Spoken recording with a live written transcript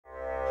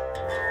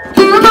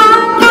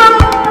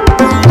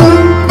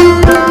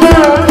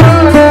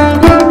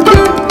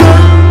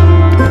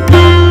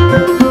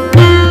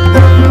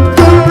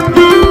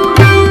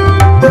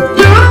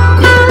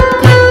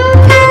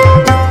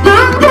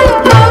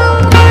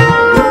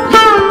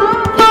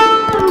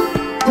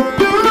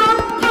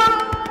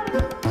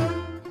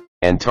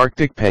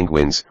Antarctic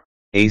Penguins,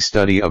 A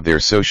Study of Their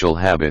Social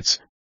Habits,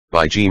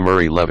 by G.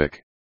 Murray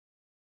Levick.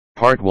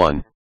 Part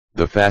 1,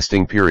 The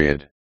Fasting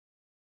Period.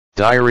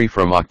 Diary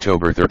from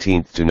October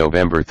 13 to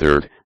November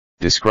 3,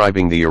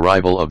 describing the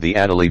arrival of the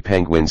Adélie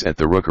penguins at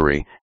the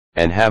rookery,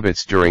 and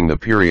habits during the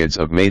periods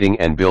of mating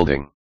and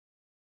building.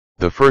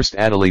 The first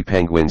Adélie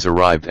penguins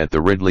arrived at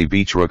the Ridley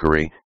Beach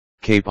rookery,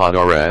 Cape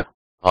Adélie,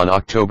 on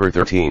October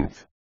 13.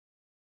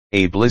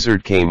 A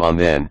blizzard came on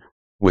then,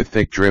 with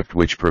thick drift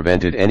which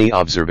prevented any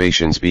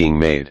observations being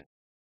made.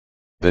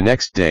 The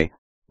next day,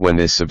 when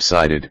this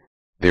subsided,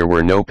 there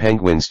were no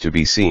penguins to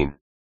be seen.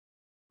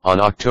 On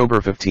October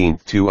 15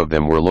 two of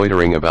them were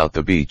loitering about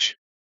the beach.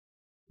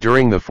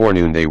 During the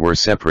forenoon they were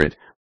separate,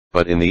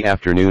 but in the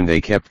afternoon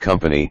they kept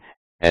company,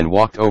 and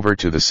walked over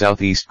to the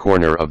southeast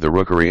corner of the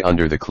rookery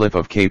under the cliff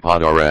of Cape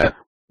Adélie,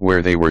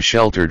 where they were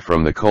sheltered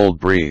from the cold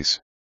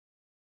breeze.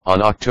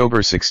 On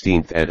October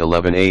 16 at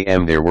 11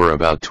 a.m. there were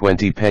about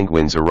 20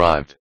 penguins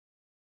arrived.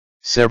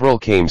 Several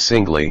came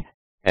singly,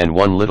 and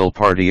one little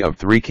party of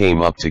 3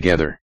 came up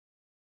together.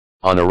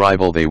 On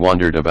arrival they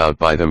wandered about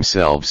by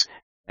themselves,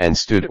 and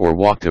stood or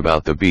walked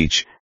about the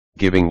beach,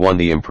 giving one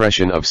the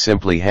impression of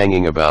simply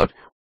hanging about,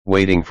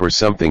 waiting for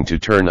something to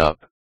turn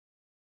up.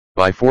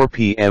 By 4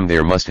 p.m.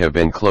 there must have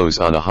been close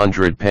on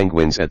 100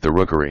 penguins at the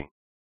rookery.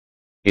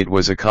 It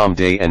was a calm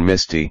day and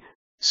misty,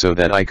 so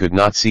that I could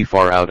not see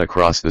far out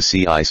across the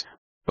sea ice,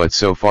 but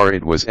so far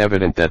it was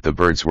evident that the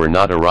birds were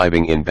not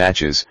arriving in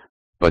batches,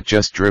 but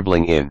just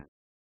dribbling in.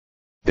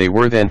 They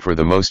were then for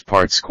the most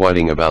part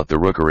squatting about the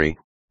rookery,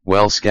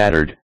 well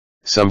scattered,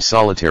 some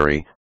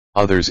solitary,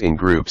 others in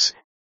groups,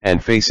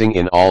 and facing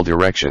in all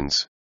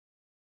directions.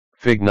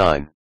 Fig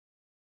 9.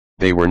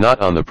 They were not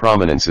on the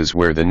prominences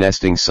where the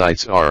nesting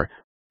sites are,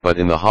 but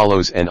in the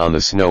hollows and on the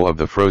snow of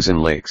the frozen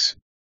lakes.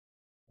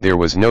 There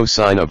was no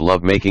sign of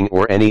love-making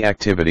or any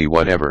activity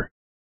whatever.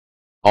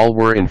 All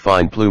were in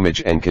fine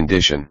plumage and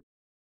condition.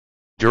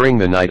 During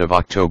the night of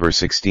October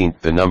 16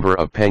 the number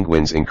of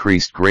penguins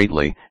increased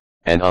greatly,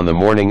 and on the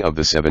morning of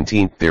the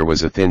 17th there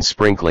was a thin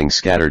sprinkling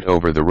scattered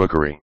over the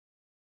rookery.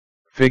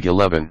 Fig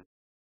 11.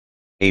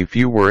 A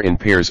few were in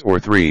pairs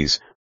or threes,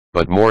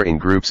 but more in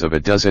groups of a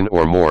dozen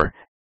or more,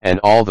 and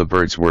all the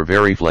birds were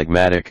very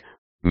phlegmatic,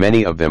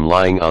 many of them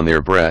lying on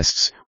their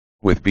breasts,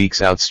 with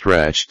beaks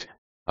outstretched,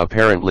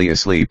 apparently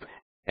asleep,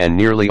 and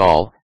nearly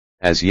all,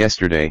 as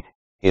yesterday,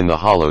 in the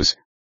hollows,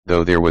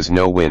 though there was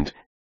no wind,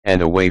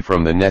 and away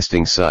from the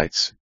nesting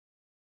sites.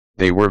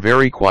 They were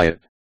very quiet.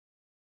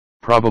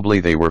 Probably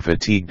they were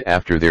fatigued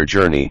after their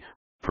journey,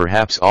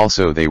 perhaps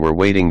also they were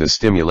waiting the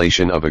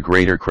stimulation of a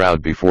greater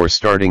crowd before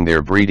starting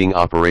their breeding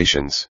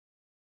operations.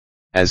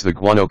 As the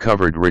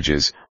guano-covered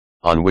ridges,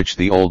 on which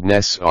the old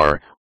nests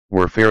are,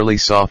 were fairly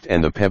soft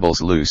and the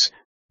pebbles loose,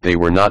 they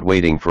were not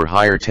waiting for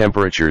higher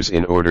temperatures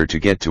in order to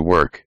get to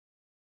work.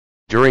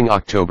 During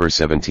October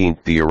 17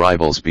 the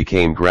arrivals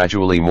became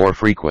gradually more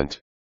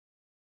frequent.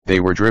 They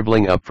were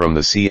dribbling up from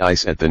the sea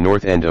ice at the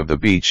north end of the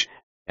beach,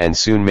 and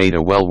soon made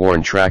a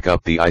well-worn track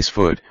up the ice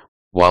foot,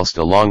 whilst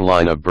a long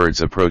line of birds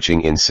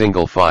approaching in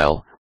single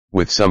file,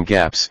 with some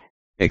gaps,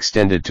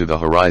 extended to the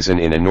horizon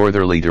in a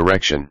northerly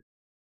direction.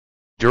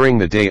 During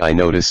the day I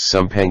noticed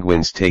some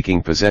penguins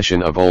taking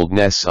possession of old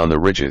nests on the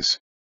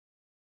ridges.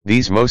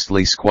 These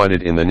mostly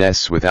squatted in the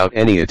nests without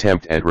any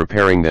attempt at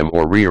repairing them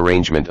or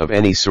rearrangement of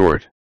any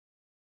sort.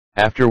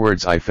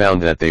 Afterwards I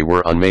found that they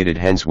were unmated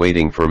hens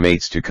waiting for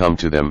mates to come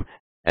to them,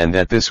 and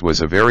that this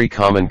was a very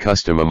common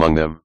custom among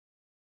them.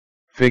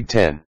 Fig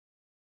 10.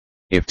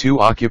 If 2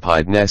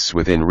 occupied nests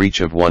within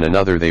reach of one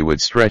another they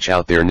would stretch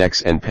out their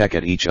necks and peck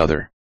at each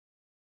other.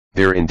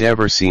 Their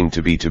endeavor seemed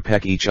to be to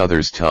peck each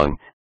other's tongue,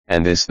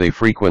 and this they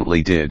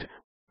frequently did,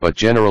 but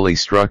generally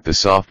struck the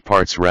soft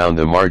parts round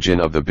the margin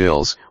of the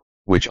bills,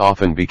 which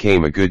often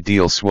became a good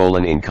deal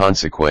swollen in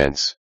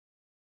consequence.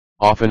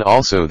 Often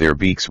also their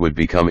beaks would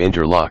become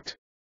interlocked.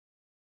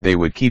 They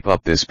would keep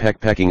up this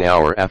pecking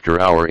hour after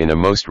hour in a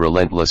most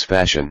relentless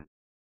fashion.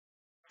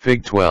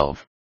 Fig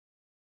 12.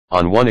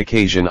 On one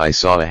occasion I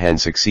saw a hen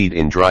succeed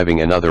in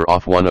driving another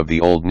off one of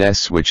the old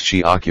nests which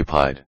she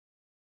occupied.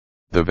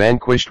 The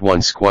vanquished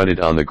one squatted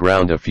on the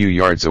ground a few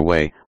yards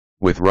away,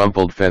 with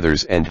rumpled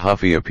feathers and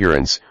huffy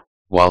appearance,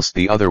 whilst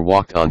the other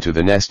walked onto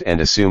the nest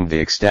and assumed the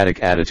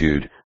ecstatic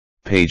attitude,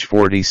 page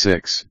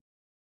 46.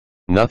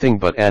 Nothing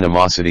but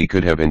animosity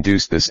could have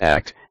induced this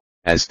act,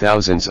 as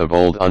thousands of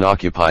old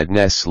unoccupied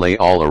nests lay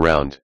all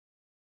around.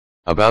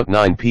 About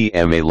 9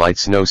 p.m. a light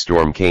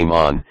snowstorm came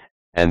on,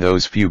 and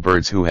those few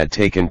birds who had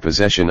taken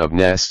possession of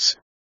nests,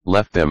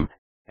 left them,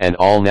 and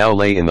all now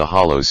lay in the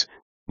hollows,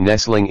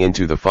 nestling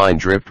into the fine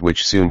drift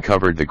which soon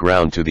covered the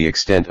ground to the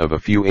extent of a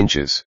few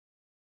inches.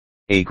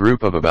 A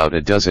group of about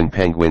a dozen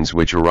penguins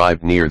which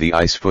arrived near the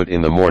ice foot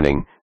in the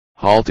morning,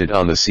 halted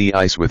on the sea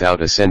ice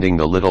without ascending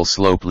the little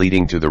slope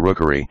leading to the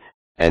rookery,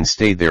 and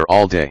stayed there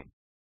all day.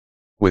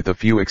 With the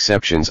few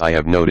exceptions I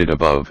have noted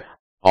above,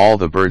 all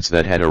the birds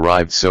that had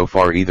arrived so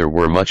far either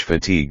were much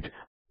fatigued,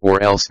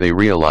 or else they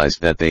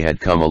realized that they had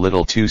come a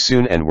little too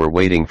soon and were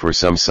waiting for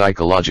some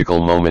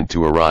psychological moment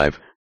to arrive,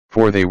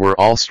 for they were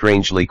all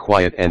strangely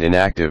quiet and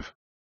inactive.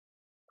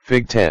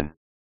 Fig 10.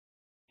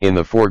 In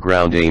the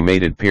foreground a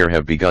mated pair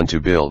have begun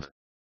to build.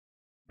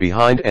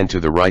 Behind and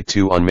to the right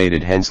two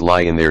unmated hens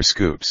lie in their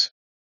scoops.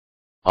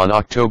 On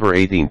October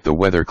 18 the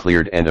weather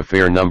cleared and a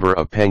fair number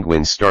of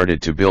penguins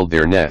started to build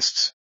their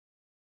nests.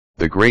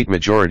 The great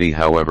majority,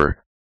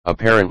 however,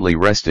 apparently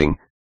resting,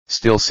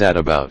 still sat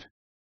about.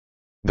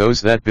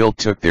 Those that built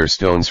took their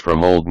stones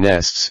from old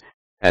nests,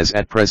 as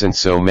at present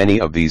so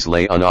many of these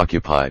lay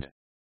unoccupied.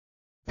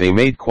 They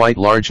made quite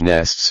large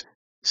nests,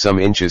 some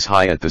inches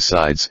high at the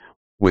sides,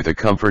 with a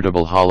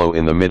comfortable hollow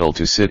in the middle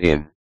to sit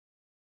in.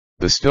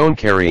 The stone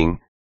carrying,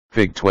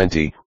 Fig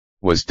 20,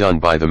 was done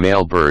by the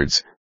male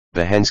birds,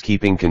 the hens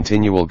keeping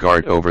continual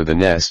guard over the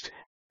nest,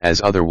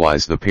 as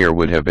otherwise the pair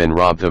would have been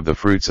robbed of the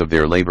fruits of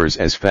their labors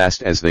as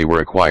fast as they were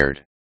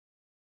acquired.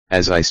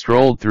 As I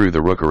strolled through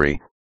the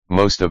rookery,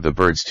 most of the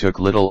birds took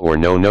little or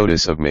no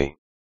notice of me.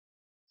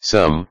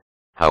 Some,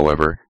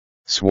 however,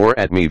 swore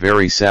at me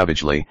very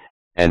savagely,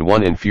 and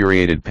one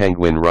infuriated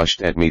penguin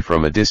rushed at me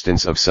from a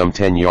distance of some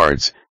 10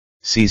 yards,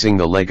 seizing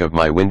the leg of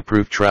my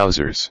windproof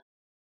trousers.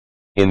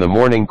 In the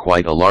morning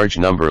quite a large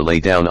number lay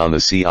down on the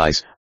sea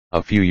ice,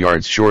 a few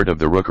yards short of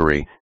the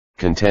rookery,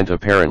 content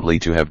apparently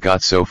to have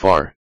got so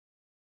far.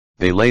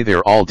 They lay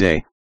there all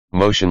day,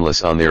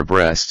 motionless on their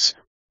breasts,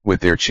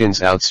 with their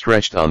chins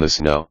outstretched on the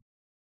snow.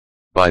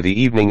 By the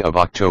evening of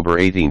October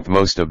 18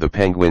 most of the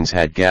penguins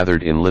had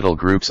gathered in little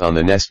groups on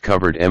the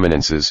nest-covered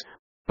eminences,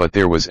 but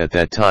there was at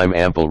that time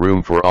ample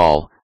room for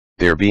all,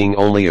 there being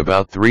only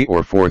about 3,000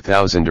 or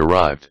 4,000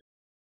 arrived.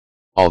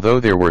 Although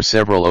there were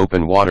several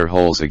open water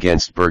holes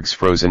against bergs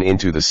frozen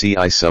into the sea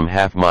ice some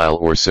half-mile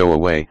or so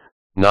away,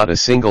 not a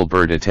single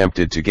bird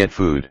attempted to get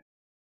food.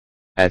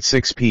 At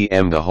 6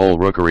 p.m. the whole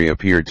rookery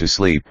appeared to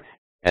sleep,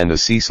 and the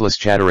ceaseless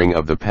chattering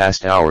of the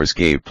past hours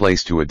gave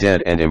place to a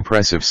dead and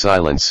impressive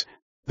silence,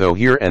 though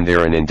here and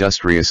there an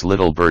industrious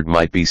little bird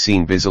might be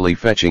seen busily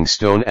fetching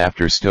stone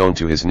after stone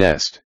to his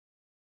nest.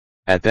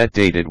 At that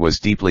date it was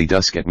deeply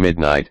dusk at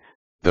midnight,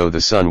 though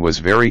the sun was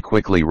very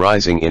quickly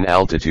rising in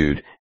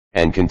altitude,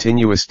 and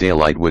continuous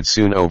daylight would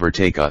soon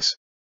overtake us.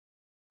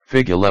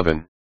 Fig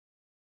 11.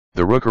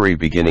 The rookery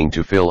beginning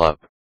to fill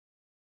up.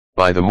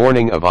 By the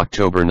morning of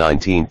October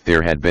 19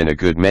 there had been a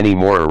good many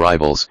more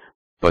arrivals,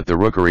 but the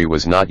rookery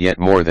was not yet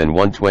more than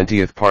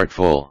 1/20th part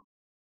full.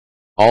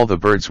 All the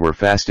birds were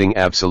fasting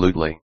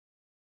absolutely.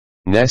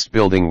 Nest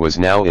building was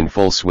now in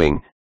full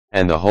swing,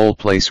 and the whole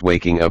place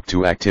waking up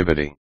to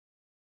activity.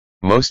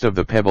 Most of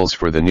the pebbles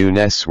for the new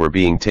nests were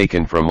being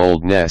taken from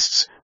old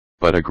nests,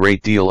 but a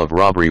great deal of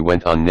robbery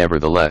went on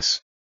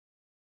nevertheless.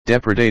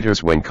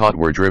 Depredators when caught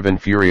were driven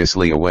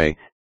furiously away,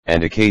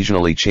 and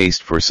occasionally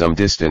chased for some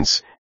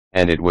distance,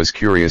 and it was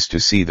curious to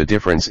see the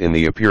difference in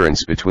the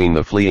appearance between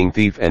the fleeing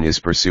thief and his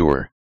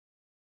pursuer.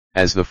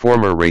 As the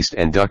former raced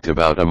and ducked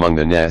about among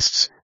the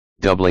nests,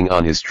 doubling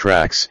on his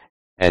tracks,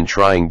 and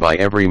trying by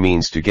every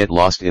means to get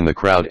lost in the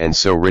crowd and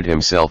so rid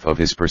himself of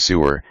his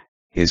pursuer,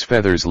 his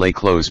feathers lay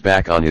close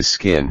back on his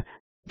skin,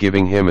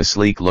 giving him a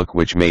sleek look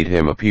which made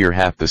him appear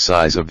half the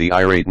size of the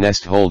irate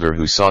nest holder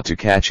who sought to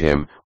catch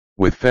him,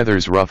 with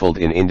feathers ruffled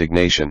in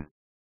indignation.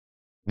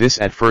 This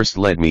at first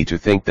led me to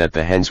think that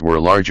the hens were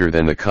larger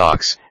than the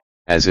cocks,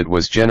 as it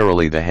was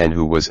generally the hen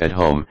who was at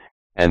home,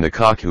 and the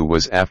cock who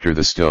was after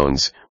the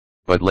stones,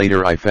 but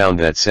later I found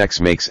that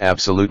sex makes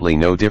absolutely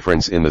no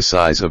difference in the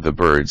size of the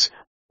birds,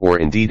 or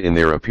indeed in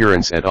their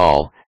appearance at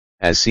all,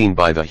 as seen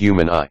by the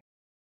human eye.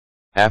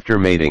 After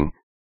mating,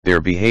 their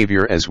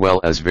behavior as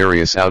well as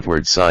various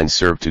outward signs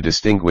serve to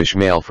distinguish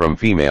male from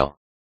female.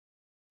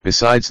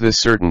 Besides this,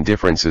 certain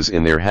differences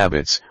in their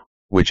habits,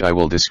 which I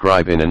will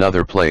describe in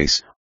another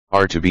place,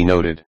 are to be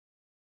noted.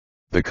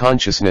 The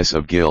consciousness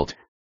of guilt,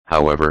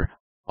 however,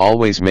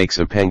 always makes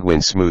a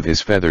penguin smooth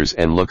his feathers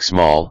and look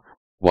small,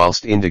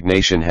 whilst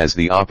indignation has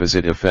the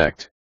opposite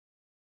effect.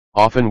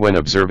 Often when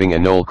observing a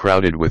knoll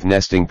crowded with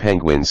nesting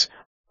penguins,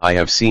 I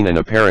have seen an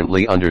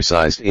apparently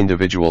undersized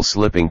individual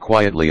slipping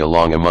quietly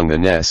along among the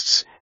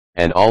nests,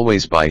 and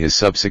always by his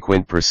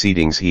subsequent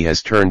proceedings he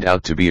has turned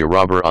out to be a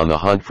robber on the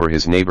hunt for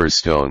his neighbor's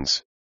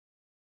stones.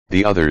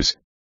 The others,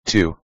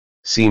 too,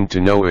 seemed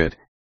to know it,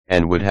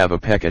 and would have a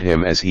peck at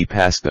him as he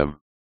passed them.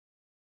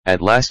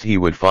 At last he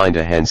would find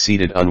a hen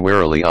seated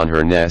unwarily on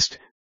her nest,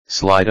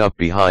 slide up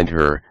behind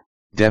her,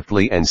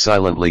 deftly and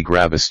silently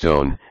grab a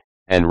stone,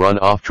 and run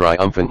off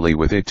triumphantly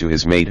with it to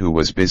his mate who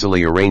was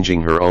busily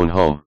arranging her own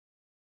home.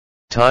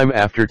 Time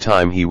after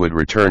time he would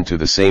return to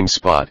the same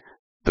spot,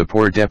 the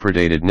poor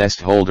depredated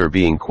nest holder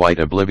being quite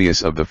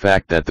oblivious of the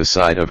fact that the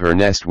side of her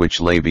nest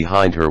which lay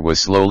behind her was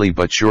slowly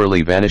but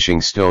surely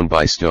vanishing stone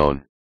by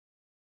stone.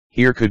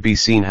 Here could be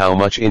seen how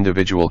much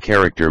individual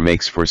character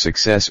makes for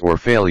success or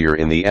failure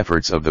in the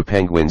efforts of the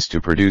penguins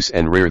to produce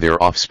and rear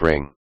their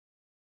offspring.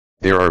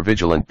 There are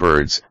vigilant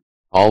birds,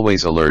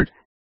 always alert,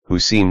 who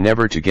seem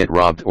never to get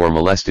robbed or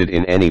molested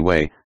in any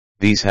way.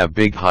 These have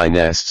big high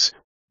nests,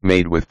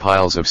 made with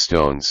piles of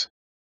stones.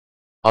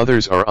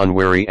 Others are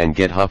unwary and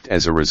get huffed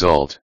as a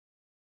result.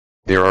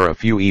 There are a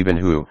few even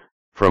who,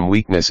 from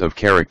weakness of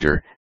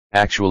character,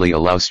 actually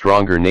allow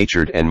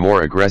stronger-natured and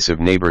more aggressive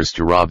neighbors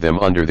to rob them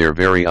under their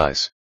very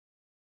eyes.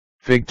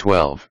 Fig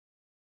 12.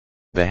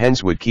 The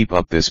hens would keep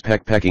up this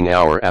pecking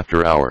hour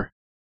after hour.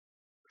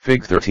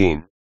 Fig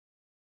 13.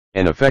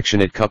 An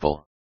affectionate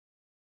couple.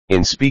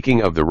 In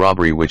speaking of the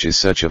robbery, which is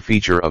such a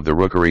feature of the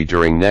rookery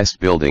during nest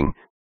building,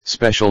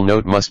 special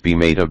note must be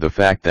made of the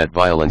fact that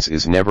violence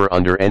is never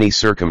under any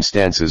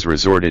circumstances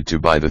resorted to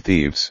by the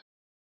thieves.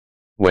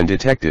 When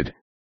detected,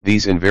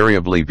 these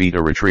invariably beat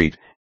a retreat,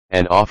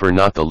 and offer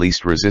not the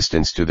least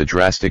resistance to the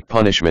drastic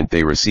punishment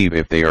they receive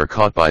if they are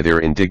caught by their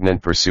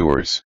indignant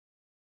pursuers.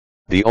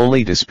 The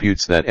only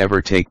disputes that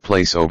ever take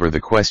place over the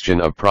question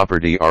of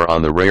property are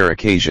on the rare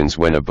occasions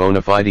when a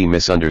bona fide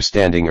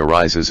misunderstanding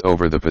arises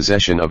over the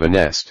possession of a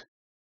nest.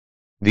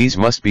 These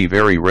must be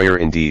very rare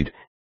indeed,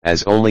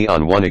 as only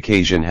on one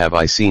occasion have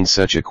I seen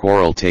such a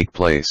quarrel take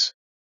place.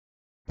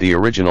 The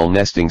original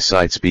nesting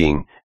sites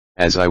being,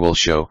 as I will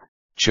show,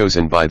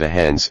 chosen by the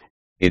hens,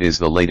 it is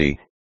the lady,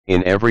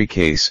 in every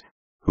case,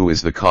 who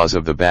is the cause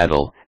of the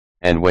battle,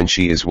 and when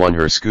she is won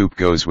her scoop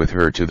goes with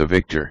her to the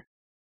victor.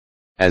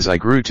 As I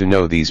grew to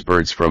know these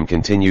birds from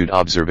continued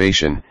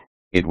observation,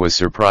 it was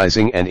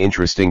surprising and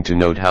interesting to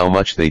note how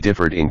much they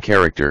differed in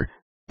character,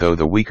 though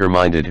the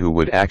weaker-minded who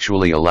would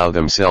actually allow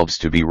themselves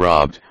to be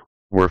robbed,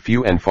 were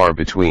few and far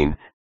between,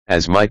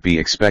 as might be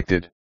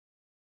expected.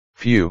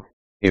 Few,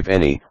 if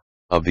any,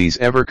 of these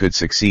ever could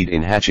succeed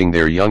in hatching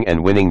their young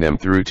and winning them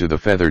through to the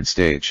feathered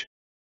stage.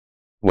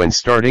 When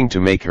starting to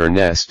make her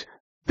nest,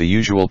 the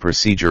usual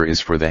procedure is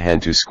for the hen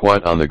to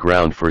squat on the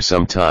ground for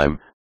some time,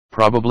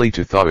 probably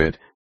to thaw it,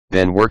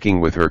 then working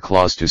with her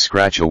claws to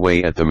scratch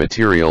away at the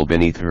material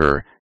beneath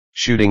her,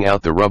 shooting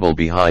out the rubble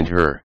behind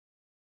her.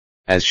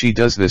 As she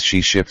does this,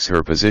 she shifts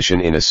her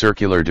position in a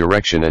circular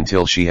direction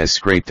until she has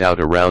scraped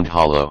out a round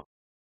hollow.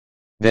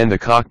 Then the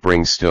cock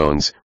brings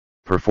stones,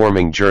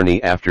 performing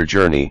journey after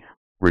journey,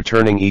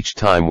 returning each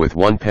time with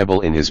one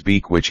pebble in his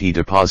beak which he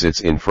deposits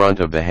in front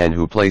of the hen,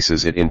 who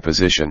places it in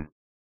position.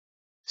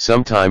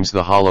 Sometimes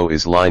the hollow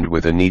is lined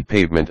with a neat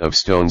pavement of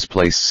stones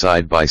placed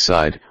side by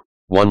side,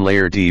 one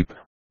layer deep,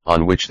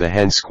 on which the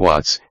hen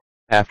squats,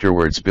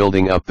 afterwards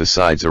building up the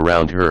sides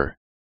around her.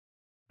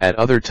 At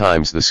other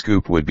times the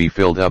scoop would be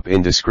filled up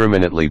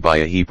indiscriminately by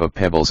a heap of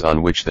pebbles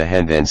on which the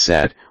hen then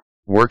sat,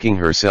 working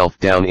herself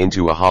down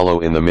into a hollow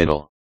in the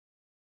middle.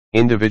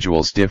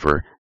 Individuals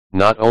differ,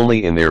 not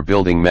only in their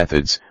building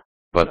methods,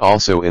 but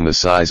also in the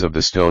size of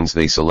the stones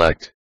they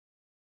select.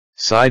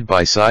 Side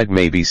by side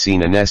may be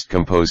seen a nest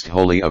composed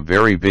wholly of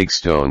very big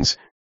stones,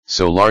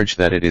 so large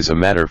that it is a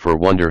matter for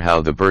wonder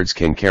how the birds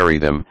can carry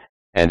them,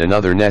 and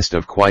another nest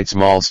of quite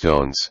small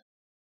stones.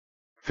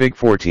 Fig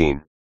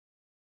 14.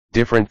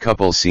 Different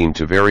couples seem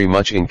to vary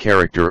much in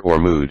character or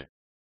mood.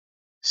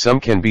 Some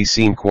can be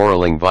seen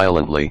quarreling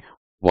violently,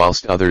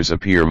 whilst others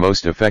appear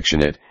most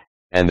affectionate,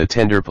 and the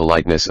tender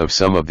politeness of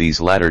some of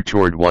these latter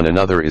toward one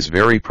another is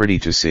very pretty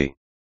to see.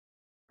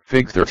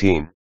 Fig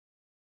 13.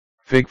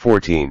 Fig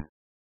 14.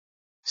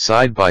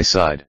 Side by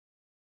side.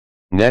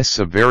 Nests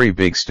of very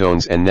big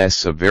stones and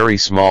nests of very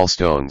small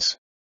stones.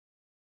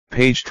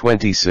 Page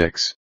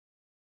 26.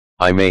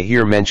 I may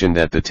here mention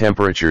that the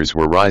temperatures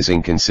were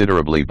rising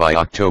considerably by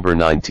October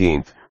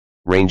 19,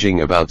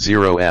 ranging about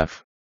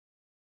 0°F.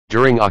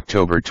 During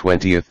October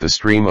 20 the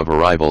stream of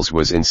arrivals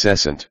was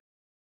incessant.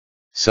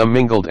 Some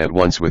mingled at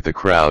once with the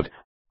crowd,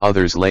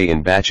 others lay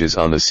in batches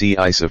on the sea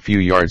ice a few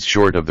yards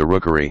short of the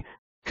rookery,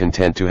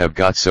 content to have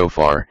got so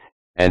far,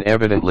 and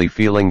evidently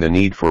feeling the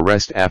need for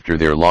rest after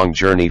their long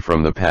journey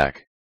from the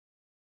pack.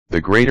 The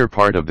greater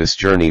part of this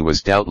journey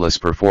was doubtless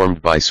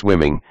performed by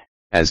swimming,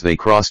 as they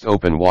crossed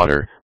open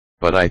water,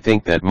 but I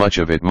think that much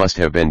of it must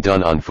have been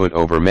done on foot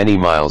over many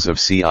miles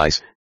of sea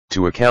ice,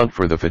 to account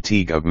for the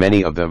fatigue of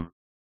many of them.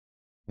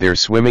 Their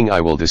swimming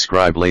I will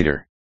describe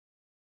later.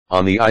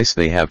 On the ice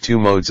they have two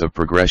modes of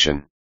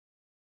progression.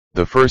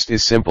 The first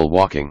is simple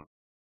walking.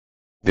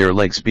 Their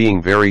legs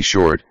being very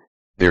short,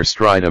 their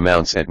stride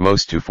amounts at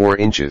most to 4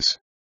 inches.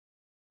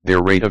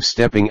 Their rate of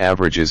stepping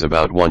averages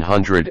about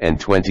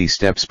 120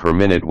 steps per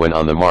minute when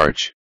on the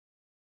march.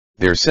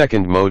 Their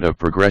second mode of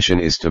progression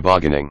is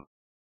tobogganing.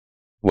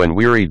 When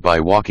wearied by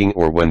walking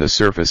or when the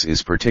surface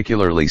is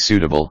particularly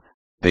suitable,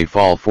 they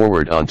fall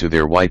forward onto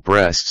their white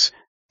breasts,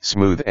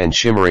 smooth and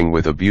shimmering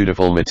with a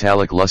beautiful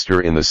metallic luster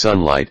in the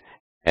sunlight,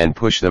 and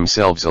push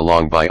themselves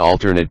along by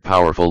alternate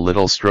powerful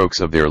little strokes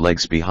of their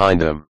legs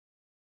behind them.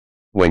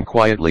 When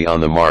quietly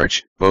on the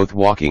march, both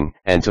walking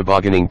and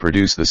tobogganing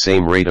produce the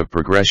same rate of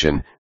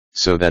progression,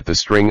 so that the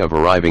string of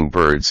arriving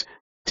birds,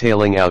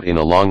 tailing out in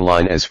a long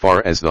line as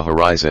far as the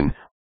horizon,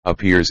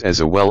 appears as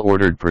a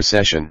well-ordered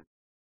procession.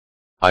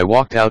 I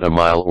walked out a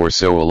mile or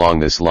so along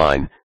this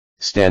line,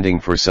 standing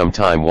for some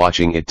time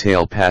watching it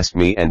tail past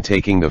me and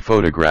taking the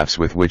photographs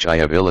with which I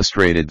have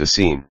illustrated the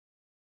scene.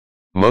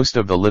 Most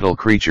of the little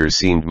creatures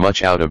seemed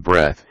much out of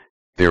breath,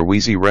 their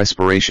wheezy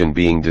respiration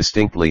being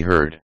distinctly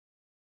heard.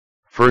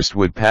 First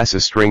would pass a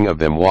string of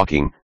them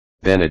walking,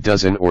 then a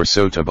dozen or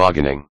so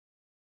tobogganing.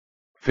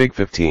 Fig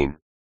 15.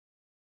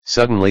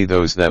 Suddenly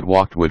those that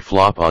walked would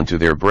flop onto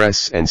their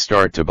breasts and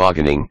start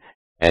tobogganing,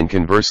 and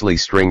conversely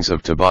strings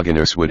of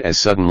tobogganers would as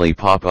suddenly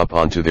pop up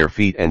onto their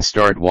feet and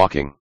start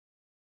walking.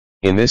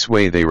 In this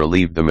way they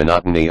relieved the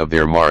monotony of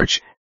their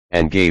march,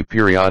 and gave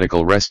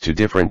periodical rest to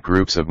different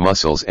groups of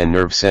muscles and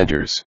nerve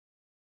centers.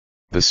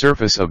 The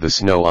surface of the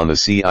snow on the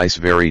sea ice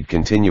varied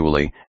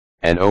continually,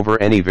 and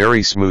over any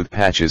very smooth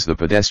patches the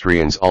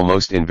pedestrians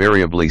almost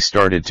invariably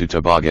started to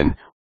toboggan,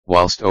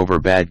 whilst over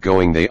bad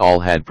going they all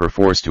had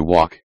perforce to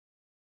walk.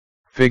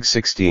 Fig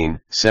 16,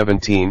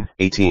 17,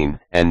 18,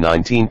 and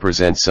 19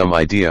 present some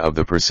idea of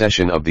the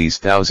procession of these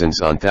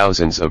thousands on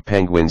thousands of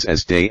penguins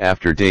as day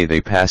after day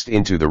they passed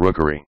into the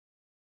rookery.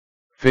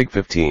 Fig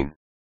 15.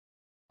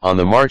 On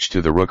the march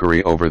to the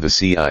rookery over the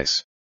sea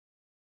ice.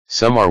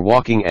 Some are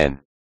walking and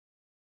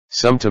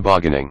some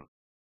tobogganing.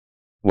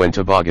 When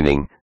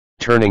tobogganing,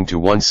 turning to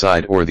one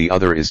side or the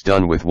other is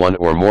done with one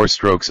or more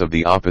strokes of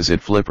the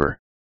opposite flipper.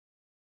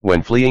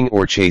 When fleeing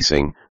or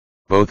chasing,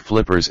 both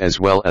flippers as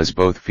well as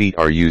both feet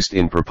are used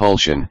in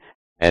propulsion,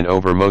 and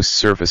over most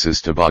surfaces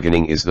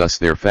tobogganing is thus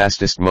their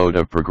fastest mode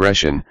of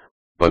progression,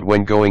 but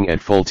when going at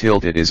full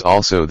tilt it is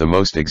also the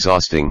most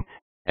exhausting,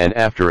 and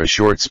after a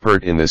short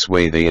spurt in this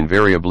way they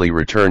invariably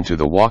return to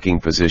the walking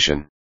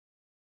position.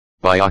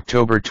 By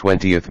October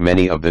 20th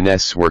many of the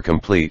nests were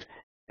complete,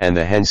 and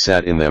the hens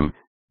sat in them,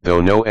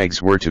 though no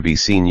eggs were to be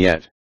seen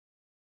yet.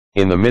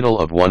 In the middle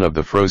of one of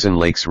the frozen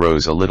lakes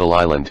rose a little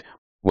island,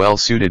 well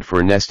suited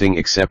for nesting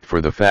except for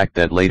the fact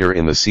that later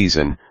in the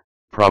season,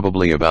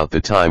 probably about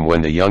the time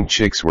when the young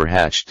chicks were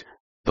hatched,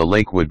 the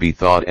lake would be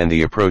thawed and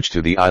the approach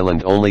to the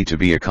island only to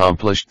be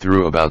accomplished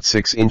through about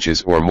 6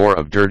 inches or more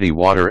of dirty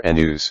water and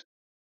ooze.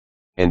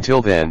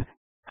 Until then,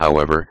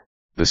 however,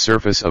 the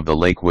surface of the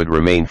lake would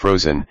remain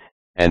frozen,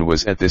 and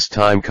was at this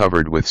time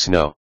covered with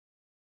snow.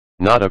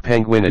 Not a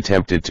penguin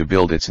attempted to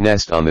build its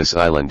nest on this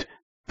island,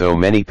 though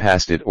many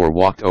passed it or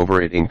walked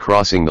over it in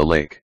crossing the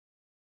lake.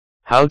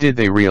 How did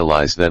they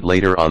realize that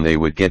later on they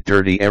would get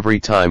dirty every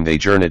time they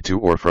journeyed to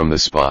or from the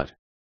spot?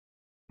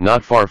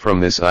 Not far from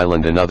this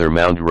island another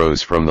mound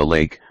rose from the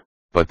lake,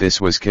 but this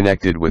was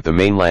connected with the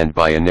mainland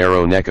by a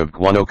narrow neck of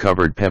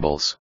guano-covered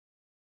pebbles.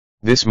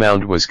 This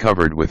mound was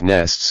covered with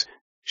nests,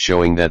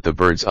 showing that the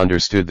birds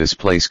understood this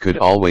place could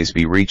always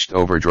be reached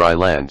over dry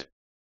land.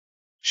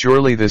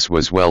 Surely this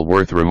was well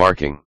worth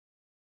remarking.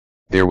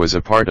 There was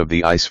a part of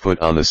the ice foot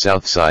on the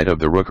south side of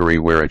the rookery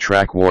where a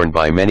track worn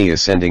by many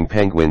ascending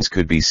penguins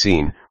could be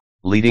seen,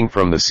 leading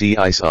from the sea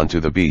ice onto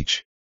the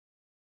beach.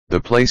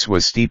 The place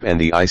was steep and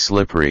the ice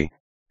slippery,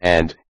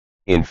 and,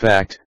 in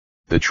fact,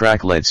 the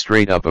track led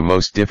straight up a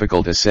most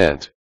difficult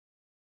ascent.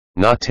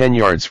 Not 10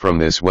 yards from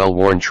this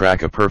well-worn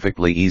track a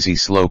perfectly easy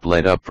slope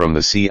led up from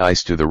the sea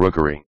ice to the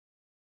rookery.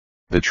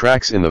 The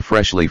tracks in the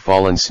freshly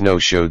fallen snow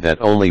showed that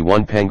only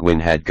one penguin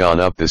had gone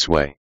up this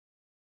way.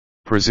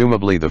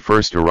 Presumably the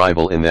first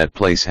arrival in that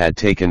place had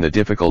taken the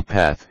difficult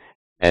path,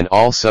 and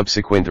all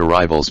subsequent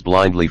arrivals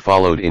blindly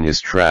followed in his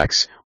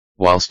tracks,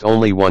 whilst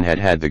only one had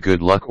had the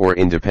good luck or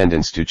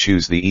independence to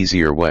choose the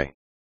easier way.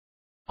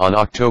 On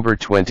October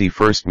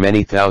 21st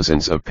many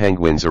thousands of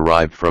penguins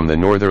arrived from the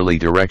northerly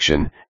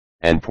direction,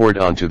 and poured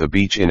onto the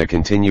beach in a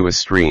continuous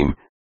stream,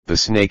 the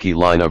snaky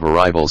line of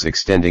arrivals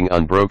extending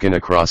unbroken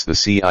across the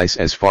sea ice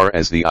as far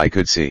as the eye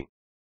could see.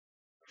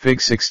 Fig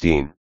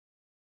 16.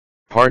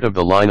 Part of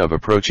the line of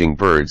approaching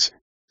birds,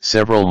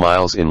 several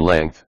miles in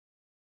length.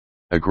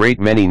 A great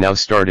many now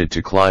started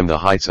to climb the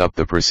heights up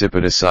the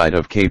precipitous side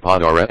of Cape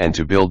Adara and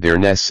to build their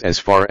nests as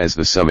far as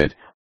the summit,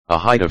 a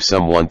height of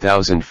some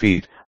 1,000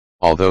 feet,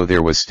 although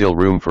there was still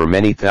room for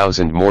many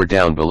thousand more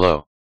down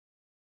below.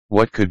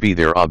 What could be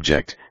their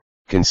object?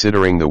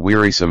 Considering the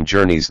wearisome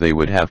journeys they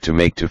would have to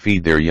make to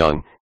feed their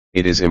young,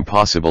 it is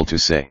impossible to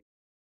say.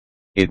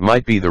 It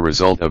might be the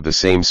result of the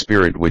same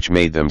spirit which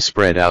made them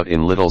spread out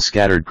in little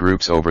scattered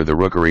groups over the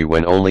rookery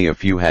when only a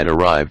few had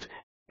arrived,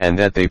 and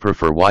that they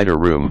prefer wider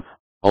room,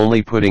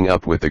 only putting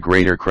up with the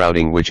greater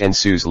crowding which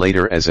ensues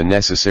later as a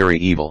necessary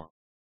evil.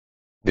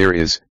 There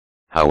is,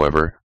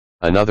 however,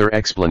 another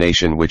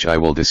explanation which I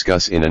will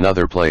discuss in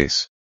another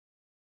place.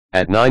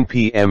 At 9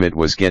 p.m. it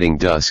was getting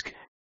dusk,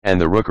 and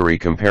the rookery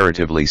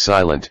comparatively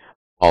silent,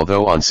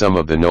 although on some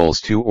of the knolls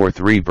 2 or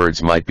 3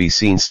 birds might be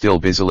seen still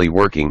busily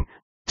working,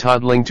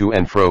 toddling to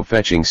and fro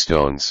fetching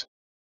stones.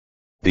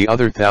 The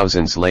other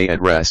thousands lay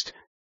at rest,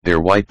 their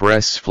white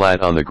breasts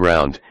flat on the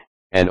ground,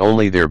 and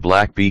only their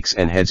black beaks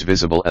and heads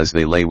visible as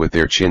they lay with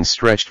their chins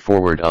stretched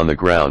forward on the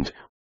ground,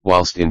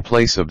 whilst in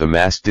place of the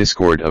massed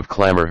discord of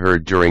clamor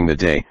heard during the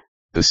day,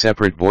 the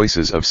separate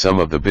voices of some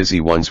of the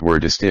busy ones were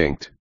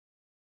distinct.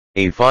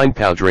 A fine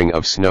powdering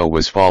of snow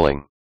was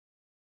falling.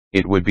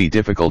 It would be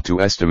difficult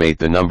to estimate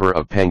the number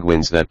of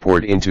penguins that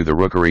poured into the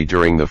rookery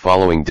during the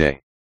following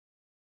day.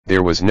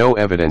 There was no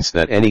evidence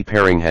that any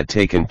pairing had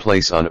taken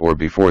place on or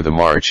before the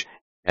march,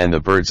 and the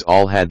birds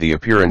all had the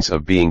appearance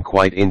of being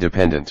quite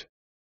independent.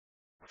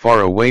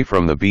 Far away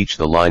from the beach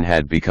the line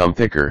had become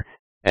thicker,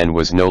 and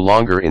was no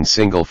longer in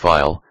single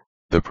file,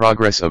 the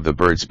progress of the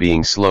birds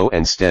being slow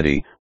and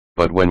steady,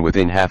 but when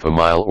within half a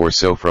mile or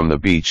so from the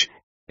beach,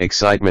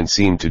 excitement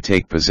seemed to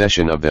take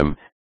possession of them,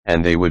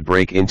 and they would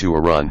break into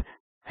a run,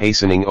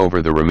 hastening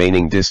over the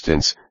remaining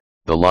distance,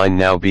 the line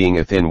now being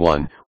a thin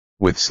one,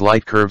 with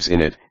slight curves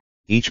in it,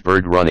 each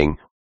bird running,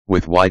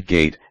 with wide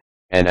gait,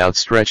 and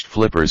outstretched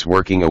flippers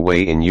working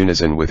away in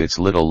unison with its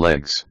little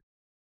legs.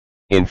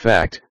 In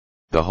fact,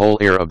 the whole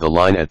air of the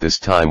line at this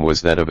time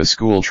was that of a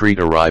school treat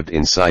arrived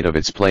in sight of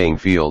its playing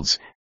fields,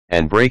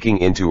 and breaking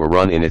into a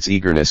run in its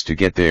eagerness to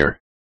get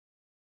there.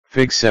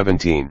 Fig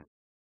 17.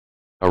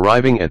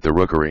 Arriving at the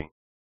rookery.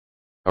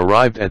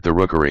 Arrived at the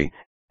rookery,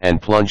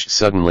 and plunged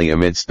suddenly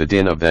amidst the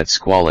din of that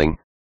squalling,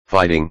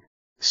 fighting,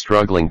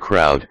 struggling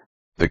crowd,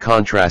 the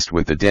contrast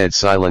with the dead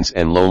silence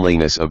and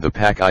loneliness of the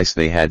pack ice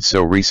they had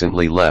so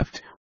recently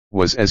left,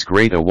 was as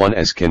great a one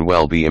as can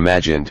well be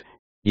imagined,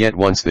 yet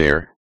once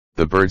there,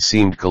 the birds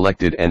seemed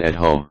collected and at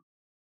home.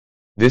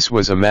 This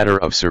was a matter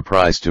of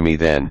surprise to me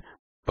then,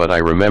 but I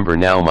remember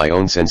now my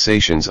own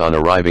sensations on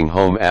arriving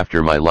home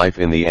after my life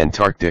in the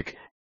Antarctic,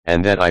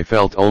 and that I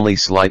felt only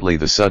slightly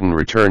the sudden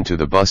return to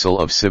the bustle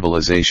of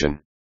civilization.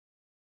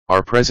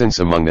 Our presence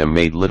among them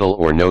made little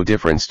or no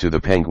difference to the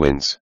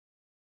penguins.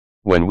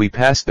 When we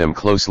passed them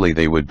closely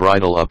they would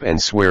bridle up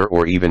and swear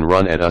or even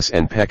run at us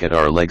and peck at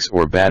our legs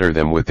or batter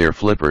them with their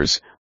flippers,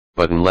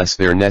 but unless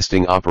their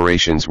nesting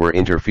operations were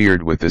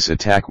interfered with this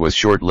attack was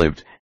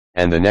short-lived,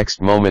 and the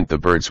next moment the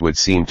birds would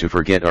seem to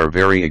forget our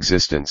very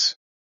existence.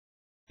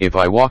 If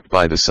I walked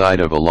by the side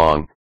of a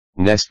long,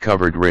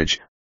 nest-covered ridge,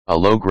 a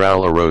low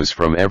growl arose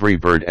from every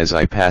bird as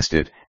I passed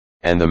it,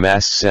 and the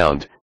mast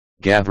sound,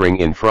 gathering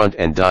in front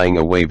and dying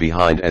away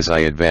behind as I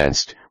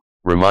advanced,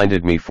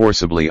 reminded me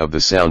forcibly of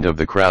the sound of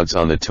the crowds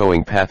on the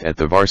towing path at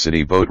the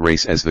varsity boat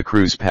race as the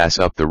crews pass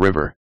up the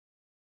river.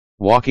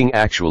 Walking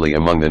actually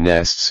among the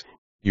nests,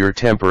 your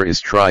temper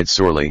is tried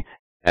sorely,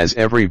 as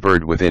every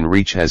bird within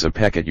reach has a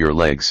peck at your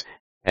legs,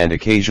 and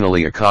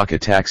occasionally a cock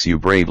attacks you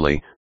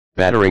bravely,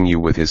 battering you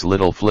with his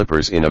little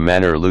flippers in a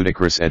manner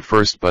ludicrous at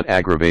first but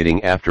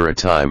aggravating after a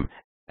time,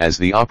 as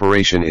the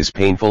operation is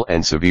painful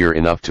and severe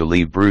enough to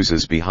leave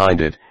bruises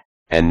behind it,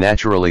 and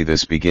naturally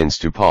this begins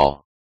to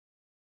pall.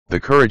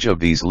 The courage of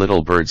these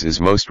little birds is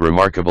most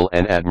remarkable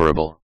and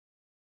admirable.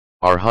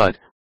 Our hut,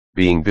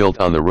 being built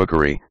on the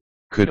rookery,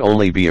 could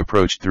only be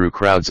approached through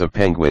crowds of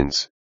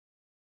penguins.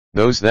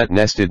 Those that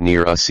nested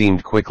near us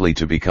seemed quickly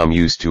to become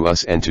used to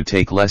us and to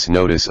take less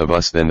notice of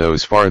us than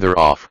those farther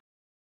off.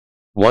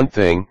 One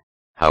thing,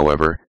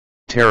 however,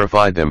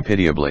 terrified them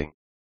pitiably.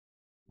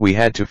 We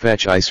had to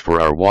fetch ice for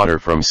our water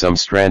from some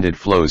stranded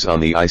floes on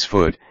the ice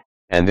foot,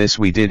 and this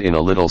we did in a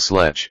little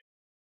sledge.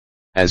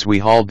 As we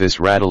hauled this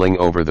rattling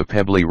over the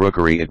pebbly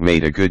rookery it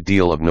made a good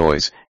deal of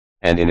noise,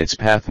 and in its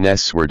path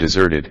nests were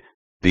deserted,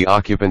 the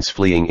occupants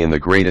fleeing in the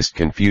greatest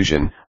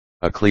confusion,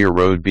 a clear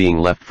road being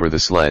left for the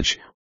sledge,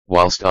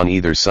 whilst on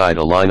either side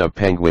a line of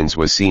penguins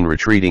was seen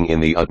retreating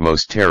in the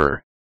utmost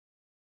terror.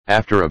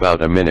 After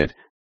about a minute,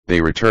 they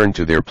returned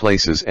to their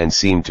places and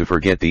seemed to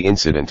forget the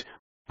incident,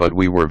 but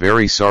we were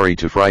very sorry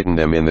to frighten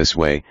them in this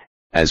way,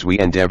 as we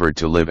endeavored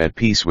to live at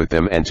peace with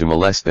them and to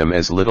molest them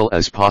as little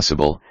as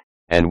possible,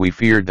 and we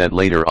feared that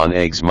later on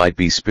eggs might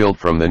be spilled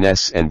from the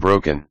nests and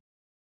broken.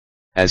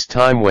 As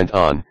time went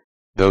on,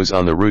 those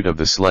on the route of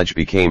the sledge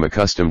became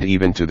accustomed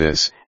even to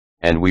this,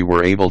 and we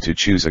were able to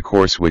choose a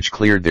course which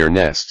cleared their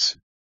nests.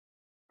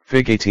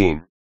 Fig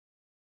 18.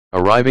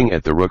 Arriving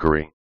at the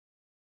rookery.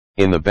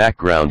 In the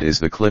background is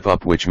the cliff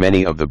up which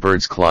many of the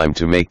birds climb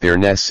to make their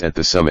nests at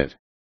the summit.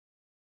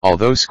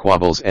 Although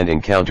squabbles and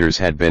encounters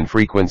had been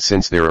frequent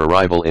since their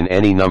arrival in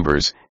any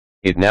numbers,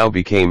 it now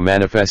became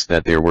manifest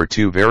that there were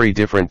two very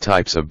different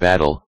types of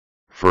battle.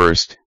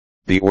 First,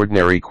 the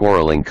ordinary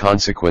quarreling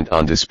consequent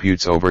on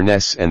disputes over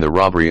nests and the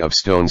robbery of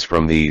stones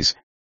from these,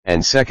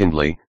 and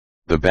secondly,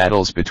 the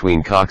battles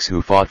between cocks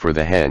who fought for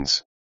the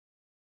hens.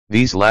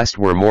 These last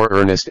were more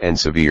earnest and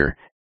severe,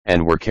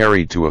 and were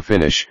carried to a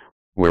finish,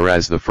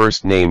 whereas the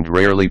first named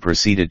rarely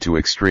proceeded to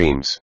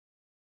extremes.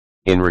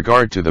 In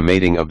regard to the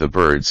mating of the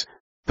birds,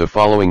 the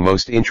following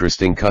most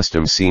interesting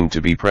customs seem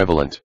to be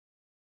prevalent.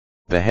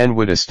 The hen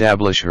would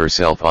establish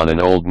herself on an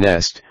old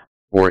nest,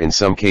 or in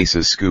some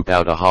cases scoop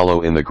out a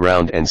hollow in the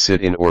ground and sit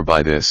in or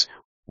by this,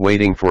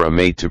 waiting for a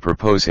mate to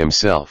propose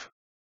himself.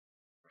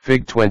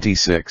 Fig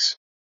 26.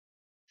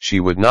 She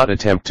would not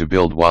attempt to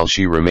build while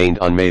she remained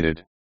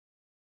unmated.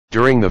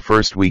 During the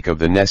first week of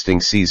the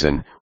nesting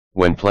season,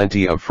 when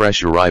plenty of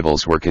fresh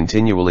arrivals were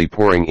continually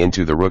pouring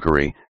into the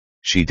rookery,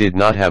 she did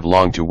not have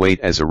long to wait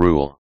as a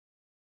rule.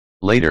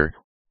 Later,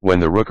 when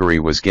the rookery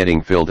was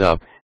getting filled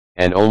up,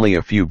 and only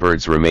a few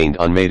birds remained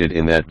unmated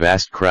in that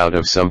vast crowd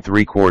of some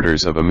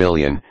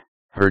 750,000,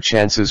 her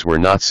chances were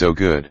not so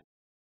good.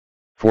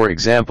 For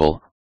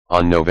example,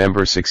 on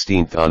November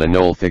 16 on a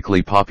knoll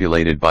thickly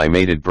populated by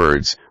mated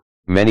birds,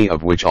 many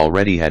of which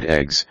already had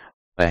eggs,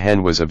 a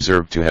hen was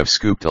observed to have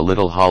scooped a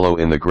little hollow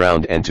in the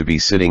ground and to be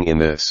sitting in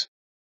this.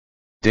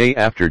 Day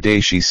after day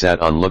she sat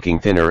on, looking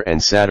thinner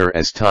and sadder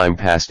as time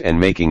passed and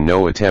making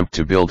no attempt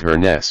to build her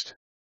nest.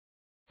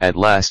 At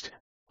last,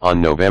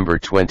 on November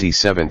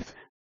 27th,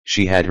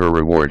 she had her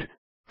reward,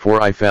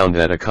 for I found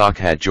that a cock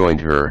had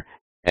joined her,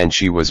 and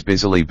she was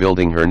busily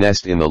building her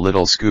nest in the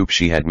little scoop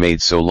she had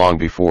made so long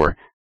before,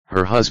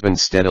 her husband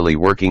steadily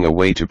working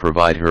away to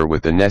provide her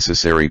with the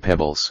necessary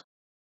pebbles.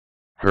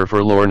 Her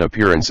forlorn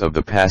appearance of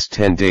the past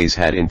 10 days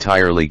had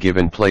entirely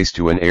given place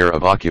to an air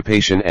of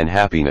occupation and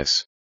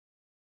happiness.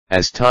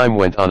 As time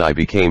went on, I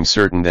became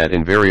certain that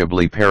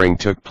invariably pairing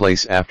took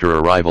place after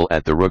arrival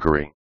at the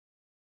rookery.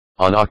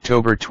 On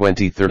October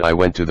 23 I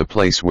went to the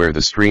place where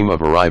the stream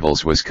of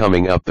arrivals was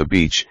coming up the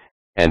beach,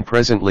 and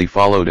presently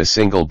followed a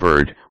single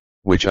bird,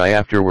 which I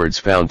afterwards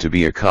found to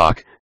be a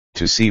cock,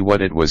 to see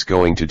what it was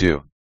going to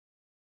do.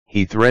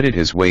 He threaded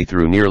his way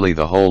through nearly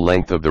the whole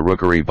length of the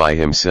rookery by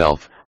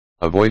himself,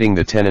 avoiding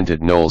the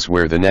tenanted knolls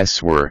where the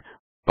nests were,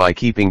 by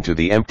keeping to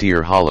the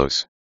emptier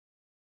hollows.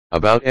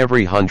 About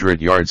every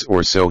 100 yards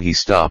or so he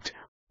stopped,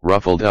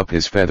 ruffled up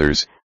his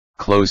feathers,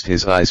 closed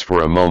his eyes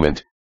for a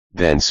moment,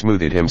 then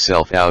smoothed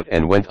himself out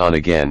and went on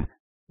again,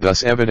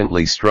 thus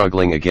evidently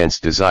struggling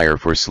against desire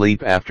for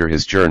sleep after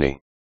his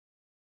journey.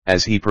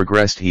 As he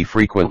progressed he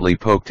frequently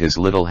poked his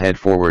little head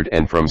forward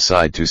and from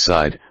side to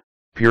side,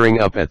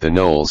 peering up at the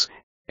knolls,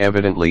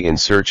 evidently in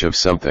search of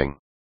something.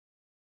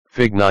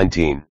 Fig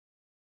 19.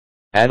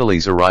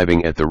 Adélie's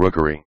arriving at the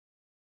rookery.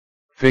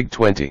 Fig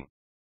 20.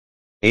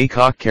 A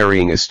cock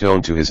carrying a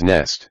stone to his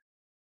nest.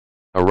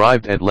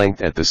 Arrived at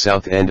length at the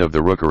south end of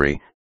the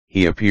rookery,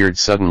 he appeared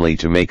suddenly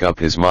to make up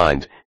his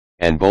mind,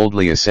 and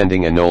boldly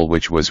ascending a knoll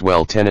which was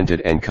well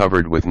tenanted and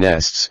covered with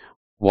nests,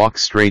 walked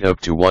straight up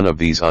to one of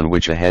these on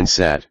which a hen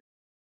sat.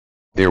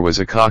 There was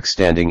a cock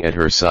standing at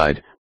her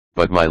side,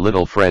 but my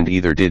little friend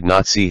either did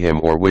not see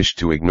him or wished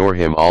to ignore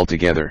him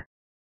altogether.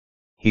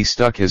 He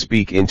stuck his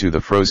beak into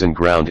the frozen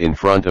ground in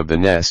front of the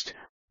nest,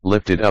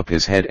 lifted up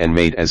his head and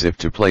made as if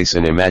to place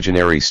an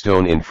imaginary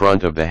stone in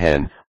front of the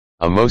hen,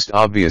 a most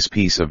obvious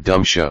piece of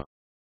dumb show.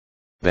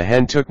 The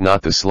hen took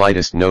not the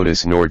slightest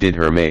notice, nor did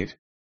her mate.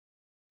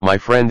 My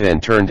friend then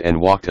turned and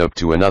walked up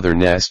to another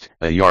nest,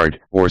 a yard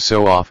or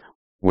so off,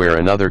 where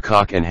another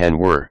cock and hen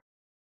were.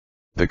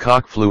 The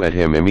cock flew at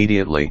him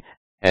immediately,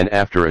 and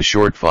after a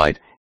short fight,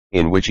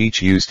 in which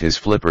each used his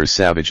flippers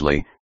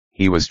savagely,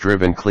 he was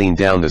driven clean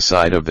down the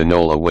side of the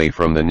knoll away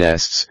from the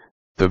nests,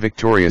 the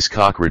victorious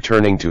cock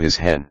returning to his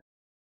hen.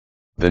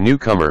 The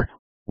newcomer,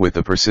 with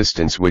the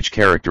persistence which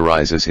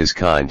characterizes his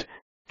kind,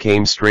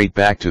 came straight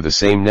back to the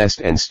same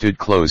nest and stood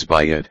close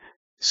by it,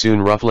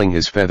 soon ruffling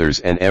his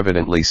feathers and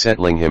evidently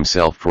settling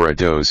himself for a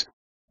doze,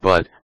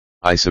 but,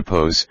 I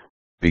suppose,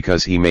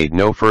 because he made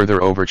no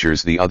further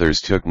overtures, the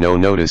others took no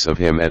notice of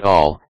him at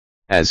all,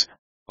 as,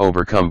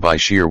 overcome by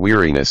sheer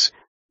weariness,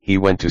 he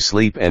went to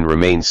sleep and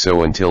remained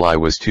so until I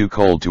was too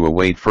cold to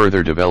await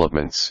further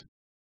developments.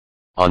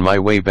 On my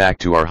way back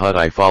to our hut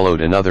I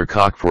followed another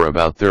cock for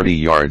about 30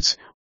 yards,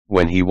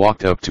 when he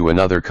walked up to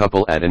another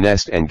couple at a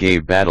nest and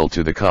gave battle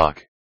to the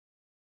cock.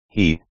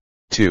 He,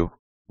 too,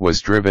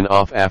 was driven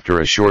off after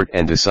a short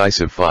and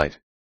decisive fight.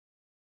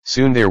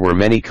 Soon there were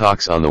many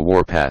cocks on the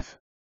warpath.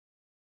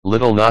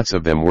 Little knots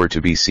of them were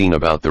to be seen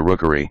about the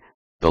rookery,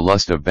 the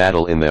lust of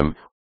battle in them,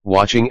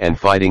 watching and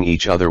fighting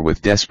each other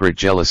with desperate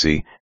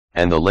jealousy,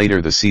 and the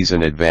later the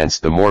season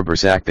advanced the more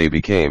berserk they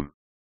became.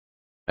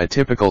 A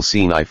typical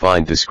scene I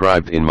find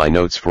described in my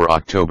notes for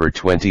October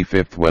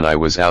 25 when I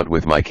was out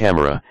with my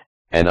camera,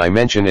 and I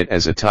mention it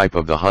as a type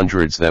of the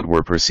hundreds that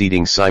were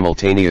proceeding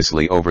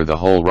simultaneously over the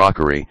whole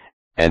rookery,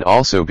 and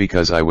also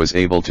because I was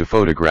able to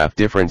photograph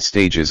different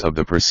stages of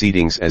the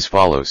proceedings as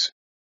follows.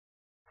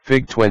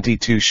 Fig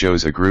 22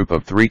 shows a group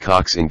of 3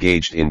 cocks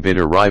engaged in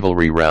bitter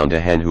rivalry round a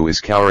hen who is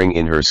cowering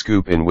in her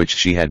scoop in which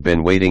she had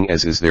been waiting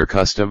as is their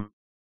custom.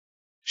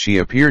 She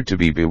appeared to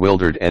be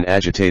bewildered and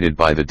agitated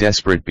by the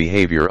desperate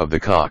behavior of the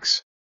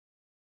cocks.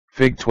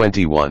 Fig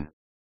 21.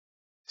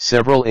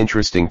 Several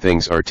interesting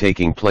things are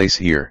taking place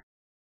here.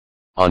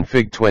 On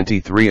Fig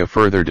 23 a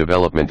further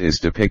development is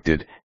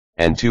depicted,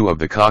 and 2 of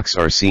the cocks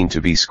are seen to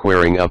be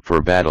squaring up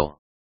for battle.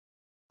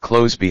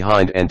 Close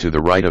behind and to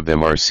the right of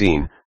them are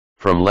seen,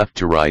 from left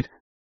to right,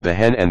 the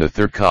hen and the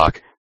third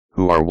cock,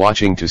 who are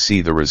watching to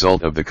see the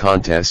result of the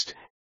contest,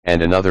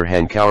 and another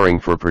hen cowering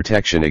for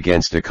protection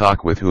against a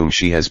cock with whom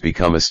she has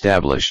become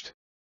established.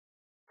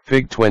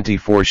 Fig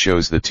 24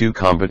 shows the 2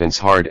 combatants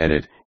hard at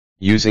it,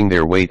 using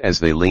their weight as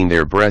they lean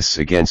their breasts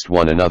against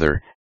one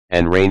another,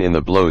 and rain in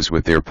the blows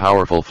with their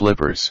powerful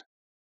flippers.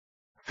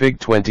 Fig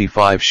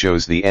 25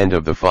 shows the end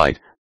of the fight,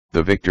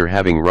 the victor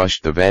having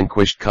rushed the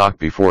vanquished cock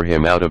before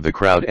him out of the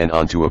crowd and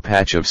onto a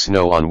patch of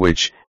snow on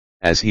which,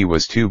 as he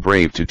was too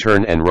brave to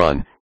turn and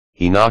run,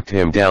 he knocked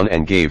him down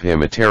and gave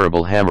him a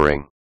terrible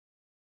hammering.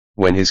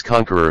 When his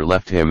conqueror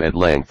left him at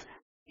length,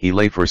 he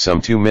lay for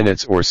some 2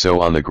 minutes or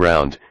so on the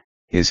ground,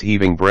 his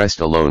heaving breast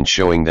alone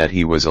showing that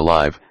he was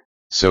alive,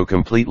 so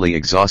completely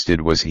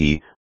exhausted was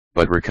he,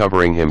 but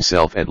recovering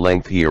himself at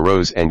length he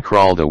arose and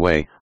crawled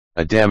away,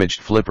 a damaged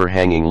flipper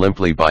hanging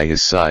limply by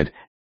his side,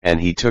 and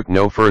he took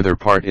no further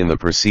part in the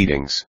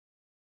proceedings.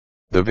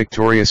 The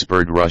victorious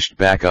bird rushed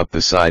back up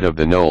the side of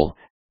the knoll,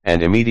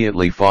 and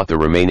immediately fought the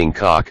remaining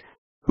cock,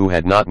 who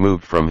had not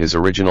moved from his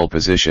original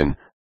position,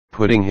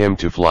 putting him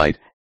to flight,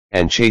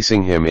 and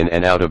chasing him in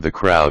and out of the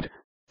crowd,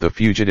 the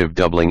fugitive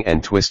doubling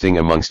and twisting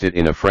amongst it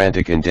in a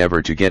frantic endeavor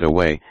to get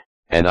away,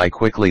 and I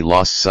quickly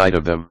lost sight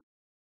of them.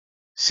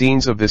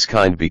 Scenes of this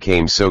kind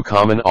became so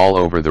common all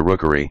over the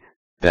rookery,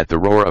 that the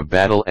roar of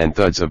battle and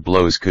thuds of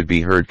blows could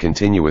be heard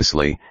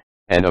continuously,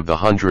 and of the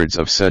hundreds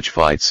of such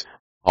fights,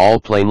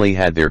 all plainly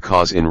had their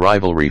cause in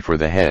rivalry for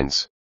the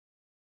hens.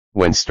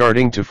 When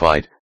starting to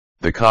fight,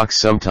 the cocks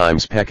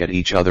sometimes peck at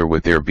each other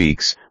with their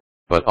beaks,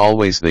 but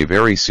always they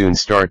very soon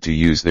start to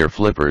use their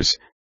flippers,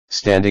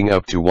 standing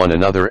up to one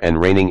another and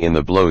raining in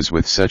the blows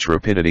with such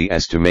rapidity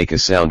as to make a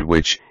sound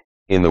which,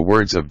 in the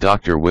words of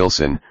Dr.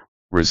 Wilson,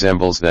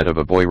 resembles that of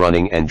a boy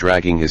running and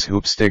dragging his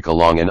hoop stick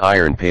along an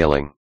iron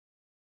paling.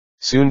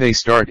 Soon they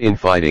start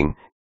infighting,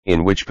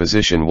 in which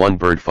position one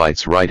bird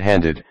fights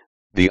right-handed,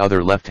 the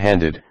other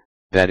left-handed,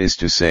 that is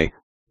to say,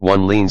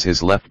 one leans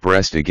his left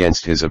breast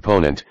against his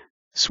opponent,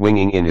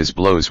 swinging in his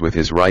blows with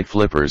his right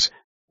flippers,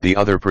 the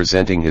other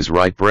presenting his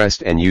right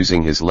breast and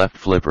using his left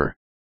flipper.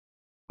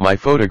 My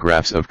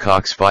photographs of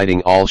cocks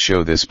fighting all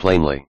show this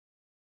plainly.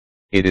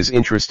 It is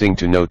interesting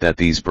to note that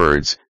these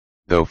birds,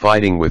 though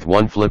fighting with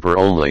one flipper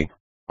only,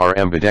 are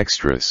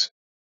ambidextrous.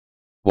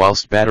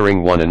 Whilst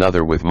battering one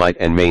another with might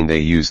and main they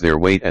use their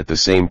weight at the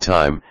same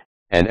time,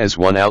 and as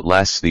one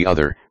outlasts the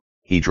other,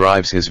 he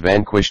drives his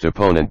vanquished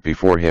opponent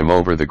before him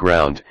over the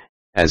ground,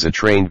 as a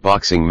trained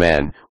boxing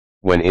man,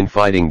 when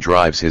infighting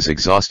drives his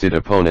exhausted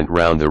opponent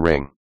round the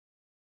ring.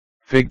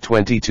 Fig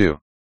 22.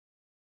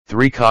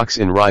 3 cocks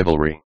in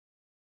rivalry.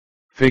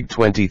 Fig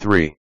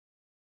 23.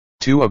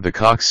 2 of the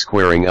cocks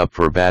squaring up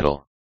for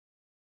battle.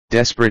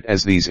 Desperate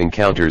as these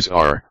encounters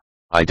are,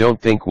 I don't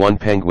think one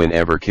penguin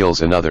ever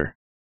kills another.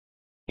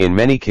 In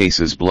many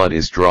cases blood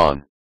is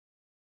drawn.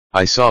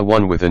 I saw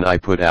one with an eye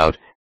put out,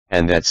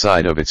 and that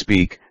side of its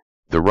beak,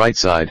 the right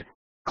side,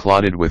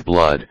 clotted with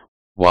blood,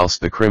 whilst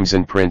the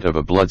crimson print of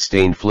a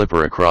blood-stained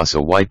flipper across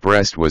a white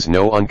breast was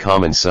no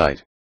uncommon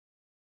sight.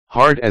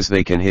 Hard as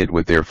they can hit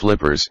with their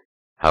flippers,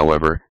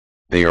 however,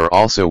 they are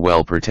also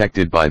well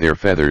protected by their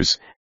feathers,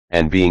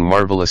 and being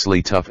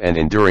marvelously tough and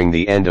enduring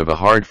the end of a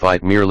hard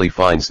fight merely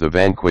finds the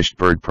vanquished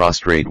bird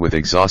prostrate with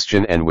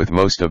exhaustion and with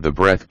most of the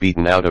breath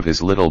beaten out of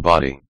his little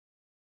body.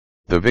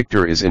 The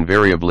victor is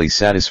invariably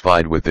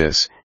satisfied with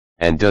this,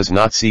 and does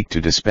not seek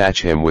to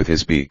dispatch him with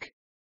his beak.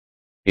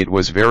 It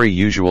was very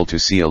usual to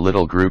see a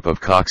little group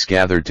of cocks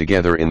gathered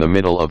together in the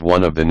middle of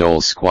one of the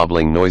knolls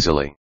squabbling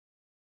noisily.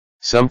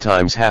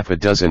 Sometimes half a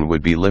dozen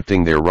would be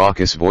lifting their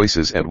raucous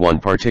voices at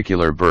one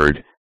particular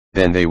bird,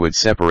 then they would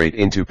separate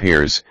into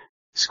pairs,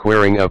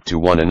 squaring up to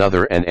one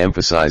another and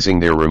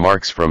emphasizing their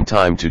remarks from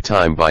time to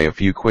time by a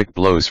few quick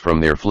blows from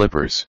their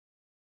flippers.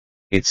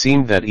 It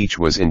seemed that each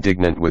was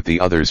indignant with the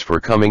others for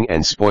coming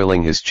and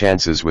spoiling his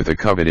chances with a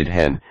coveted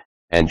hen,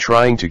 and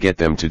trying to get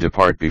them to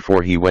depart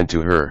before he went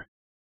to her.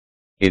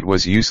 It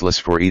was useless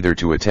for either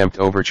to attempt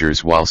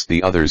overtures whilst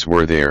the others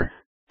were there,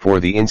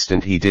 for the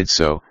instant he did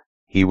so,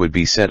 he would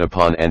be set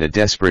upon and a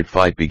desperate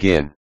fight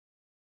begin.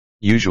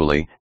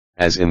 Usually,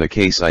 as in the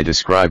case I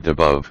described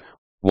above,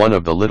 one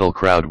of the little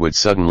crowd would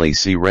suddenly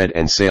see red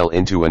and sail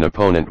into an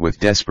opponent with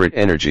desperate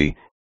energy,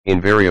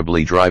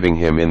 invariably driving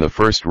him in the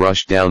first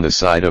rush down the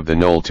side of the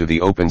knoll to the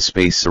open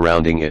space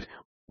surrounding it,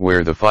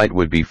 where the fight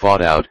would be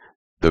fought out,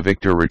 the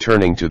victor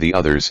returning to the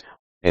others,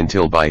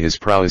 until by his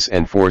prowess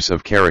and force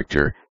of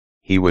character,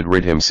 he would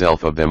rid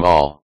himself of them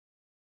all.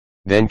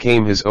 Then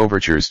came his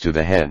overtures to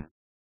the hen.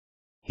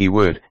 He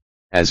would,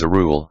 as a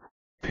rule,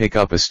 pick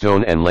up a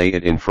stone and lay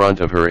it in front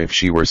of her if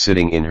she were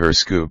sitting in her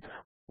scoop,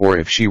 or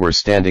if she were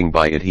standing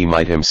by it he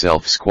might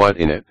himself squat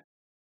in it.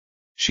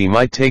 She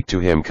might take to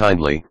him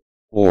kindly,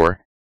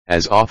 or,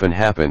 as often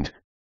happened,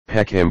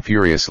 peck him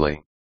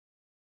furiously.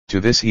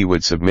 To this he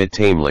would submit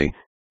tamely,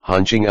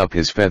 hunching up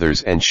his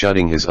feathers and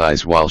shutting his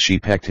eyes while she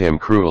pecked him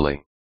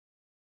cruelly.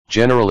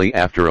 Generally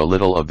after a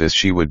little of this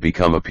she would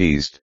become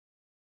appeased.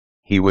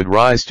 He would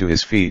rise to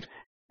his feet,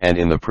 and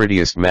in the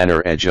prettiest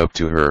manner edge up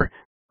to her,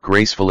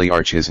 gracefully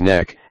arch his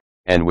neck,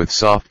 and with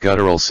soft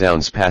guttural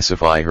sounds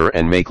pacify her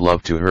and make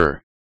love to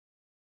her.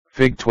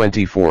 Fig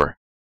 24.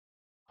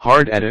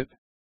 Hard at it.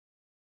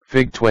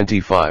 Fig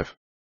 25.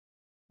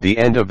 The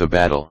end of the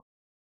battle.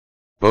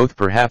 Both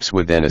perhaps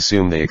would then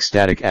assume the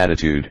ecstatic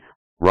attitude,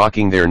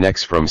 rocking their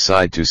necks from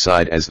side to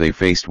side as they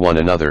faced one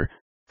another,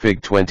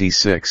 Fig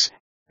 26,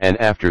 and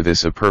after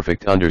this a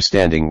perfect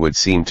understanding would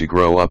seem to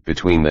grow up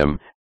between them,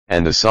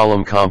 and the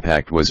solemn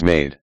compact was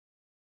made.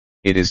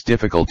 It is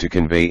difficult to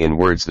convey in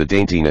words the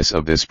daintiness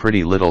of this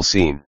pretty little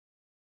scene.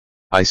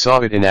 I saw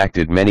it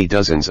enacted many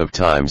dozens of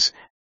times,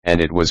 and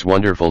it was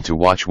wonderful to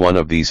watch one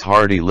of these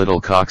hardy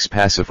little cocks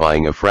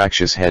pacifying a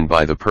fractious hen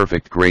by the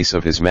perfect grace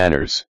of his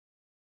manners.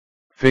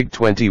 Fig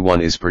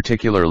 21 is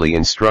particularly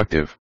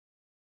instructive.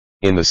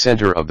 In the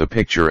center of the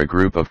picture a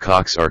group of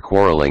cocks are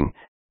quarreling,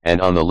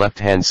 and on the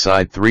left-hand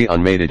side 3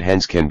 unmated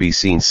hens can be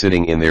seen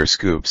sitting in their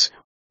scoops,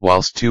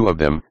 whilst 2 of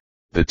them,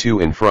 the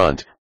 2 in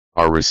front,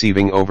 are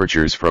receiving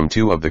overtures from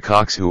two of the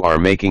cocks who are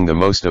making the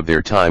most of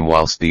their time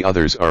whilst the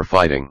others are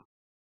fighting.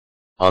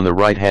 On the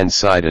right-hand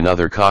side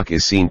another cock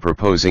is seen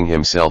proposing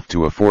himself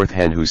to a fourth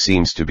hen who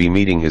seems to be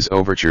meeting his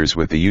overtures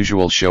with the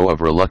usual show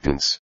of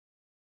reluctance.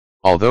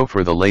 Although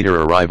for the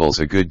later arrivals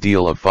a good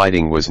deal of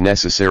fighting was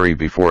necessary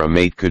before a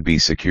mate could be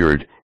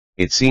secured,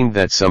 it seemed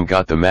that some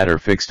got the matter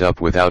fixed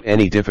up without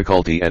any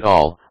difficulty at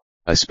all,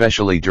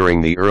 especially during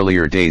the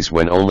earlier days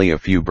when only a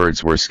few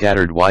birds were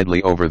scattered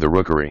widely over the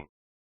rookery.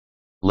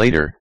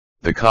 Later,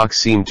 the cocks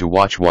seemed to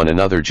watch one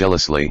another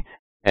jealously,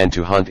 and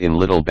to hunt in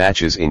little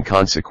batches in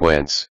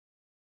consequence.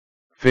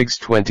 Figs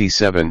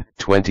 27,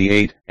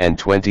 28, and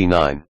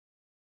 29.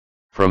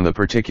 From the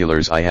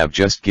particulars I have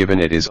just given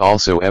it is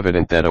also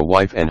evident that a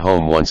wife and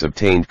home once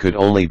obtained could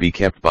only be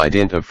kept by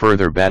dint of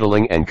further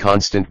battling and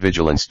constant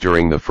vigilance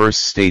during the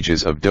first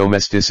stages of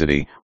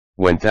domesticity,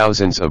 when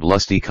thousands of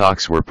lusty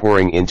cocks were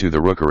pouring into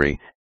the rookery,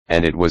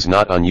 and it was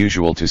not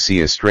unusual to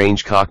see a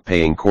strange cock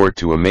paying court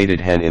to a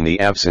mated hen in the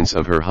absence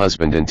of her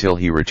husband until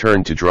he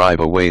returned to drive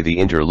away the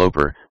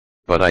interloper,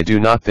 but I do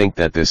not think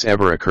that this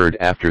ever occurred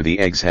after the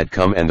eggs had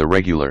come and the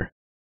regular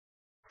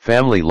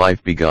family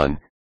life begun,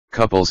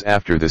 couples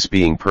after this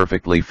being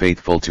perfectly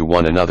faithful to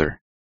one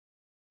another.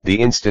 The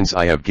instance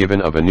I have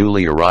given of a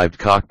newly arrived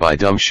cock by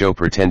dumb show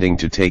pretending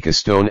to take a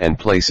stone and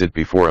place it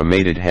before a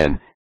mated hen,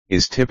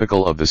 is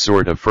typical of the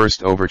sort of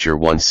first overture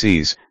one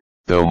sees,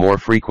 though more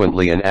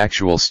frequently an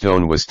actual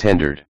stone was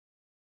tendered.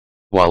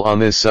 While on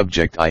this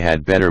subject I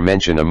had better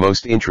mention a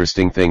most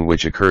interesting thing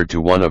which occurred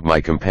to one of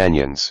my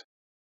companions.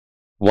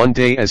 One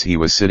day as he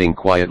was sitting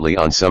quietly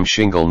on some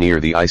shingle near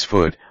the ice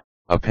foot,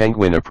 a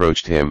penguin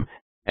approached him,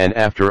 and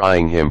after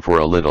eyeing him for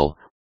a little,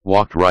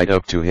 walked right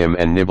up to him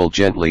and nibbled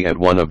gently at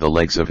one of the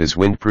legs of his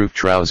windproof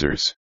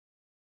trousers.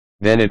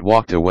 Then it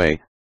walked away,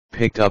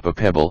 picked up a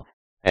pebble,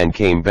 and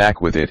came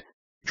back with it,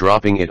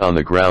 dropping it on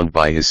the ground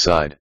by his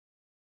side.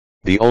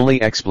 The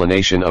only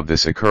explanation of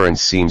this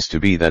occurrence seems to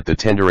be that the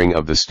tendering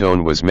of the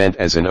stone was meant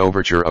as an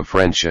overture of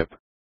friendship.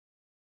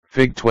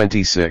 Fig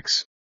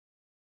 26.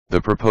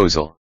 The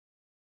proposal.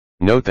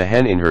 Note the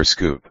hen in her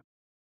scoop.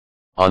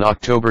 On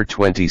October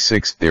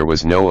 26 there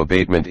was no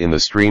abatement in the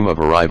stream of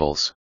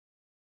arrivals.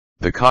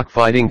 The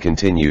cockfighting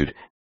continued,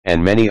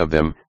 and many of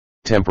them,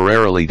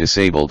 temporarily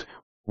disabled,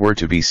 were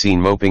to be seen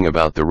moping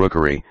about the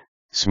rookery,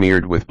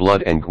 smeared with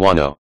blood and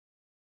guano.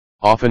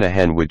 Often a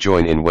hen would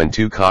join in when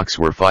two cocks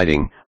were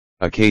fighting,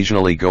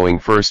 occasionally going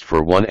first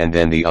for one and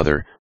then the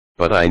other,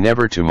 but I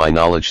never to my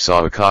knowledge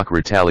saw a cock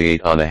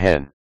retaliate on a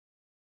hen.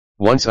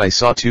 Once I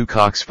saw two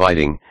cocks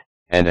fighting,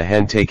 and a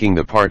hen taking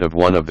the part of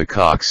one of the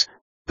cocks.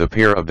 The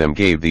pair of them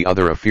gave the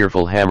other a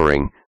fearful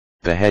hammering,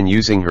 the hen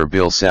using her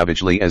bill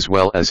savagely as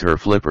well as her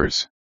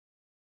flippers.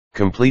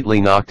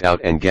 Completely knocked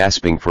out and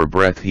gasping for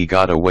breath he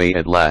got away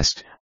at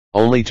last,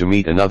 only to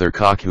meet another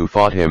cock who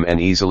fought him and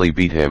easily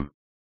beat him.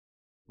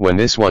 When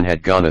this one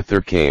had gone a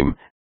third came,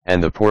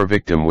 and the poor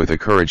victim with a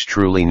courage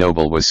truly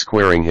noble was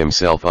squaring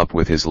himself up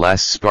with his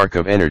last spark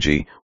of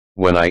energy,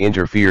 when I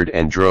interfered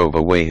and drove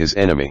away his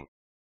enemy.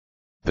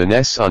 The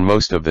nests on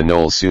most of the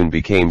knolls soon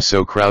became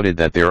so crowded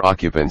that their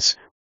occupants,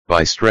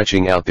 by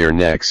stretching out their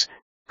necks,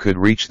 could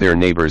reach their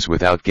neighbors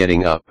without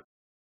getting up.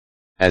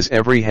 As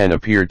every hen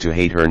appeared to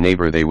hate her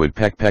neighbor they would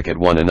peck at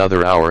one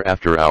another hour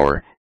after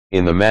hour,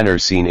 in the manner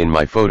seen in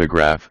my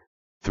photograph,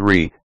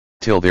 3,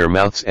 till their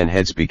mouths and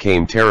heads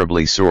became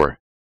terribly sore.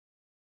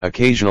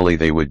 Occasionally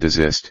they would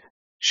desist,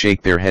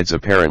 shake their heads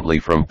apparently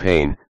from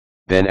pain,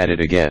 then at it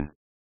again.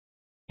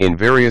 In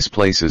various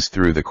places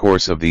through the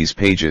course of these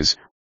pages,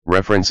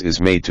 reference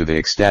is made to the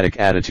ecstatic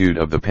attitude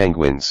of the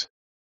penguins.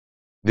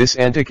 This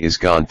antic is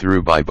gone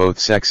through by both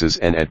sexes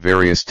and at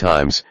various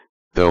times,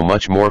 though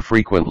much more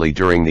frequently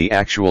during the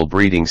actual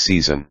breeding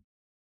season.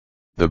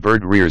 The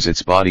bird rears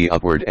its body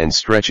upward and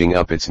stretching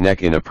up its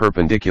neck in a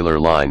perpendicular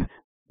line,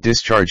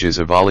 discharges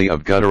a volley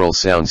of guttural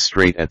sounds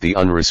straight at the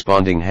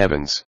unresponding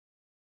heavens.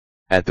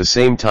 At the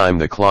same time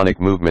the clonic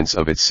movements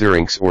of its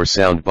syrinx or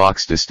sound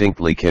box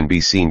distinctly can be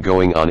seen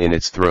going on in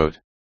its throat.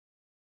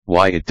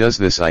 Why it does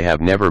this I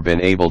have never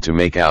been able to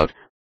make out,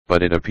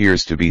 but it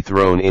appears to be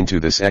thrown into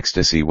this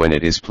ecstasy when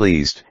it is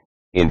pleased.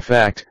 In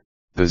fact,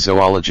 the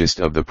zoologist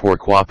of the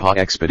Pourquoi Pas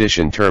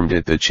expedition termed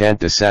it the chant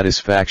de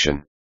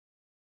satisfaction.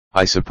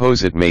 I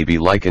suppose it may be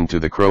likened to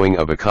the crowing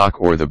of a cock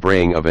or the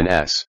braying of an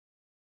ass.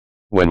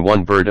 When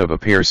one bird of a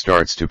pair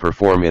starts to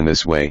perform in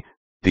this way,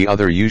 the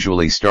other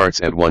usually starts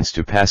at once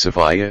to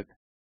pacify it.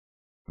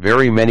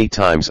 Very many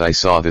times I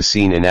saw the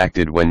scene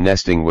enacted when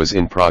nesting was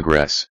in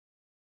progress.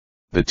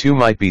 The two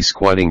might be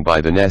squatting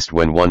by the nest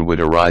when one would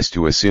arise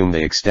to assume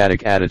the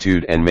ecstatic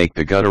attitude and make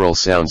the guttural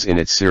sounds in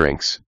its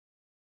syrinx.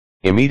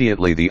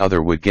 Immediately the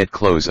other would get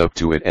close up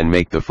to it and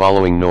make the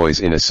following noise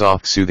in a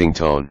soft soothing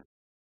tone.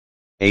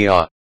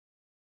 Ah!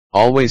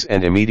 Always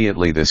and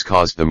immediately this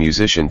caused the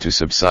musician to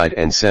subside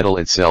and settle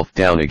itself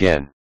down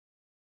again.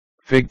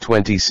 Fig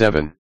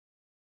 27.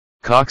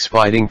 Cocks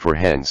fighting for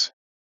hens.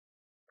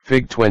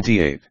 Fig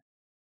 28.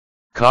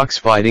 Cocks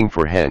fighting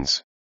for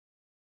hens.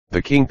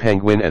 The king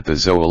penguin at the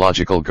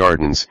zoological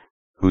gardens,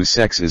 whose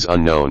sex is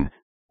unknown,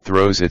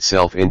 throws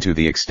itself into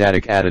the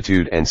ecstatic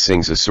attitude and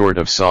sings a sort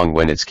of song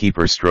when its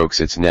keeper strokes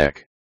its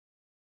neck.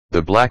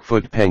 The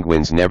Blackfoot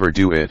penguins never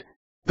do it,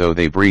 though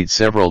they breed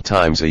several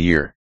times a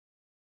year.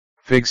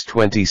 Figs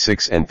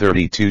 26 and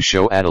 32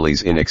 show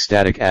Adélies in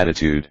ecstatic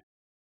attitude.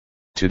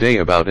 Today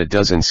about a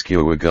dozen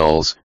skua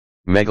gulls,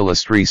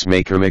 Megalostris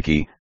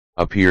makermicki,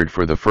 appeared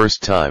for the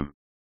first time.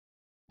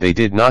 They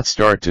did not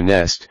start to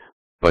nest,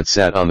 but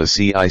sat on the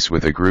sea ice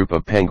with a group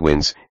of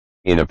penguins,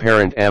 in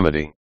apparent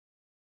amity.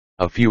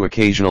 A few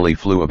occasionally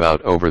flew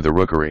about over the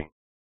rookery.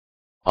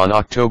 On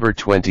October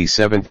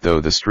 27, though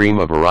the stream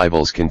of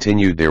arrivals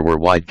continued, there were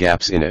wide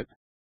gaps in it.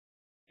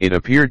 It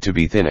appeared to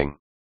be thinning.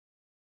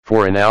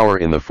 For an hour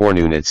in the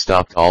forenoon it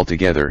stopped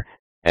altogether,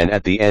 and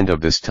at the end of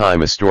this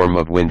time a storm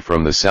of wind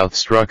from the south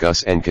struck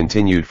us and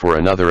continued for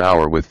another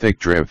hour with thick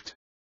drift.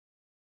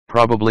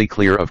 Probably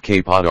clear of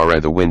Cape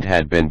Adélie the wind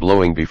had been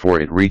blowing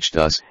before it reached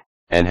us,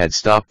 and had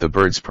stopped the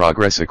birds'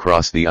 progress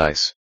across the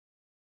ice.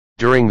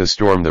 During the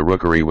storm the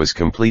rookery was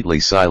completely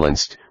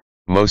silenced,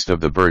 most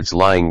of the birds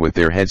lying with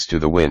their heads to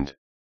the wind.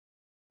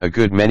 A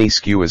good many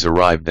skuas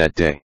arrived that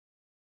day.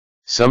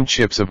 Some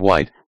chips of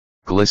white,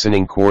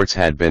 glistening quartz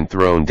had been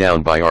thrown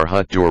down by our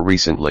hut door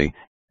recently,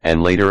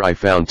 and later I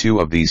found 2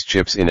 of these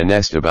chips in a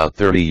nest about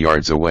 30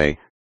 yards away,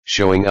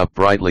 showing up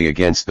brightly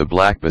against the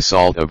black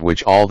basalt of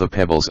which all the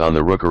pebbles on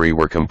the rookery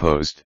were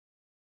composed.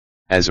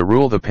 As a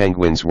rule the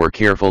penguins were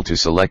careful to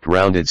select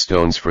rounded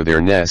stones for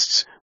their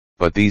nests,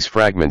 but these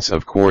fragments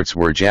of quartz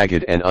were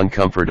jagged and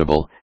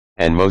uncomfortable,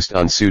 and most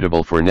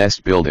unsuitable for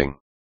nest building.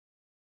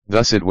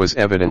 Thus it was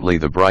evidently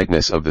the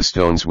brightness of the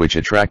stones which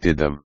attracted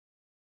them.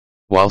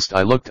 Whilst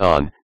I looked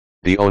on,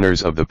 the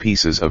owners of the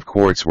pieces of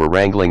quartz were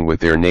wrangling with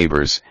their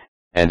neighbors,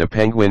 and a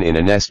penguin in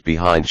a nest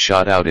behind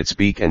shot out its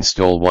beak and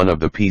stole one of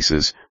the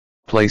pieces,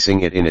 placing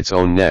it in its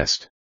own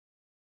nest.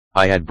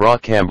 I had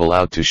brought Campbell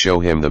out to show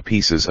him the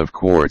pieces of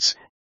quartz,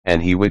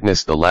 and he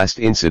witnessed the last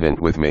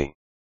incident with me.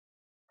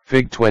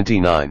 Fig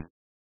 29.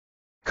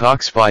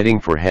 Cocks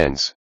fighting for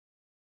hens.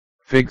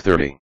 Fig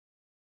 30.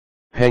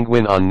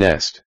 Penguin on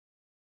nest.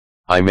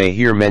 I may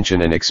here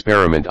mention an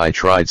experiment I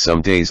tried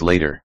some days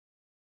later.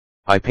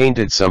 I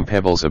painted some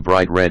pebbles a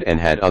bright red and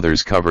had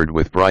others covered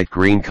with bright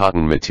green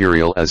cotton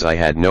material as I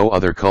had no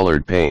other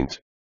colored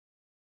paint.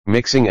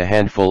 Mixing a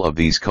handful of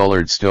these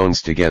colored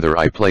stones together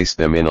I placed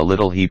them in a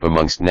little heap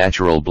amongst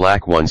natural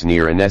black ones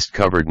near a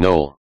nest-covered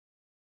knoll.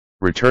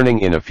 Returning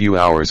in a few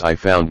hours I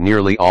found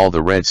nearly all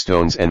the red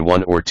stones and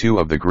 1 or 2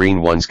 of the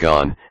green ones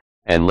gone,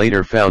 and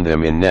later found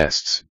them in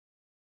nests.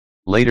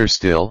 Later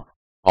still,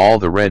 all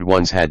the red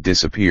ones had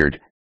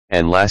disappeared,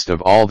 and last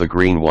of all the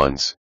green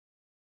ones.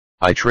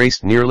 I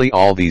traced nearly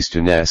all these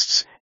to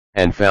nests,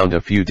 and found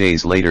a few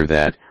days later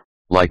that,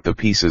 like the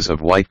pieces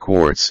of white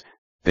quartz,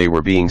 they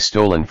were being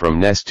stolen from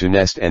nest to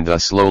nest and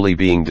thus slowly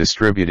being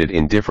distributed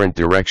in different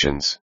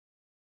directions.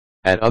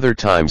 At other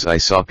times I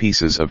saw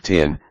pieces of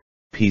tin,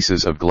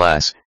 pieces of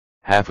glass,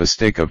 half a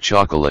stick of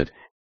chocolate,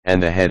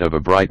 and the head of a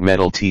bright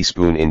metal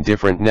teaspoon in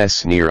different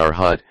nests near our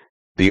hut,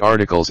 the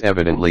articles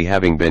evidently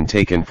having been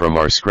taken from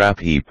our scrap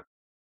heap.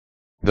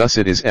 Thus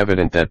it is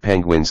evident that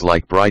penguins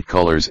like bright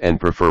colors and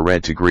prefer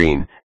red to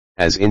green,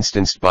 as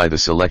instanced by the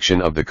selection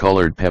of the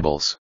colored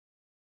pebbles.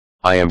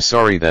 I am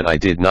sorry that I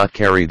did not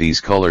carry these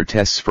color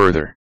tests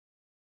further.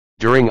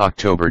 During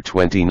October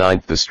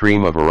 29 the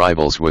stream of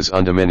arrivals was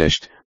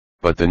undiminished,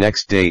 but the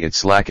next day it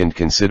slackened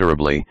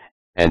considerably,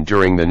 and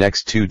during the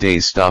next 2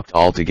 days stopped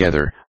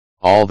altogether,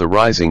 all the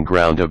rising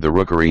ground of the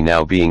rookery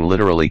now being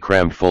literally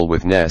crammed full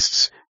with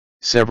nests,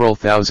 several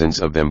thousands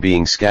of them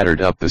being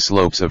scattered up the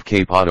slopes of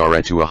Cape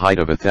Adélie to a height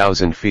of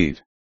 1,000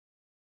 feet.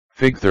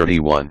 Fig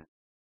 31.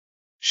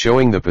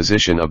 Showing the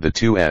position of the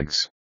 2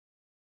 eggs.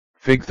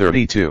 Fig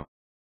 32.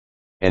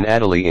 An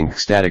Adélie in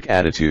ecstatic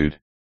attitude.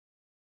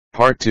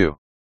 Part 2.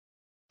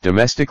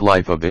 Domestic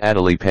life of the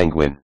Adélie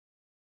penguin.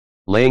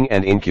 Laying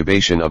and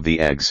incubation of the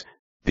eggs,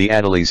 the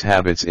Adélie's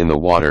habits in the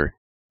water,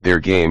 their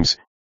games,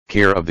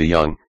 care of the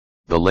young,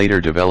 the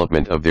later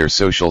development of their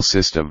social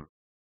system.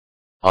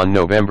 On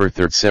November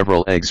 3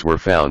 several eggs were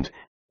found,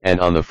 and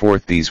on the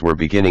 4th these were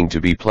beginning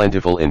to be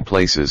plentiful in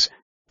places,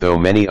 though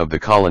many of the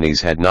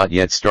colonies had not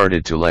yet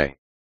started to lay.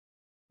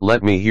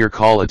 Let me here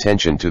call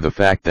attention to the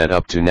fact that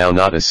up to now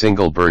not a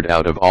single bird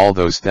out of all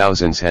those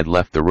thousands had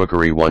left the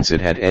rookery once it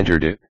had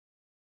entered it.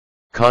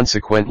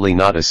 Consequently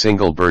not a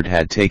single bird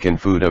had taken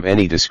food of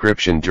any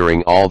description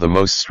during all the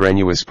most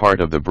strenuous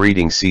part of the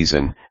breeding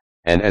season,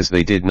 and as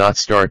they did not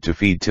start to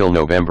feed till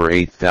November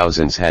 8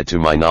 thousands had to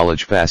my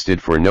knowledge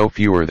fasted for no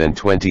fewer than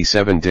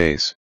 27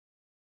 days.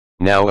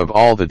 Now of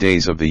all the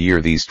days of the year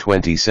these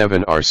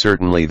 27 are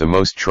certainly the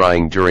most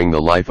trying during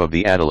the life of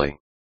the Adélie.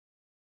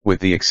 With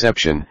the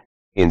exception,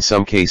 in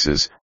some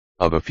cases,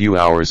 of a few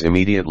hours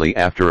immediately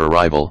after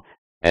arrival,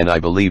 and I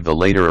believe the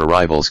later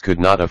arrivals could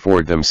not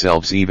afford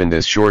themselves even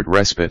this short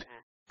respite,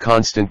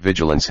 constant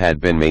vigilance had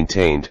been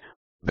maintained,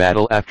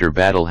 battle after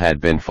battle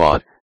had been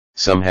fought,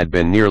 some had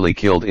been nearly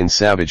killed in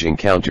savage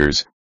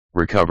encounters,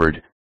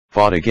 recovered,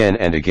 fought again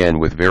and again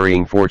with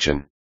varying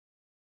fortune.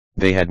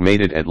 They had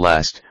made it at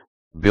last,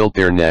 built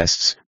their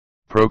nests,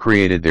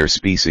 procreated their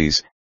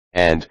species,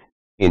 and,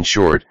 in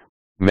short,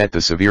 met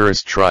the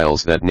severest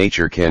trials that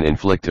nature can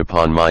inflict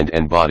upon mind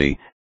and body,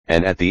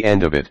 and at the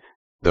end of it,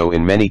 though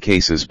in many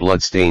cases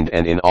blood-stained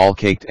and in all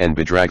caked and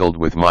bedraggled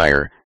with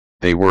mire,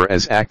 they were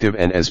as active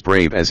and as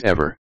brave as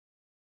ever.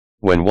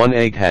 When one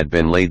egg had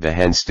been laid, the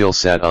hen still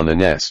sat on the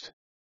nest.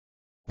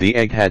 The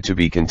egg had to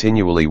be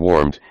continually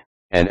warmed,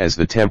 and as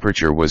the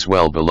temperature was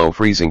well below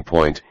freezing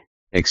point,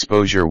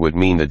 exposure would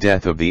mean the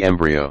death of the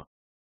embryo.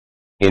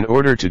 In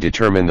order to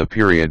determine the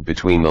period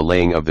between the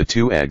laying of the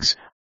two eggs,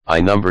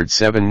 I numbered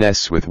 7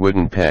 nests with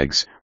wooden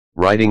pegs,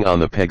 writing on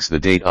the pegs the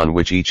date on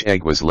which each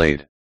egg was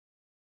laid.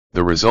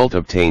 The result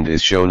obtained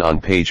is shown on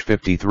page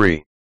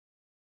 53.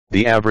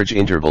 The average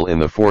interval in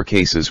the 4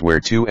 cases where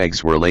 2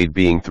 eggs were laid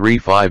being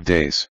 3–5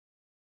 days.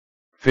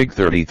 Fig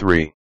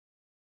 33.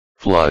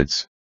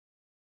 Floods.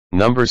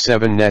 Number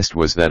 7 nest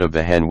was that of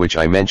the hen, which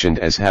I mentioned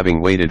as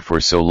having waited for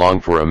so long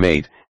for a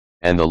mate,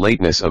 and the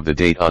lateness of the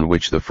date on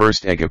which the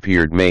first egg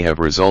appeared may have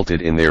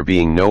resulted in there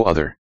being no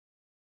other.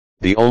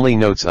 The only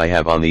notes I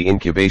have on the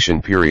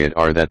incubation period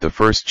are that the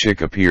first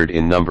chick appeared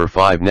in number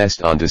 5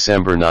 nest on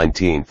December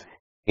 19th,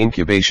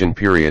 incubation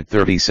period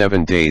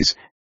 37 days,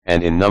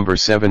 and in number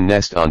 7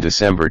 nest on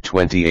December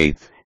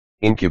 28th,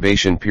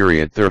 incubation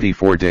period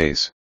 34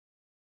 days.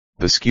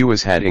 The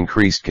skuas had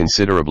increased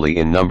considerably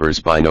in numbers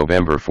by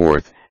November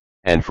 4th,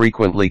 and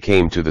frequently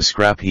came to the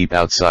scrap heap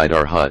outside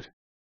our hut.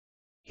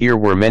 Here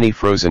were many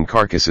frozen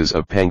carcasses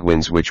of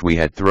penguins which we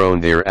had thrown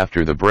there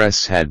after the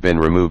breasts had been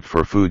removed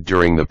for food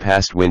during the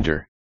past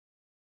winter.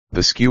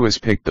 The skuas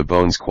picked the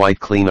bones quite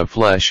clean of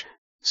flesh,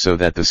 so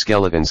that the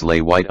skeletons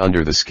lay white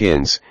under the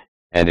skins,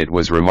 and it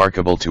was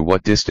remarkable to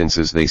what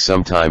distances they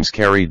sometimes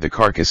carried the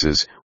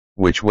carcasses,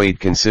 which weighed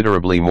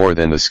considerably more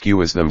than the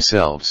skuas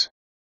themselves.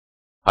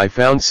 I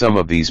found some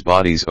of these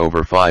bodies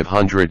over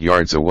 500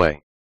 yards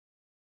away.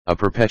 A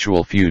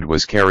perpetual feud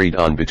was carried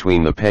on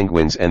between the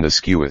penguins and the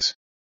skuas.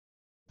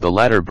 The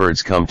latter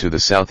birds come to the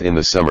south in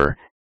the summer,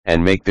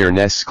 and make their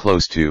nests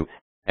close to,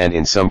 and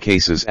in some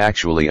cases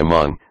actually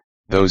among,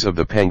 those of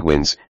the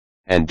penguins,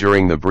 and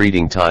during the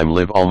breeding time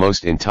live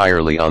almost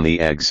entirely on the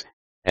eggs,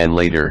 and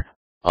later,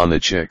 on the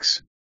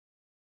chicks.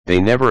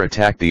 They never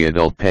attack the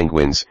adult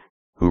penguins,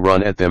 who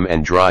run at them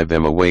and drive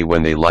them away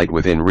when they light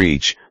within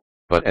reach,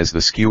 but as the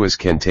skuas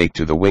can take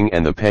to the wing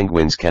and the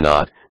penguins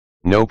cannot,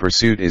 no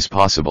pursuit is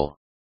possible.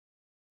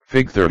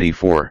 Fig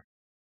 34.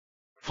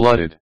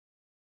 Flooded.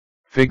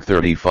 Fig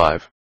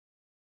 35.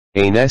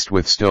 A nest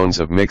with stones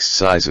of mixed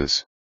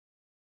sizes.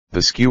 The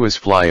skuas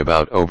fly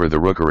about over the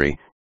rookery,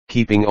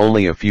 keeping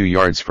only a few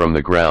yards from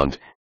the ground,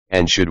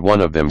 and should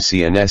one of them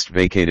see a nest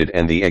vacated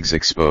and the eggs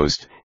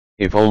exposed,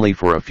 if only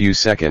for a few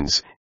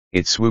seconds,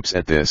 it swoops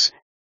at this,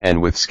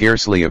 and with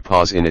scarcely a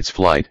pause in its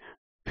flight,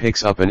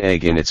 picks up an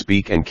egg in its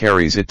beak and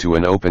carries it to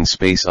an open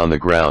space on the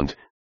ground,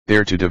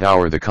 there to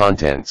devour the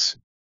contents.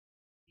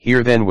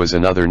 Here then was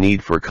another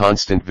need for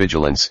constant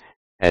vigilance,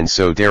 and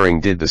so daring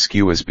did the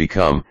skuas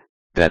become,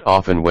 that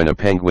often when a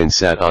penguin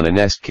sat on a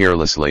nest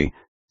carelessly,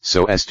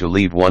 so as to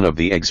leave one of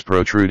the eggs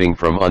protruding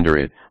from under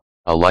it,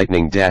 a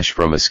lightning dash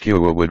from a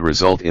skua would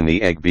result in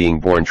the egg being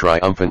borne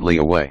triumphantly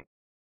away.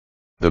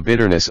 The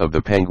bitterness of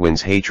the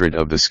penguins' hatred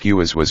of the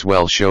skuas was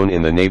well shown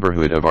in the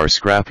neighborhood of our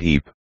scrap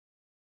heap.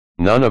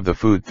 None of the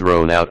food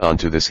thrown out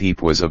onto this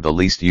heap was of the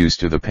least use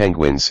to the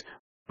penguins,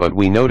 but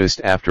we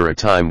noticed after a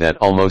time that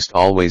almost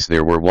always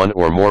there were one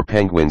or more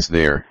penguins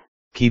there,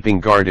 keeping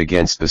guard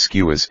against the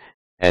skuas,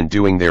 and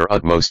doing their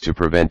utmost to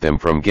prevent them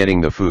from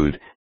getting the food,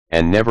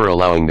 and never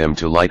allowing them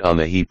to light on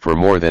the heap for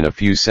more than a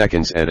few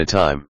seconds at a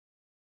time.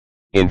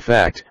 In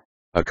fact,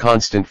 a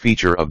constant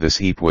feature of this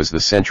heap was the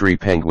sentry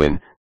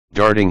penguin,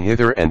 darting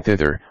hither and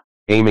thither,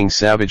 aiming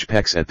savage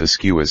pecks at the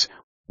skuas,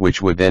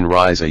 which would then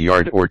rise a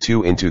yard or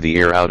two into the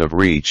air out of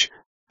reach,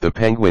 the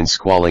penguin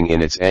squalling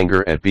in its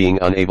anger at being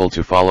unable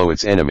to follow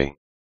its enemy.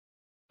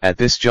 At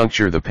this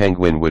juncture the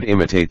penguin would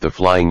imitate the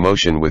flying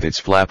motion with its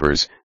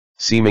flappers,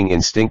 seeming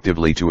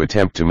instinctively to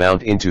attempt to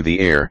mount into the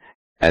air,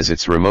 as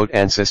its remote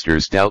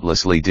ancestors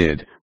doubtlessly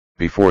did,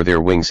 before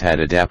their wings had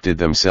adapted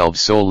themselves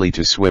solely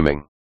to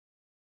swimming.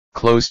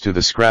 Close to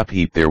the scrap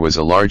heap there was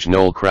a large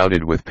knoll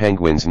crowded with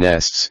penguins'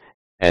 nests,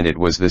 and it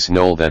was this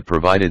knoll that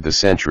provided the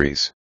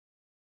sentries.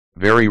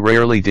 Very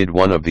rarely did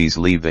one of these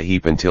leave the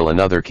heap until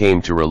another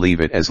came to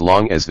relieve it, as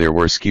long as there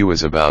were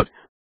skuas about,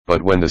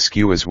 but when the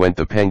skuas went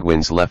the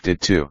penguins left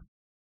it too.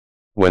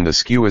 When the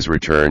skuas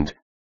returned,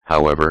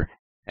 however,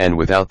 and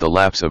without the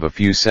lapse of a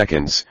few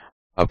seconds,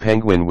 a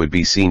penguin would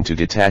be seen to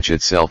detach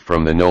itself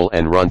from the knoll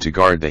and run to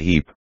guard the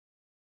heap.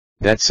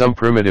 That some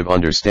primitive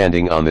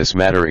understanding on this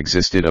matter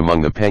existed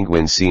among the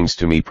penguins seems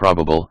to me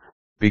probable,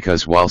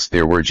 because whilst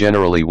there were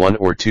generally one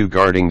or two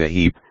guarding the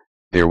heap,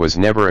 there was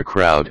never a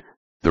crowd,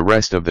 the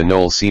rest of the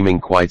knoll seeming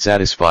quite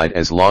satisfied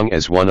as long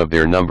as one of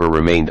their number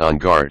remained on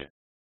guard.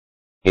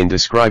 In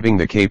describing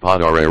the Cape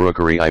Adare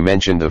rookery I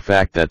mentioned the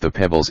fact that the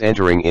pebbles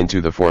entering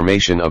into the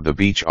formation of the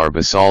beach are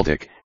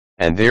basaltic,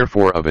 and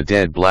therefore of a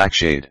dead black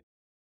shade.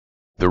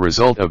 The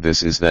result of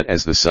this is that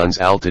as the sun's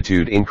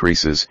altitude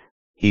increases,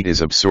 heat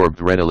is absorbed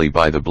readily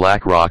by the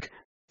black rock,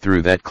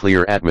 through that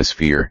clear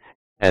atmosphere,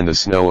 and the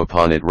snow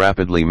upon it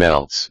rapidly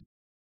melts.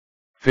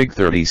 Fig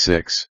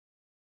 36.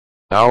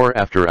 Hour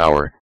after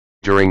hour,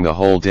 during the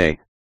whole day,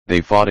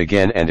 they fought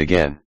again and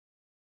again.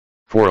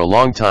 For a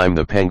long time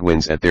the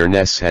penguins at their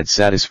nests had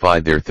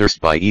satisfied their thirst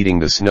by eating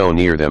the snow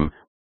near them,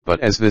 but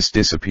as this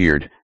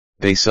disappeared,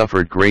 they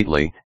suffered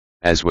greatly,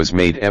 as was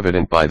made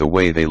evident by the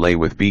way they lay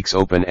with beaks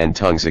open and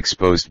tongues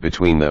exposed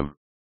between them.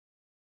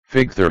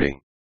 Fig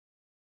 30.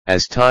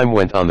 As time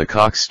went on the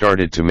cocks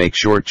started to make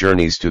short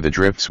journeys to the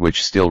drifts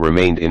which still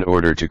remained in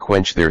order to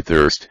quench their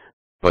thirst,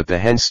 but the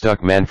hens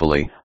stuck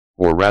manfully,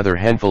 or rather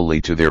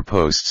henfully to their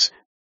posts,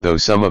 though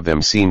some of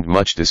them seemed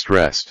much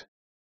distressed.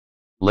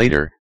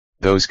 Later,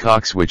 those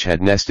cocks which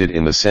had nested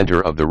in the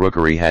center of the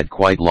rookery had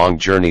quite long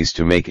journeys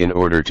to make in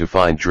order to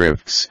find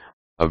drifts,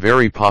 a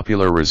very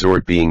popular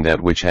resort being that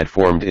which had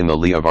formed in the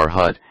lee of our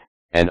hut,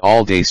 and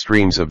all-day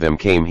streams of them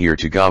came here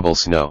to gobble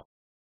snow.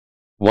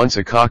 Once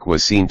a cock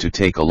was seen to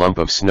take a lump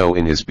of snow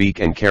in his beak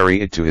and carry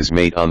it to his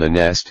mate on the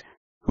nest,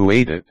 who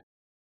ate it.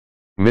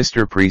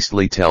 Mr.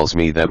 Priestley tells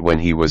me that when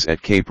he was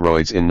at Cape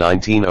Royds in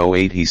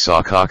 1908 he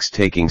saw cocks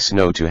taking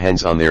snow to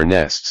hens on their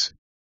nests.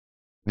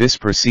 This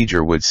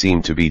procedure would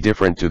seem to be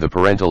different to the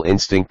parental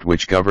instinct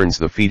which governs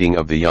the feeding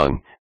of the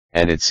young,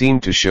 and it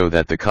seemed to show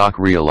that the cock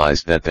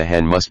realized that the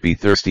hen must be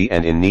thirsty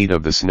and in need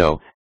of the snow,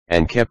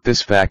 and kept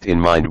this fact in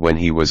mind when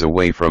he was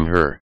away from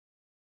her.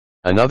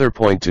 Another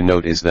point to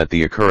note is that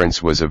the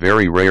occurrence was a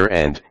very rare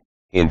and,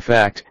 in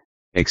fact,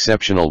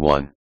 exceptional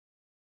one.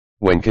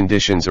 When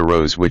conditions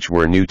arose which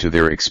were new to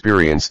their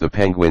experience, the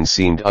penguins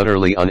seemed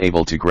utterly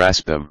unable to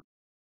grasp them.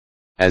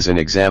 As an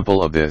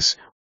example of this,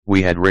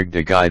 we had rigged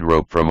a guide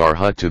rope from our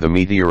hut to the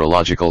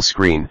meteorological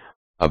screen,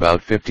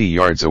 about 50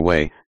 yards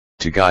away,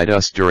 to guide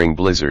us during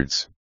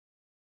blizzards.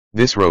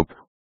 This rope,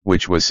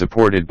 which was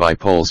supported by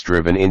poles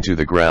driven into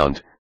the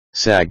ground,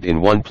 sagged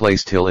in one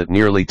place till it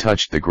nearly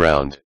touched the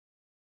ground.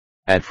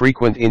 At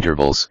frequent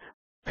intervals,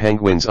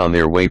 penguins on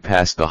their way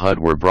past the hut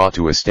were brought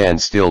to a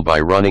standstill by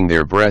running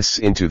their breasts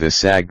into the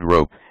sagged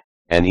rope,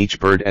 and each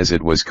bird as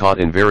it was caught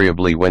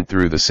invariably went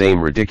through the same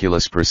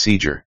ridiculous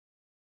procedure.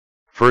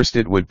 First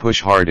it would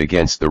push hard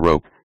against the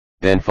rope,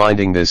 then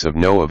finding this of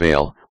no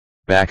avail,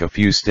 back a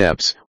few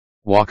steps,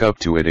 walk up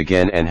to it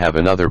again and have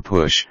another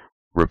push,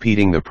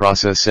 repeating the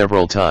process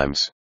several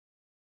times.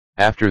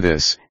 After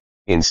this,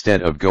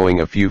 instead of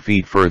going a few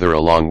feet further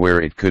along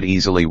where it could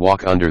easily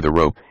walk under the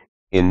rope,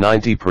 in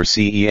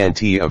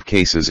 90% of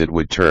cases it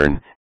would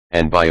turn,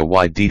 and by a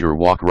wide detour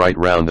walk right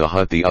round the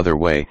hut the other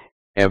way,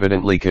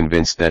 evidently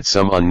convinced that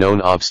some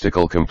unknown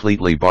obstacle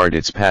completely barred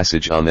its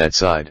passage on that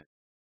side.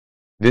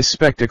 This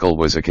spectacle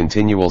was a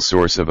continual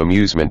source of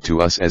amusement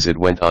to us as it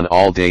went on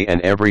all day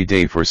and every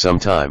day for some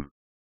time.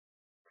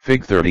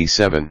 Fig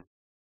 37.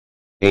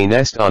 A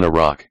nest on a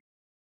rock.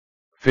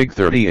 Fig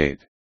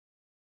 38.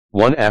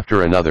 One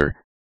after another,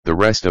 the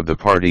rest of the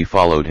party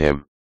followed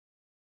him.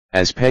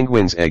 As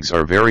penguins' eggs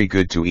are very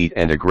good to eat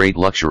and a great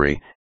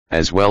luxury,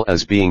 as well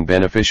as being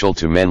beneficial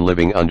to men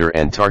living under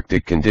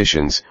Antarctic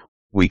conditions,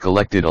 we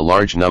collected a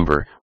large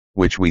number,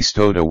 which we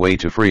stowed away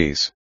to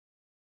freeze.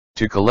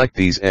 To collect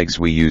these eggs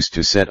we used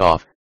to set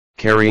off,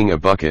 carrying a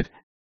bucket,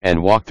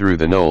 and walk through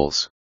the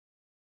knolls.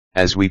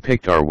 As we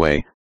picked our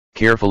way,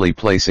 carefully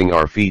placing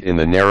our feet in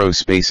the narrow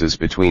spaces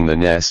between the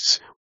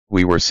nests,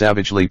 we were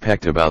savagely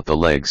pecked about the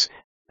legs,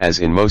 as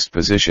in most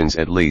positions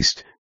at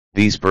least,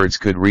 these birds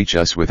could reach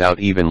us without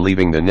even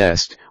leaving the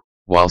nest,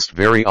 whilst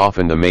very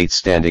often the mates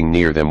standing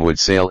near them would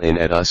sail in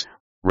at us,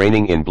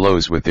 raining in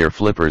blows with their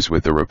flippers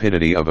with the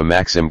rapidity of a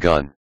Maxim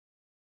gun.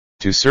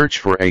 To search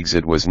for eggs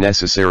it was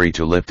necessary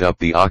to lift up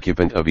the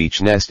occupant of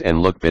each nest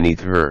and look beneath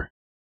her.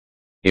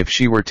 If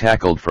she were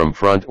tackled from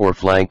front or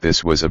flank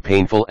this was a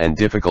painful and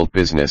difficult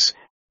business,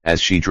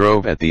 as she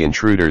drove at the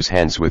intruder's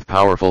hands with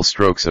powerful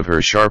strokes of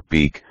her sharp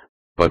beak,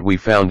 but we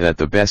found that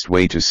the best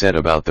way to set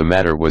about the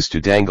matter was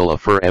to dangle a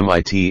fur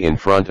mite in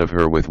front of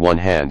her with one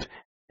hand,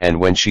 and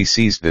when she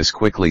seized this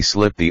quickly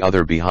slip the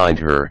other behind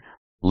her,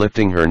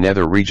 lifting her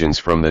nether regions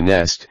from the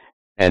nest,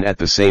 and at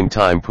the same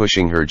time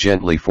pushing her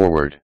gently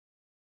forward.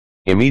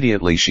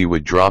 Immediately she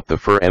would drop the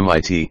fur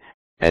mite,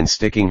 and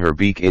sticking her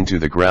beak into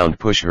the ground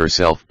push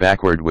herself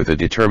backward with a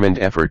determined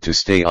effort to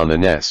stay on the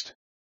nest.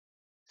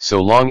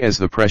 So long as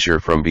the pressure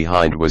from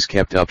behind was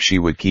kept up she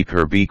would keep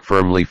her beak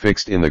firmly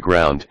fixed in the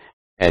ground,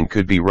 and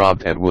could be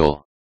robbed at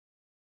will.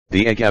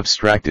 The egg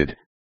abstracted,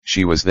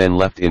 she was then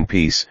left in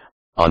peace,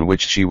 on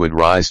which she would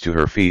rise to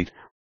her feet,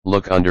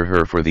 look under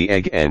her for the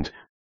egg and,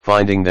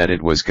 finding that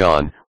it was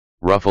gone,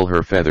 ruffle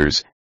her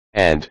feathers,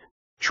 and,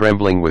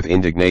 trembling with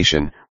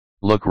indignation,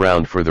 look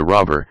round for the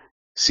robber,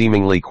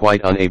 seemingly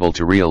quite unable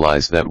to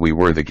realize that we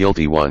were the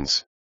guilty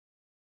ones.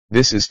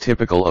 This is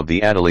typical of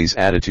the Adélie's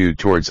attitude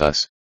towards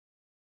us.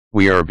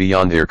 We are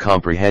beyond their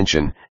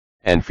comprehension,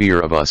 and fear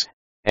of us,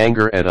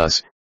 anger at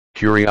us,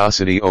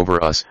 curiosity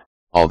over us,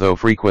 although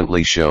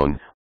frequently shown,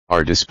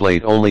 are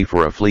displayed only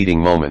for a fleeting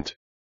moment.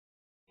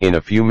 In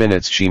a few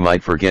minutes she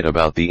might forget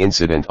about the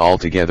incident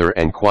altogether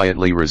and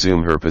quietly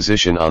resume her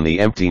position on the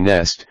empty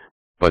nest,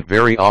 but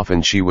very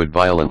often she would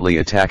violently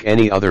attack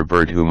any other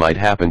bird who might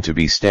happen to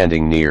be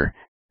standing near,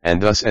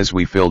 and thus as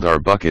we filled our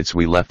buckets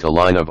we left a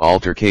line of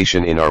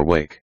altercation in our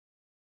wake.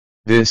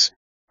 This,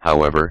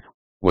 however,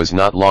 was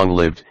not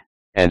long-lived,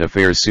 and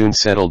affairs soon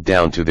settled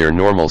down to their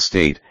normal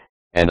state,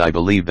 and I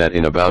believe that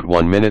in about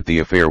 1 minute the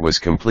affair was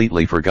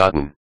completely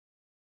forgotten.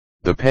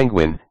 The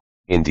penguin,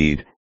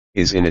 indeed,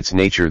 is in its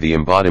nature the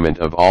embodiment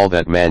of all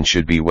that man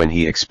should be when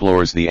he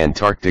explores the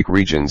Antarctic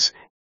regions,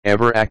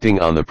 ever acting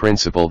on the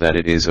principle that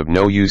it is of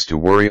no use to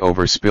worry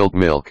over spilt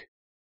milk.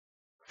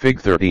 Fig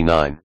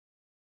 39.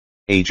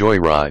 A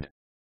joyride.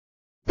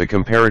 The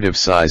comparative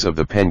size of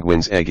the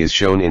penguin's egg is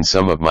shown in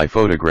some of my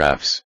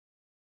photographs.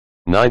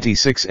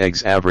 96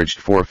 eggs averaged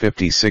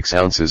 456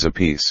 ounces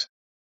apiece.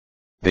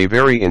 They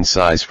vary in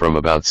size from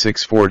about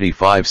 6.45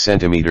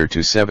 cm to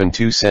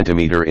 7.2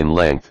 cm in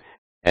length,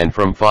 and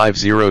from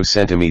 5.0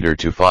 cm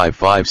to 5.5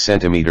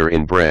 cm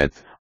in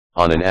breadth,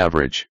 on an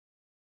average.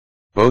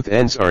 Both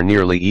ends are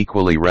nearly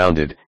equally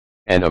rounded,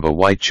 and of a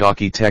white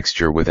chalky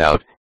texture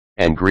without,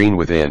 and green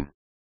within.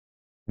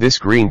 This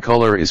green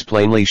color is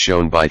plainly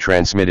shown by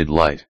transmitted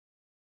light.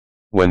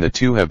 When the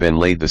two have been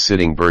laid, the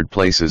sitting bird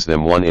places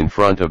them one in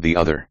front of the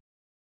other.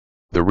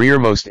 The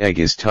rearmost egg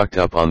is tucked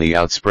up on the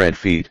outspread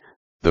feet,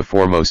 the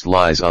foremost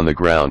lies on the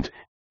ground,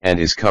 and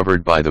is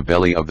covered by the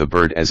belly of the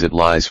bird as it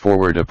lies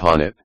forward upon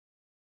it.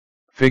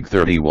 Fig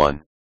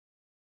 31.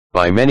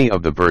 By many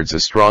of the birds a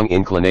strong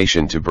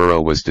inclination to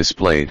burrow was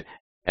displayed,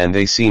 and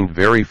they seemed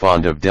very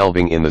fond of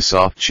delving in the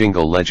soft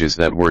shingle ledges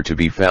that were to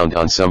be found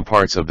on some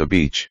parts of the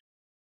beach.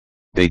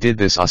 They did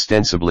this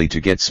ostensibly to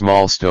get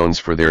small stones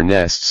for their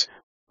nests,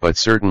 but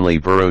certainly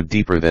burrowed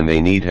deeper than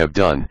they need have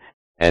done,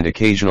 and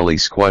occasionally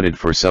squatted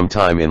for some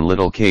time in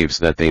little caves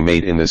that they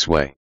made in this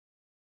way.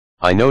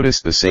 I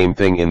noticed the same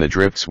thing in the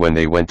drifts when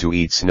they went to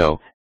eat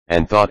snow,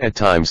 and thought at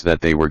times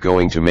that they were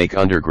going to make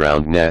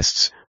underground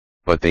nests,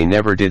 but they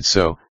never did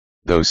so,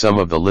 though some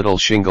of the little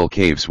shingle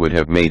caves would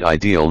have made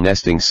ideal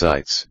nesting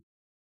sites.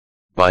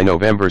 By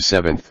November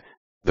 7th,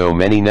 though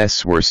many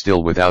nests were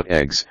still without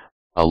eggs,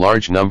 a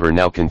large number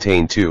now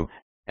contained two,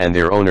 and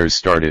their owners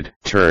started,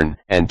 turn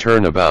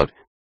about,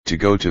 to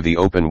go to the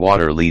open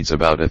water leads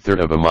about a third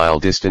of a mile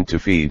distant to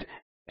feed,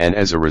 and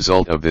as a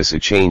result of this a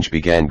change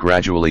began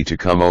gradually to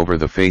come over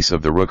the face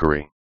of the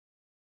rookery.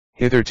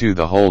 Hitherto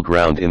the whole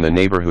ground in the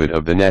neighborhood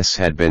of the nests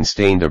had been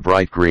stained a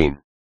bright green.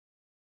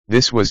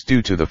 This was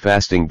due to the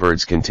fasting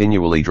birds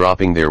continually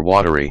dropping their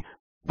watery,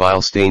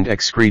 bile-stained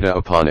excreta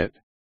upon it.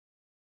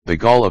 The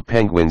gall of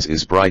penguins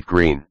is bright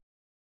green.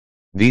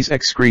 These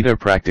excreta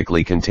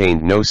practically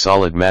contained no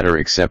solid matter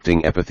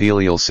excepting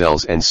epithelial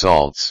cells and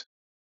salts.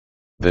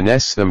 The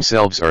nests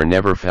themselves are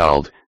never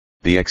fouled,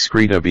 the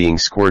excreta being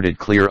squirted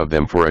clear of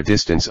them for a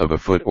distance of a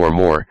foot or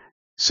more,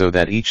 so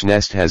that each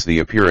nest has the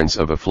appearance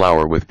of a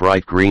flower with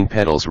bright green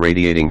petals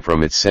radiating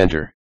from its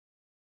center.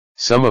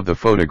 Some of the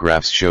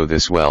photographs show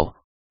this well,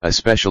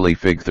 especially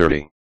Fig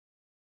 30.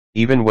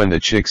 Even when the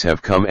chicks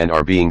have come and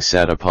are being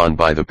sat upon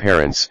by the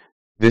parents,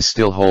 this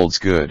still holds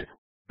good,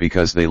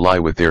 because they lie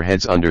with their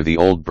heads under the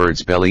old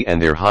bird's belly and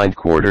their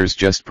hindquarters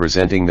just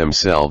presenting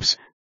themselves,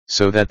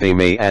 so that they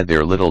may add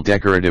their little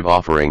decorative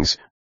offerings,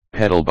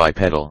 petal by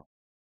petal.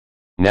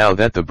 Now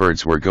that the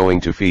birds were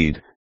going to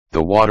feed,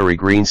 the watery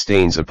green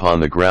stains upon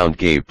the ground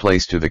gave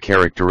place to the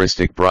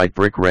characteristic bright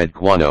brick red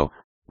guano,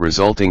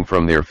 resulting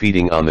from their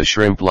feeding on the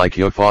shrimp-like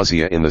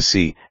euphausia in the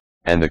sea,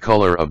 and the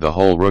color of the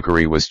whole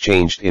rookery was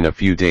changed in a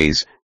few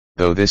days,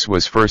 though this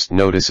was first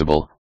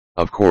noticeable,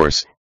 of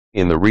course,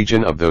 in the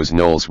region of those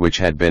knolls which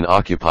had been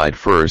occupied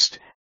first,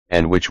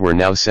 and which were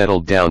now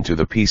settled down to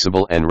the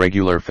peaceable and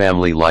regular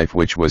family life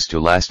which was to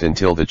last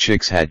until the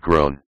chicks had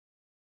grown.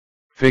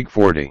 Fig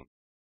 40.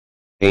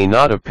 A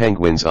knot of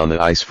penguins on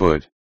the ice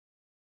foot.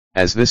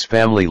 As this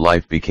family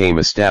life became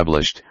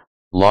established,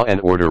 law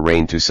and order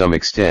reigned to some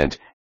extent,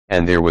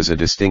 and there was a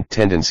distinct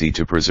tendency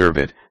to preserve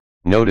it,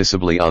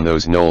 noticeably on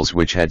those knolls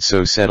which had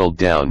so settled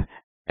down,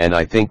 and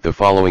I think the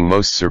following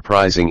most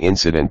surprising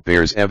incident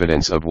bears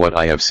evidence of what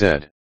I have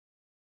said.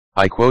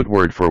 I quote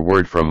word for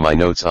word from my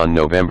notes on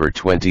November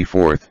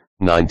 24,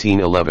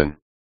 1911.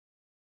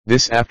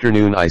 This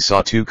afternoon I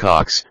saw two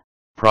cocks,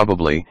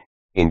 probably,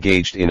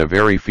 engaged in a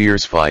very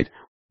fierce fight,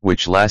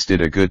 which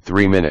lasted a good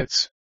 3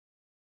 minutes.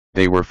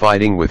 They were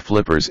fighting with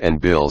flippers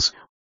and bills,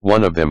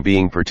 one of them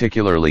being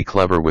particularly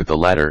clever with the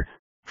latter,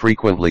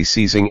 frequently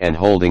seizing and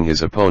holding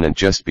his opponent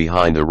just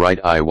behind the right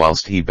eye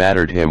whilst he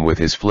battered him with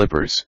his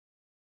flippers.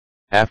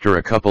 After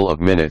a couple of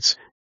minutes,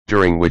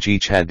 during which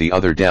each had the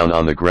other down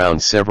on the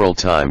ground several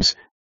times,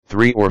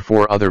 3 or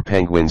 4 other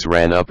penguins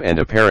ran up and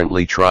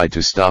apparently tried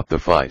to stop the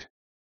fight.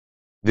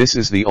 This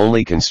is the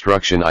only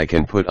construction I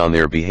can put on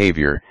their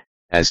behavior,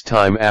 as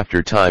time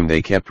after time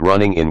they kept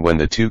running in when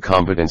the two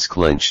combatants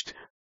clinched,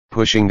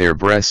 pushing their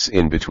breasts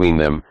in between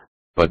them,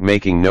 but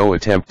making no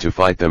attempt to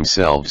fight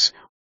themselves,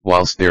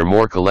 whilst their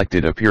more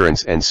collected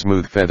appearance and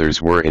smooth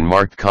feathers were in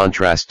marked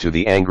contrast to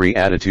the angry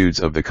attitudes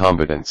of the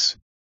combatants.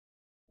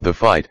 The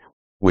fight,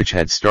 which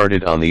had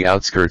started on the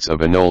outskirts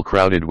of a knoll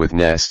crowded with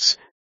nests,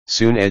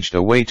 soon edged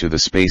away to the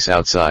space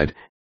outside,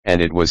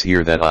 and it was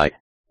here that I,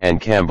 and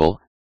Campbell,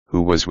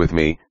 who was with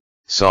me,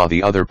 saw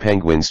the other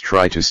penguins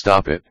try to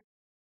stop it.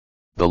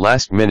 The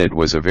last minute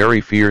was a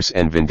very fierce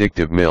and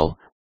vindictive mill,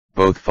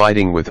 both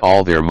fighting with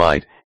all their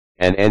might,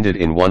 and ended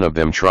in one of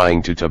them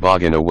trying to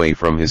toboggan away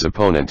from his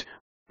opponent,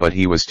 but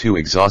he was too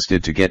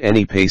exhausted to get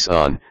any pace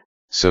on,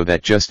 so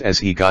that just as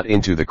he got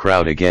into the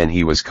crowd again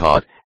he was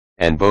caught,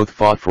 and both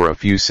fought for a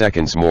few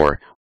seconds more,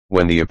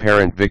 when the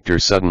apparent victor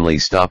suddenly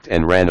stopped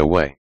and ran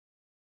away.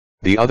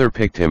 The other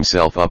picked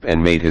himself up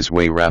and made his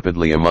way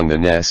rapidly among the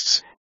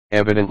nests,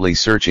 evidently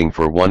searching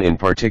for one in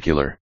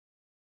particular.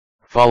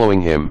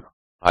 Following him,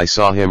 I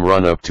saw him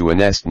run up to a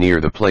nest near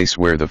the place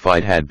where the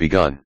fight had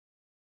begun.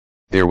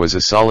 There was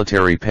a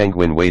solitary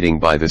penguin waiting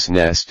by this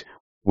nest,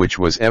 which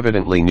was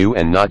evidently new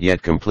and not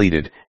yet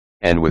completed,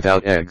 and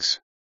without eggs.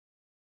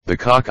 The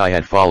cock I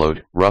had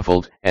followed,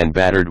 ruffled and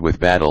battered with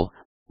battle,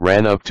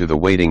 ran up to the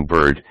waiting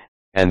bird,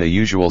 and the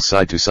usual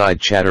side-to-side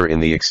chatter in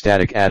the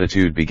ecstatic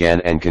attitude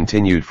began and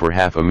continued for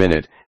half a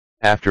minute,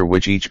 after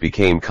which each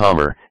became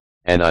calmer,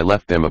 and I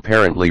left them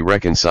apparently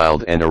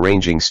reconciled and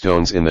arranging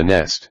stones in the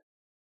nest.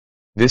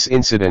 This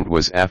incident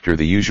was after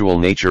the usual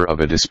nature of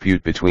a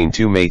dispute between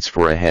two mates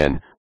for a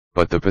hen,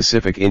 but the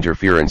pacific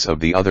interference of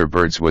the other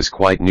birds was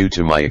quite new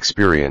to my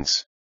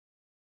experience.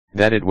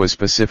 That it was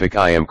pacific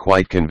I am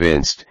quite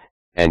convinced,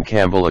 and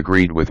Campbell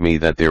agreed with me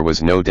that there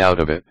was no doubt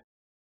of it.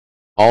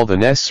 All the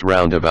nests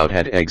round about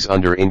had eggs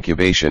under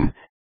incubation,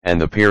 and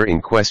the pair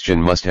in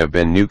question must have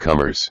been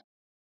newcomers.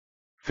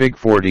 Fig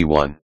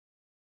 41.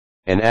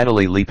 An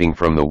Adélie leaping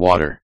from the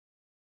water.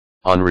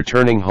 On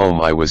returning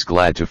home I was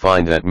glad to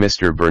find that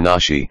Mr.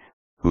 Bernaschi,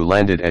 who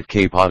landed at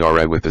Cape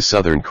Adare with the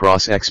Southern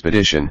Cross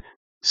Expedition,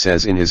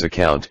 says in his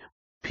account,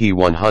 p.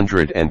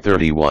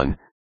 131,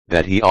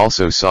 that he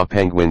also saw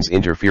penguins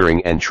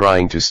interfering and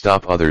trying to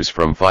stop others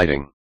from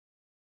fighting.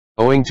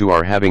 Owing to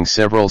our having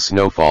several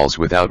snowfalls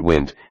without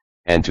wind,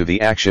 and to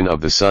the action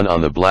of the sun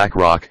on the Black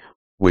Rock,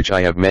 which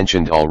I have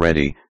mentioned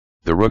already,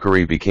 the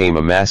rookery became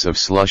a mass of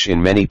slush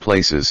in many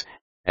places,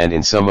 and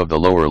in some of the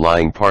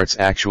lower-lying parts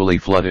actually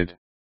flooded.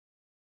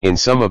 In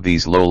some of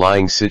these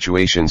low-lying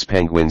situations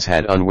penguins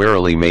had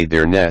unwarily made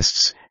their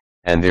nests,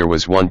 and there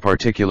was one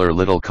particular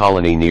little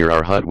colony near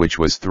our hut which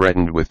was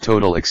threatened with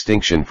total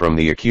extinction from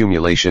the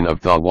accumulation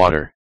of thaw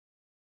water.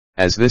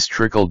 As this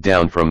trickled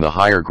down from the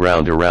higher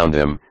ground around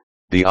them,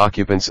 the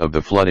occupants of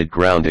the flooded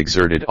ground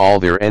exerted all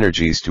their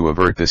energies to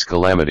avert this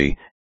calamity,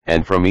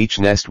 and from each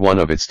nest one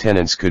of its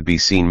tenants could be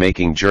seen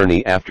making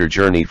journey after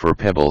journey for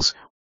pebbles,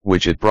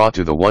 which it brought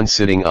to the one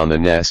sitting on the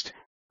nest,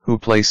 who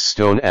placed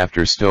stone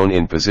after stone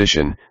in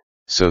position,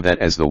 so that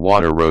as the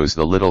water rose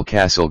the little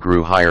castle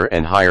grew higher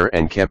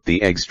and kept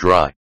the eggs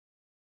dry.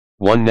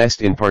 One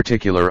nest in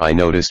particular I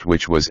noticed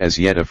which was as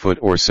yet a foot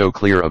or so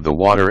clear of the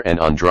water and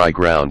on dry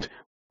ground,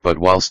 but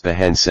whilst the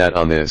hen sat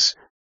on this,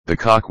 the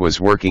cock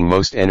was working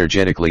most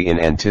energetically in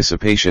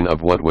anticipation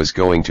of what was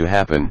going to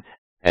happen,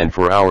 and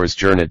for hours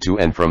journeyed to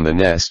and from the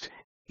nest,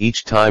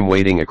 each time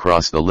wading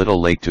across the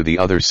little lake to the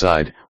other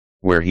side,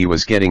 where he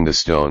was getting the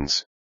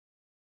stones.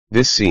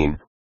 This scene,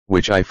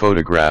 which I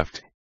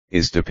photographed,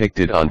 is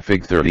depicted on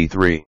Fig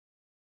 33.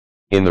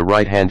 In the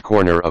right-hand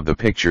corner of the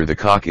picture the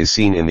cock is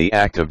seen in the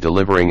act of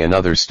delivering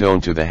another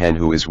stone to the hen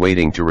who is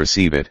waiting to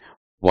receive it,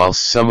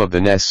 whilst some of the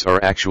nests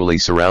are actually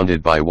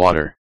surrounded by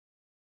water.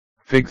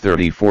 Fig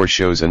 34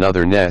 shows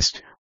another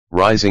nest,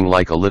 rising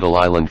like a little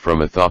island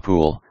from a thaw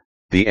pool,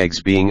 the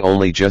eggs being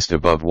only just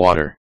above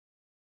water.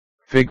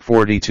 Fig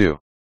 42.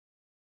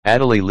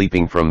 Adélie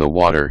leaping from the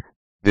water,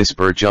 this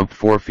bird jumped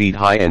 4 feet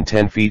high and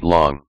 10 feet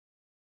long.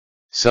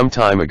 Some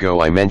time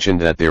ago I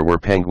mentioned that there were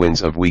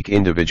penguins of weak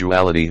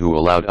individuality who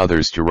allowed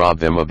others to rob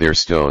them of their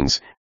stones,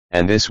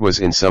 and this was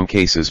in some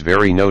cases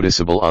very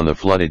noticeable on the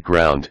flooded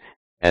ground,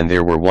 and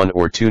there were 1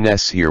 or 2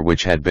 nests here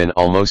which had been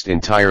almost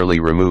entirely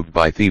removed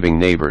by thieving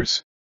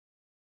neighbors.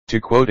 To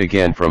quote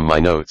again from my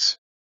notes.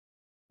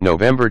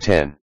 November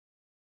 10.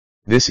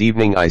 This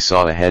evening I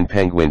saw a hen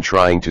penguin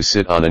trying to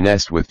sit on a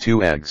nest with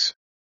 2 eggs.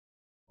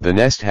 The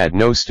nest had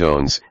no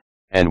stones,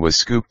 and was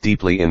scooped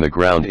deeply in the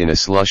ground in a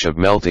slush of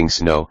melting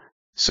snow,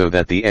 so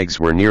that the eggs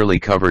were nearly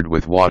covered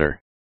with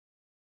water.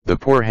 The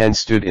poor hen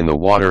stood in the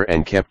water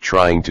and kept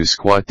trying to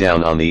squat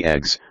down on the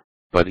eggs,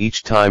 but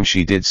each time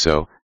she did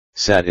so,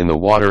 sat in the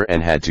water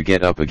and had to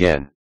get up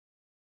again.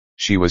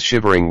 She was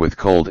shivering with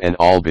cold and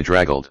all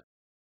bedraggled.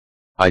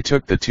 I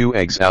took the 2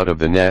 eggs out of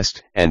the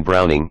nest, and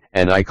Browning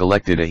and I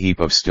collected a heap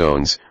of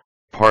stones,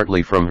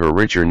 partly from her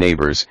richer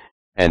neighbors,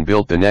 and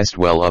built the nest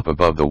well up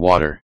above the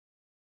water.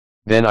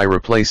 Then I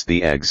replaced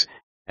the eggs,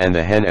 and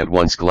the hen at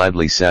once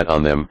gladly sat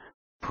on them,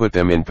 put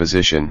them in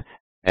position,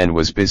 and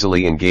was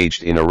busily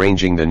engaged in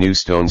arranging the new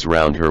stones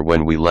round her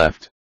when we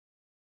left.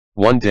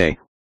 One day,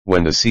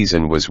 when the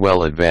season was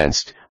well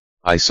advanced,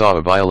 I saw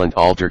a violent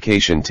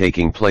altercation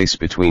taking place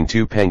between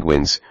 2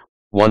 penguins,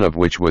 one of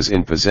which was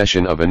in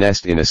possession of a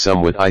nest in a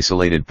somewhat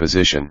isolated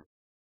position.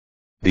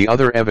 The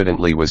other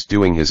evidently was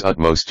doing his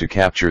utmost to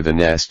capture the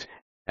nest,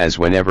 as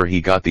whenever he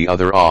got the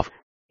other off,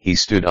 he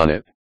stood on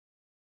it.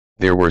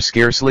 There were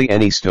scarcely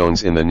any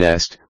stones in the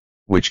nest,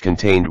 which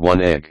contained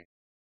 1 egg.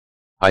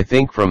 I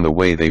think from the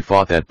way they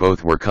fought that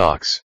both were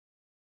cocks.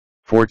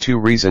 For two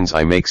reasons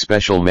I make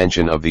special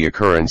mention of the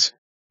occurrence.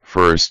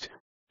 First,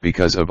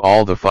 because of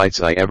all the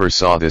fights I ever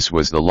saw this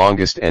was the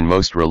longest and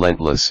most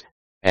relentless,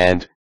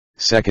 and,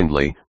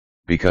 secondly,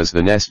 because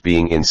the nest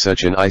being in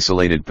such an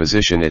isolated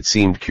position it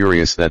seemed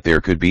curious that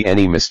there could be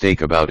any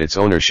mistake about its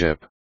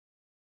ownership.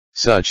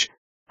 Such,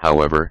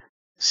 however,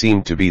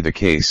 seemed to be the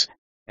case,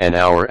 and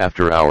hour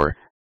after hour,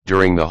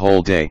 during the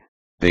whole day,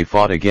 they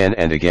fought again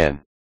and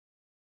again.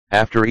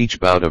 After each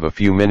bout of a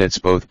few minutes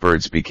both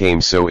birds became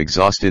so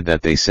exhausted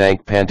that they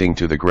sank panting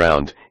to the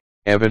ground,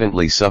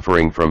 evidently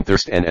suffering from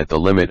thirst and at the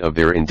limit of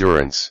their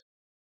endurance.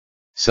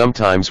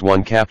 Sometimes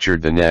one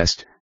captured the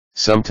nest,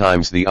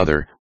 sometimes the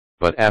other,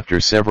 but after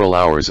several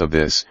hours of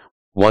this,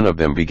 one of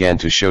them began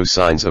to show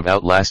signs of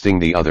outlasting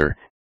the other,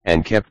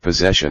 and kept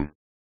possession.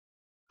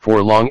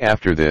 For long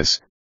after this,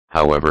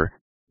 however,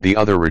 the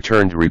other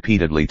returned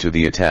repeatedly to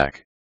the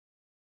attack.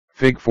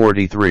 Fig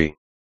 43.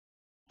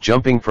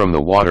 Jumping from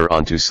the water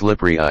onto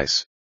slippery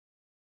ice.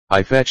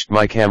 I fetched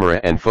my camera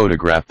and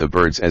photographed the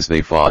birds as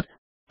they fought.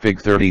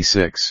 Fig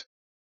 36.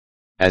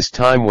 As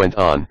time went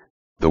on,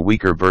 the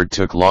weaker bird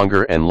took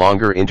longer and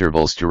longer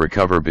intervals to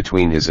recover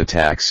between his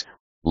attacks,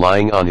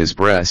 lying on his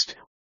breast,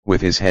 with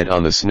his head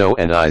on the snow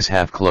and eyes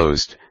half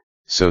closed,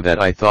 so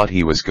that I thought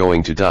he was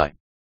going to die.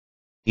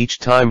 Each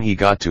time he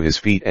got to his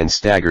feet and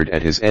staggered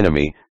at his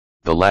enemy,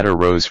 the latter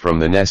rose from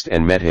the nest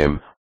and met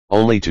him,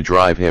 only to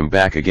drive him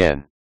back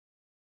again.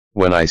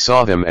 When I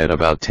saw them at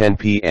about 10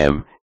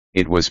 p.m.,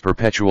 it was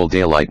perpetual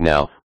daylight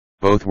now,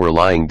 both were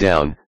lying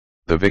down,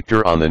 the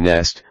victor on the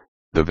nest,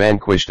 the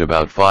vanquished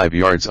about 5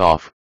 yards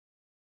off.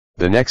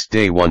 The next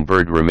day one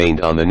bird remained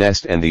on the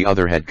nest and the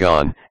other had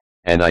gone,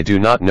 and I do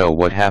not know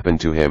what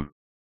happened to him.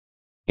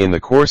 In the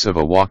course of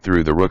a walk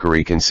through the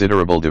rookery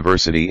considerable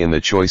diversity in the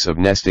choice of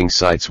nesting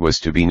sites was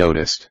to be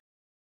noticed.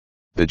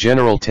 The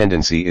general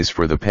tendency is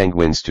for the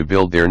penguins to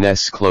build their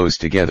nests close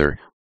together,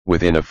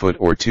 within a foot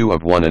or two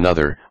of one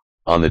another,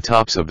 on the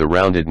tops of the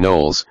rounded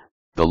knolls,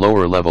 the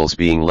lower levels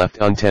being left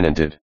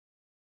untenanted.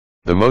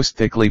 The most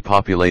thickly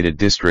populated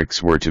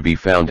districts were to be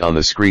found on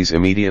the screes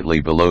immediately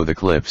below the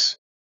cliffs.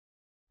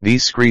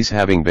 These screes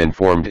having been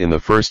formed in the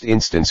first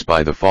instance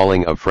by the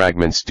falling of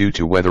fragments due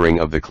to weathering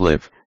of the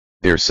cliff,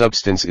 their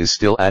substance is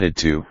still added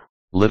to,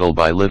 little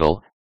by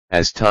little,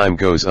 as time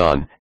goes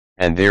on,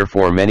 and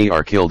therefore many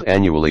are killed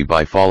annually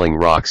by falling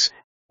rocks,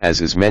 as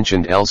is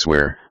mentioned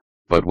elsewhere,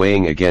 but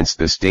weighing against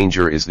this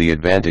danger is the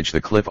advantage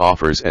the cliff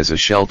offers as a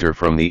shelter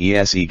from the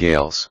ESE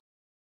gales.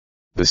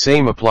 The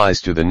same applies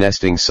to the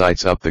nesting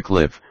sites up the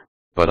cliff,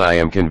 but I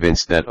am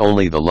convinced that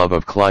only the love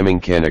of climbing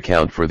can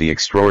account for the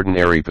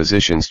extraordinary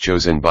positions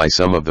chosen by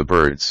some of the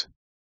birds.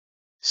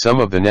 Some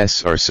of the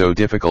nests are so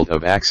difficult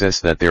of access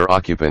that their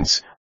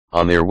occupants,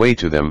 on their way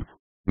to them,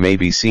 may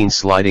be seen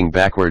sliding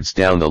backwards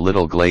down the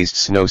little glazed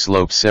snow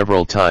slopes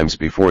several times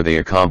before they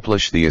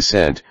accomplish the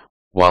ascent,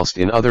 whilst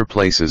in other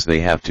places they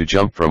have to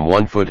jump from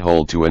one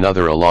foothold to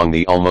another along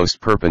the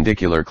almost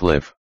perpendicular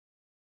cliff.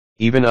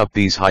 Even up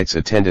these heights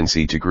a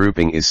tendency to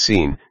grouping is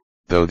seen,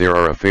 though there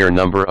are a fair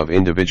number of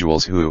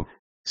individuals who,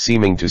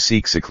 seeming to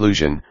seek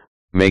seclusion,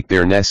 make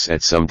their nests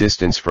at some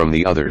distance from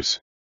the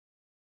others.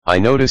 I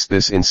noticed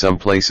this in some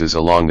places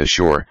along the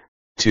shore,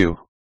 too,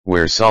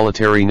 where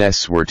solitary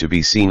nests were to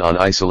be seen on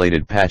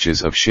isolated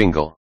patches of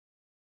shingle.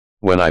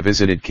 When I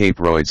visited Cape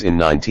Royds in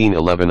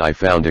 1911 I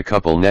found a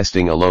couple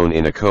nesting alone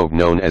in a cove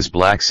known as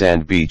Black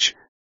Sand Beach,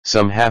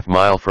 some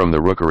half-mile from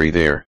the rookery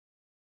there.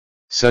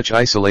 Such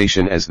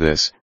isolation as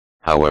this,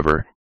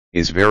 however,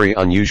 is very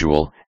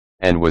unusual,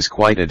 and was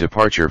quite a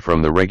departure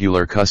from the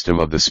regular custom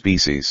of the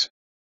species.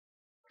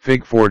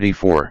 Fig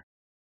 44.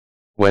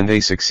 When they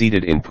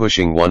succeeded in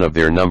pushing one of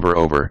their number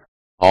over,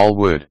 all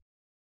would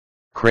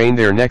crane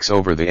their necks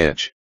over the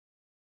edge.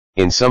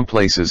 In some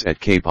places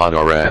at Cape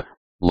Adélie,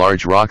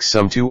 large rocks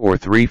some 2 or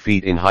 3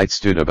 feet in height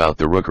stood about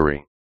the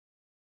rookery.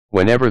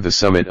 Whenever the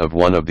summit of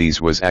one of these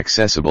was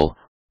accessible,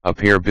 a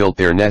pair built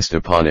their nest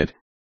upon it,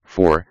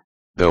 for,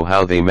 though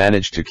how they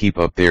managed to keep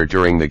up there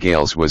during the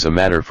gales was a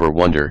matter for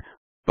wonder,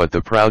 but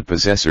the proud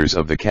possessors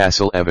of the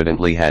castle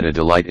evidently had a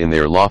delight in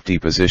their lofty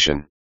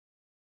position.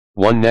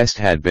 One nest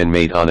had been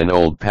made on an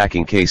old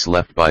packing case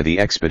left by the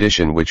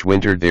expedition which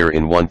wintered there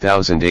in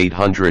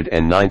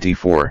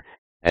 1894,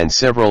 and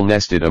several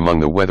nested among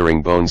the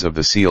weathering bones of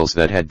the seals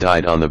that had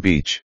died on the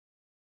beach.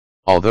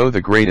 Although the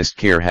greatest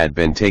care had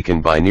been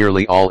taken by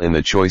nearly all in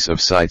the choice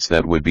of sites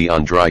that would be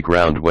on dry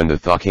ground when the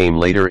thaw came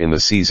later in the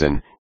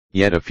season,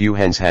 yet a few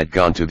hens had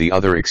gone to the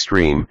other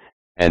extreme,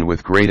 and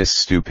with greatest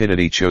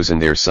stupidity chosen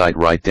their site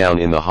right down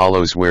in the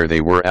hollows where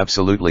they were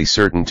absolutely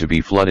certain to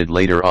be flooded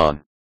later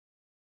on.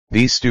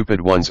 These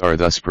stupid ones are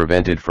thus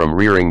prevented from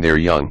rearing their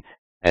young,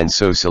 and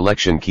so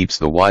selection keeps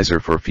the wiser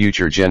for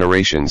future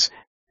generations,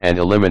 and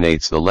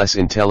eliminates the less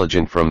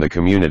intelligent from the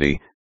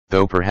community,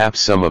 though perhaps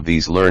some of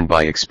these learn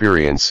by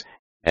experience,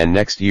 and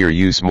next year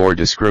use more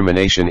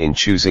discrimination in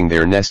choosing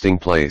their nesting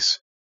place.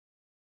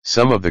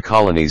 Some of the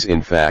colonies,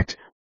 in fact,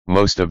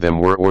 most of them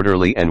were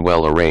orderly and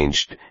well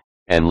arranged,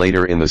 and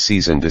later in the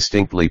season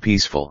distinctly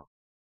peaceful.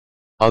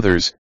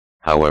 Others,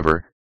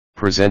 however,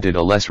 presented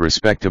a less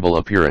respectable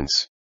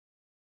appearance.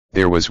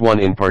 There was one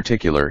in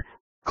particular,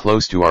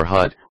 close to our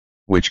hut,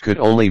 which could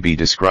only be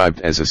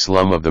described as a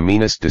slum of the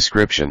meanest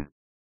description.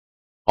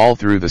 All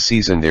through the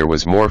season there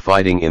was more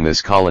fighting in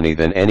this colony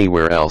than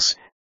anywhere else,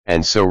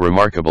 and so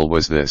remarkable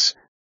was this,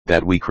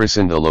 that we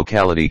christened the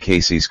locality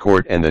Casey's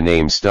Court, and the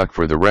name stuck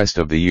for the rest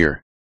of the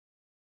year.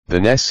 The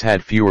nests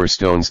had fewer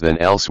stones than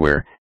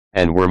elsewhere,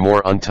 and were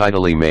more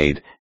untidily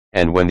made,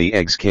 and when the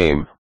eggs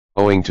came,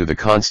 owing to the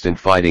constant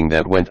fighting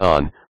that went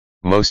on,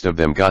 most of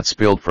them got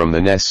spilled from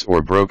the nests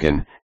or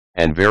broken,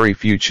 and very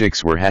few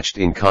chicks were hatched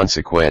in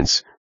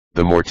consequence,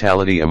 the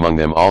mortality among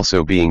them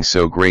also being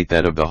so great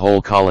that of the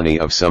whole colony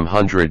of some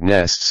 100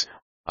 nests,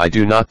 I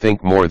do not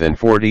think more than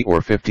 40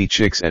 or 50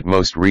 chicks at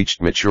most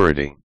reached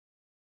maturity.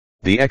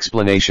 The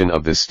explanation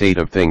of this state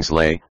of things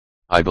lay,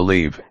 I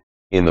believe,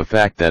 in the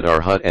fact that our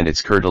hut and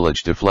its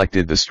curtilage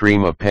deflected the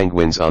stream of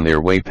penguins on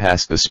their way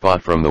past the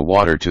spot from the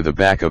water to the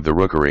back of the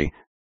rookery,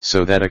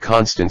 so that a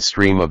constant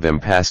stream of them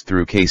passed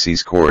through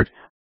Casey's Court,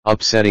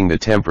 upsetting the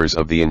tempers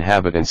of the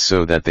inhabitants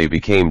so that they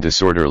became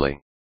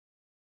disorderly.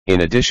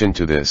 In addition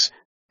to this,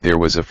 there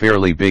was a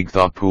fairly big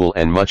thaw pool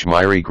and much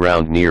miry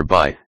ground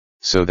nearby,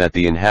 so that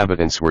the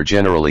inhabitants were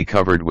generally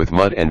covered with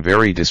mud and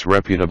very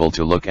disreputable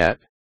to look at.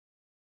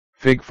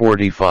 Fig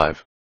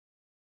 45.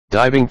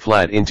 Diving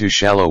flat into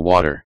shallow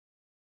water.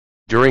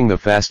 During the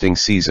fasting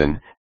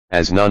season,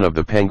 as none of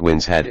the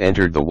penguins had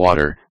entered the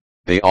water,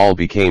 they all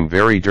became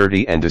very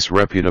dirty and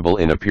disreputable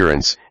in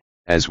appearance,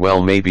 as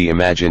well may be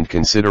imagined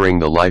considering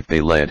the life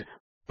they led,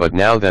 but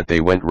now that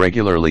they went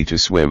regularly to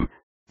swim,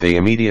 they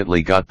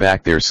immediately got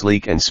back their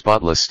sleek and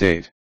spotless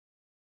state.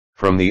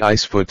 From the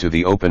ice foot to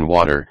the open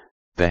water,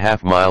 the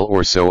half-mile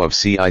or so of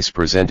sea ice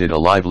presented a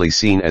lively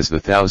scene as the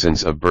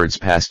thousands of birds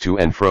passed to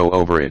and fro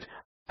over it,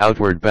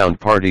 outward-bound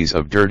parties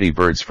of dirty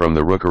birds from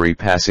the rookery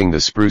passing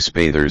the spruce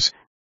bathers,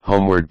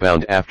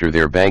 homeward-bound after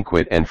their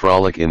banquet and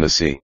frolic in the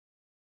sea.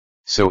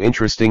 So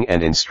interesting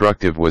and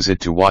instructive was it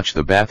to watch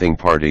the bathing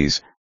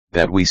parties,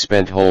 that we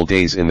spent whole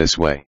days in this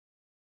way.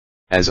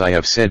 As I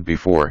have said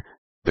before,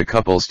 the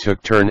couples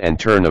took turn and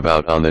turn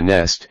about on the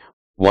nest,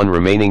 one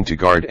remaining to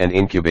guard and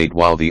incubate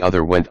while the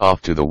other went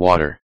off to the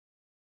water.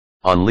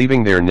 On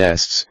leaving their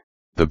nests,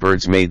 the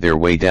birds made their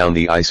way down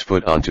the ice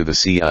foot onto the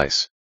sea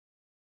ice.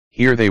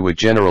 Here they would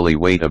generally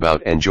wait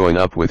about and join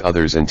up with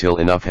others until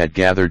enough had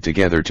gathered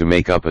together to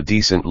make up a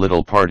decent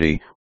little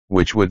party,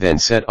 which would then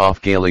set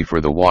off gaily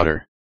for the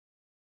water.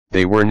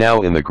 They were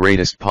now in the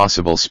greatest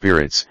possible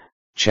spirits,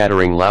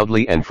 chattering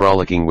loudly and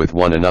frolicking with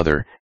one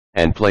another,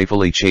 and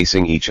playfully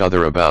chasing each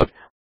other about,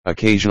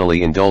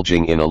 occasionally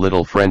indulging in a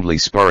little friendly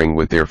sparring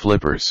with their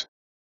flippers.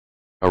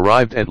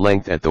 Arrived at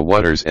length at the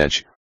water's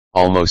edge,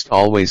 almost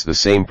always the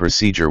same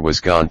procedure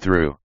was gone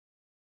through.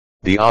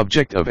 The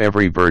object of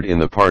every bird in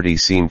the party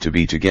seemed to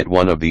be to get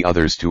one of the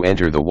others to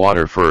enter the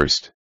water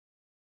first.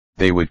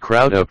 They would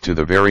crowd up to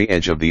the very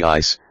edge of the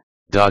ice,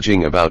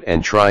 dodging about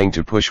and trying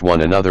to push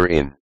one another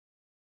in.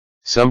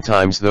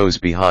 Sometimes those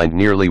behind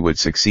nearly would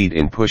succeed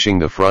in pushing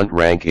the front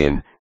rank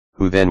in,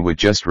 who then would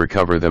just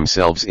recover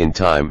themselves in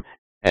time,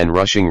 and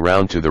rushing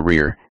round to the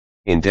rear,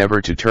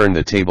 endeavor to turn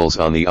the tables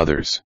on the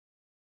others.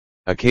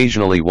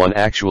 Occasionally one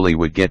actually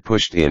would get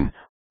pushed in,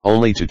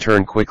 only to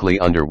turn quickly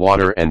under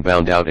water and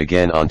bound out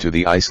again onto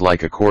the ice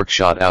like a cork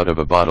shot out of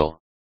a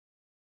bottle.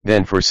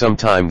 Then for some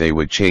time they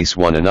would chase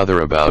one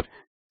another about,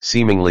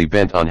 seemingly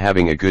bent on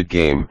having a good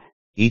game,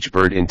 each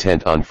bird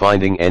intent on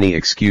finding any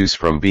excuse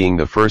from being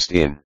the first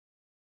in.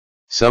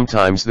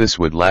 Sometimes this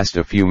would last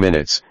a few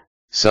minutes,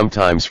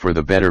 sometimes for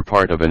the better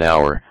part of an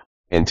hour,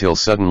 until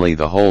suddenly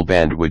the whole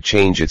band would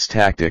change its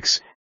tactics,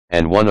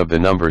 and one of the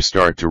number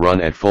start to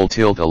run at full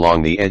tilt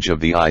along the edge of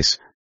the ice,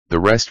 the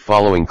rest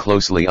following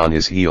closely on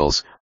his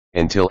heels,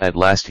 until at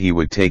last he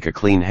would take a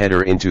clean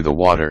header into the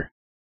water.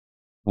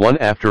 One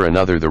after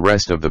another the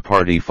rest of the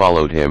party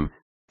followed him,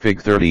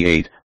 Fig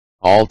 38,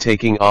 all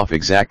taking off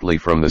exactly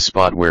from the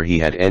spot where he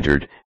had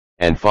entered,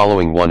 and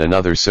following one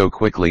another so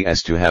quickly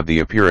as to have the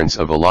appearance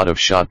of a lot of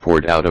shot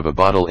poured out of a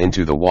bottle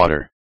into the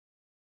water.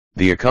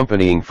 The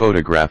accompanying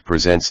photograph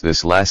presents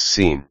this last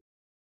scene.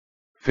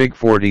 Fig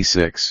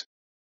 46.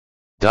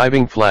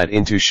 Diving flat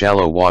into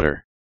shallow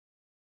water.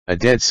 A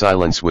dead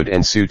silence would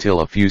ensue till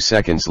a few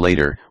seconds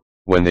later,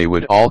 when they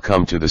would all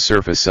come to the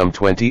surface some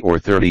 20 or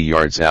 30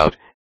 yards out,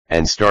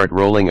 and start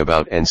rolling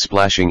about and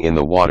splashing in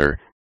the water,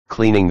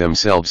 cleaning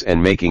themselves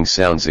and making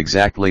sounds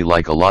exactly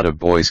like a lot of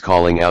boys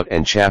calling out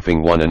and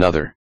chaffing one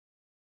another.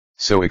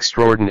 So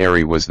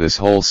extraordinary was this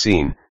whole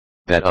scene,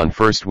 that on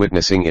first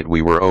witnessing it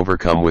we were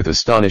overcome with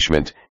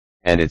astonishment,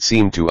 and it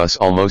seemed to us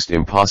almost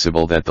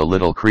impossible that the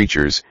little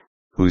creatures,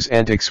 whose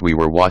antics we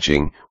were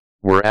watching,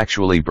 were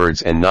actually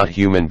birds and not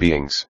human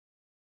beings.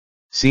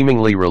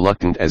 Seemingly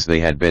reluctant as they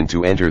had been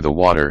to enter the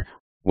water,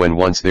 when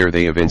once there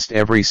they evinced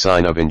every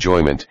sign of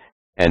enjoyment,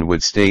 and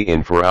would stay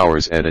in for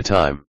hours at a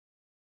time.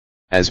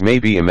 As may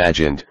be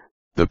imagined,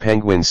 the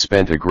penguins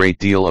spent a great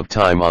deal of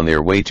time on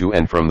their way to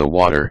and from the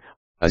water,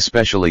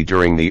 especially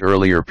during the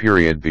earlier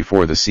period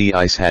before the sea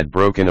ice had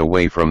broken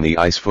away from the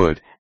ice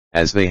foot,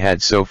 as they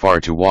had so far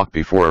to walk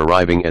before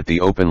arriving at the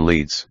open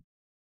leads.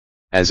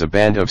 As a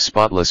band of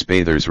spotless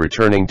bathers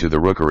returning to the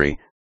rookery,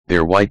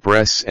 their white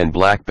breasts and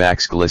black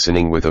backs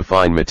glistening with a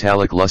fine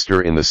metallic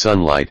luster in the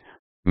sunlight,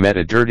 met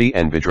a dirty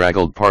and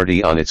bedraggled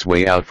party on its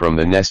way out from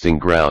the nesting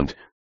ground.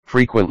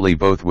 Frequently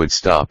both would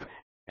stop,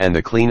 and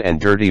the clean and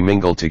dirty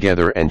mingle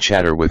together and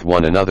chatter with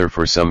one another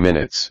for some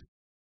minutes.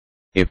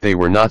 If they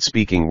were not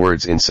speaking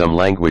words in some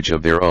language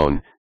of their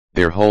own,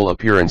 their whole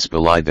appearance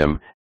belied them,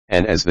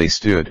 and as they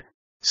stood,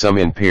 some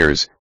in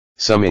pairs,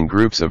 some in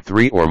groups of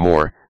 3 or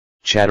more,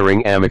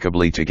 chattering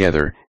amicably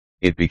together,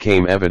 it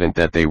became evident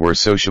that they were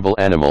sociable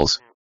animals,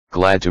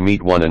 glad to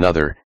meet one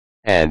another,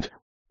 and,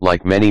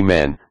 like many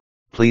men,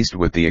 pleased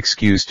with the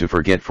excuse to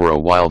forget for a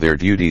while their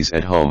duties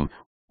at home,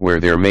 where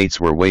their mates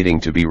were waiting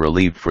to be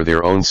relieved for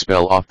their own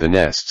spell off the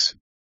nests.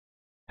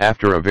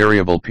 After a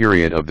variable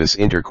period of this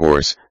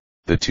intercourse,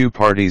 the two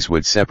parties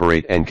would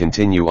separate and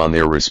continue on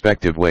their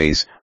respective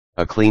ways,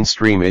 a clean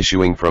stream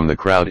issuing from the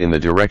crowd in the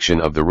direction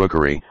of the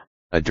rookery,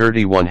 a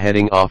dirty one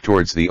heading off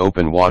towards the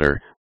open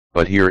water.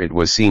 But here it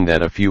was seen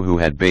that a few who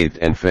had bathed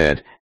and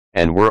fed,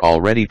 and were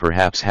already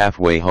perhaps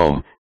halfway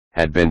home,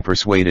 had been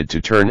persuaded to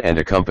turn and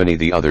accompany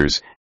the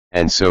others,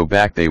 and so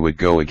back they would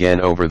go again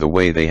over the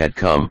way they had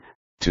come,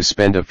 to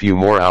spend a few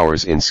more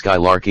hours in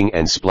skylarking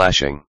and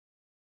splashing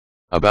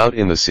about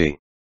in the sea.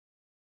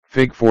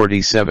 Fig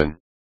 47.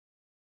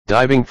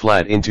 Diving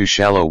flat into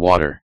shallow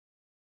water.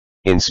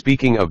 In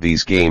speaking of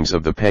these games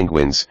of the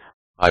penguins,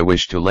 I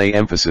wish to lay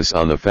emphasis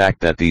on the fact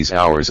that these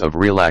hours of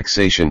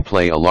relaxation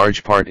play a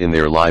large part in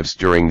their lives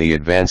during the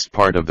advanced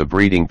part of the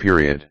breeding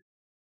period.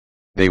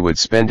 They would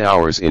spend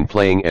hours in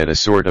playing at a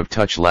sort of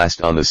touch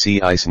last on the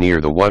sea ice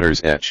near the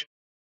water's edge.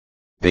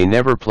 They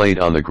never played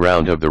on the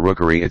ground of the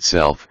rookery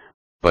itself,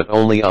 but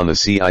only on the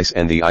sea ice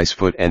and the ice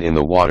foot and in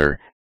the water,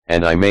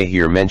 and I may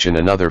here mention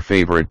another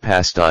favorite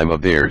pastime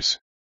of theirs.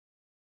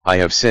 I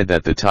have said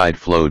that the tide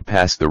flowed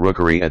past the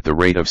rookery at the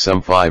rate of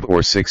some 5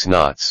 or 6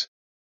 knots.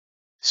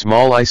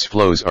 Small ice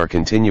floes are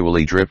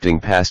continually drifting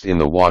past in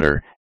the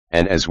water,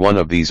 and as one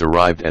of these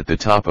arrived at the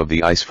top of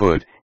the ice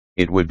foot,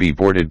 it would be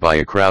boarded by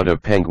a crowd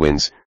of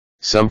penguins,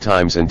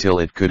 sometimes until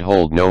it could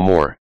hold no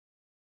more.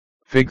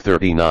 Fig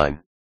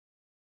 39.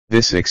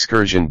 This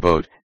excursion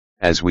boat,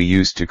 as we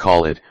used to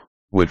call it,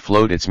 would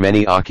float its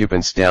many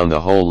occupants down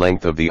the whole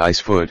length of the ice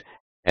foot,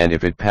 and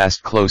if it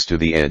passed close to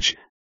the edge,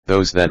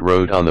 those that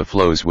rode on the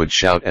floes would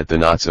shout at the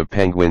knots of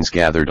penguins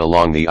gathered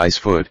along the ice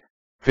foot,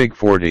 Fig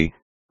 40,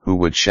 who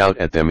would shout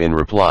at them in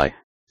reply,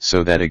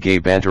 so that a gay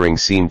bantering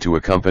seemed to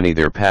accompany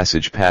their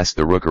passage past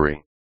the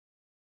rookery.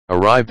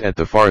 Arrived at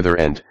the farther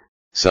end,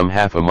 some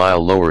half a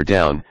mile lower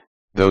down,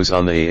 those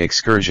on the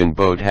excursion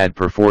boat had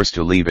perforce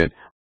to leave it,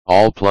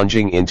 all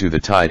plunging into the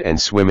tide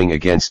and swimming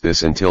against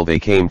this until they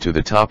came to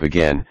the top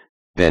again,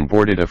 then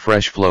boarded a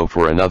fresh floe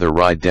for another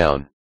ride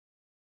down.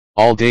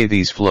 All day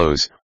these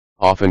floes,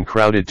 often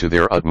crowded to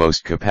their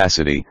utmost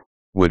capacity,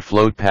 would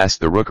float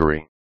past the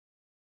rookery.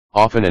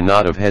 Often a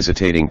knot of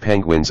hesitating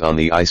penguins on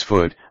the ice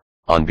foot,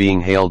 on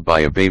being hailed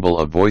by a babel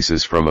of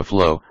voices from a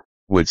floe,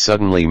 would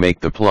suddenly make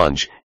the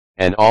plunge,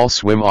 and all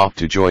swim off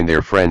to join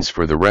their friends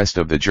for the rest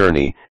of the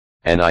journey,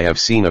 and I have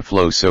seen a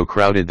floe so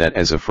crowded that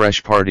as a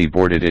fresh party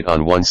boarded it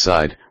on one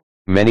side,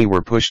 many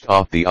were pushed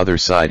off the other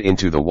side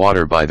into the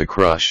water by the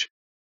crush.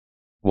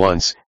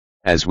 Once,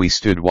 as we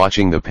stood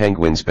watching the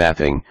penguins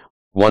bathing,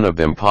 one of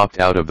them popped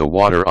out of the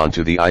water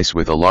onto the ice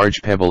with a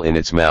large pebble in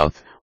its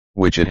mouth,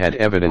 which it had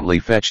evidently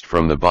fetched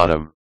from the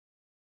bottom.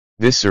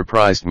 This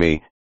surprised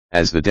me,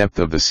 as the depth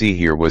of the sea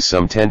here was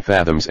some 10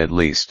 fathoms at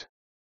least.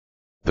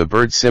 The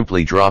bird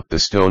simply dropped the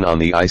stone on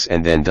the ice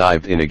and then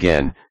dived in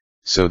again,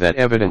 so that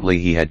evidently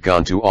he had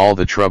gone to all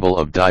the trouble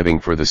of diving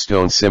for the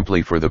stone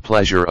simply for the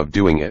pleasure of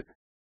doing it.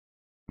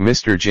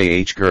 Mr. J.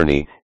 H.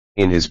 Gurney,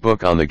 in his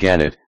book on the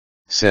gannet,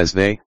 says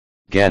they,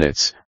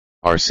 gannets,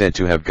 are said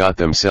to have got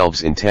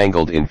themselves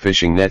entangled in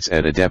fishing nets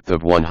at a depth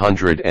of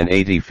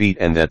 180 feet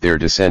and that their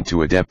descent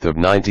to a depth of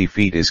 90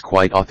 feet is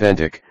quite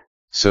authentic,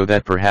 so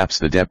that perhaps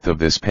the depth of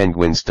this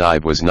penguin's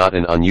dive was not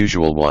an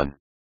unusual one.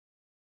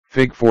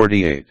 Fig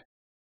 48.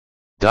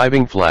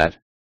 Diving flat.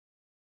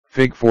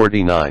 Fig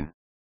 49.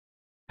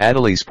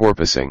 Adélie's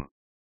porpoising.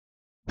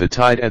 The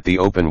tide at the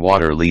open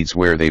water leads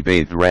where they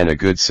bathed ran a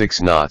good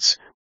 6 knots,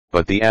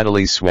 but the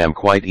Adélie swam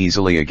quite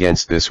easily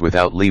against this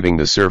without leaving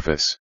the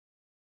surface.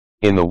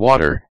 In the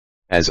water,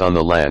 as on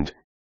the land,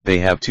 they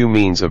have 2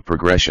 means of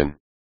progression.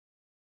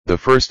 The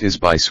first is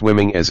by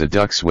swimming as a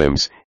duck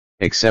swims,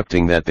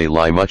 excepting that they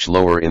lie much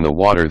lower in the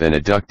water than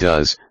a duck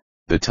does,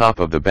 the top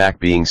of the back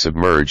being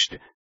submerged,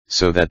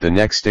 so that the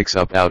neck sticks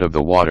up out of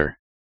the water.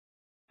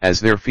 As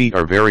their feet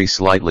are very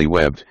slightly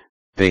webbed,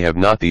 they have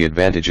not the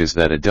advantages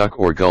that a duck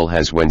or gull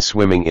has when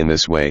swimming in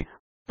this way,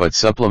 but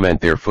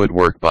supplement their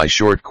footwork by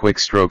short quick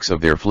strokes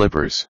of their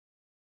flippers.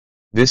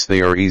 This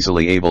they are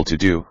easily able to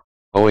do,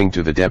 owing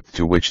to the depth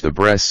to which the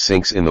breast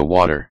sinks in the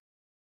water.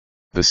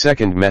 The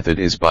second method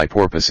is by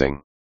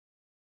porpoising.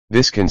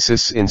 This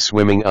consists in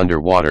swimming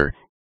under water,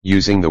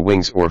 using the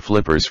wings or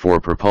flippers for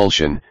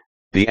propulsion,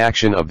 the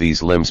action of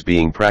these limbs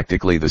being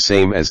practically the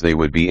same as they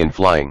would be in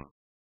flying.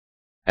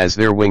 As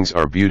their wings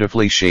are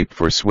beautifully shaped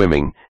for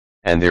swimming,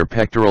 and their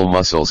pectoral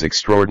muscles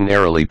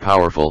extraordinarily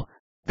powerful,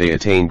 they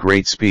attain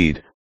great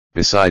speed,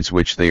 besides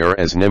which they are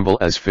as nimble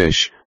as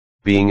fish,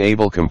 being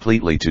able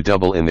completely to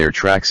double in their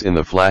tracks in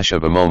the flash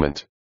of a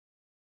moment.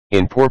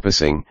 In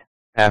porpoising,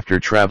 after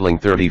traveling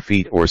 30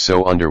 feet or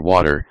so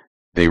underwater,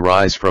 they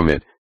rise from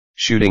it,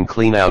 shooting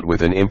clean out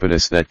with an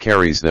impetus that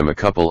carries them a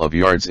couple of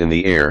yards in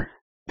the air,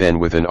 then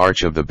with an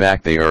arch of the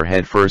back they are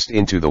head first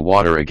into the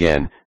water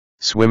again,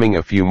 swimming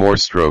a few more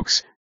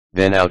strokes,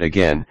 then out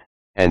again,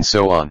 and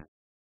so on.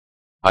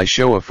 I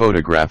show a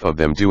photograph of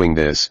them doing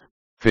this,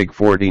 Fig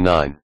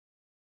 49.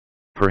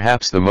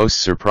 Perhaps the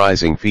most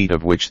surprising feat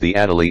of which the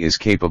Adélie is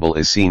capable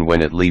is seen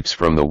when it leaps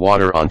from the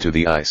water onto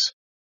the ice.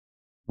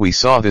 We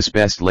saw this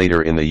best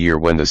later in the year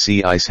when the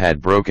sea ice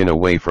had broken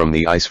away from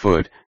the ice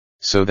foot,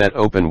 so that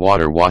open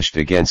water washed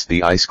against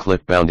the ice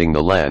cliff bounding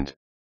the land.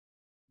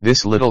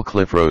 This little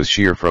cliff rose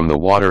sheer from the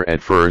water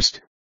at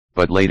first,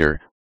 but later,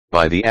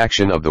 by the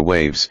action of the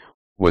waves,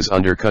 was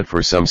undercut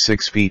for some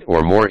 6 feet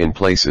or more in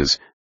places,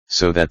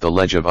 so that the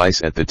ledge of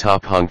ice at the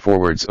top hung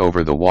forwards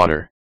over the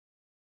water.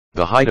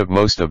 The height of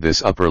most of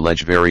this upper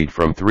ledge varied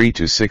from 3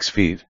 to 6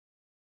 feet.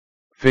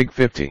 Fig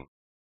 50.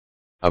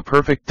 A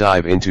perfect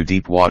dive into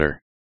deep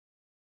water.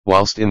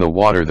 Whilst in the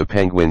water the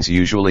penguins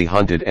usually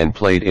hunted and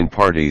played in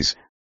parties,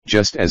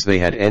 just as they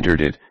had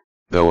entered it,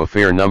 though a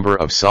fair number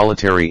of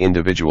solitary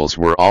individuals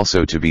were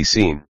also to be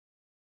seen.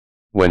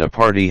 When a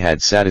party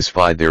had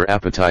satisfied their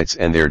appetites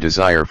and their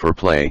desire for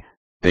play,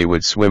 they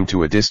would swim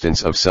to a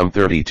distance of some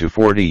 30 to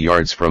 40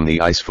 yards from the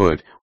ice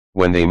foot,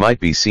 when they might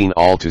be seen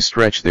all to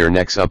stretch their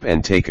necks up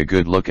and take a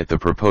good look at the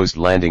proposed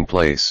landing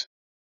place.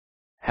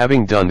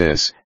 Having done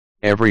this,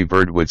 every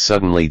bird would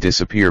suddenly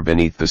disappear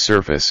beneath the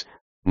surface,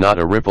 not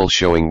a ripple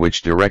showing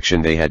which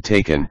direction they had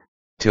taken,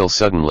 till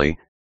suddenly,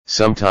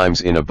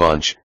 sometimes in a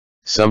bunch,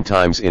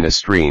 sometimes in a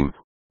stream,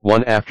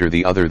 one after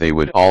the other they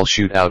would all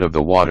shoot out of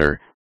the water,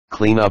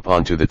 clean up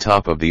onto the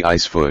top of the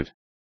ice foot.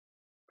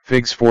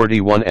 Figs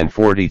 41 and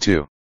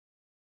 42.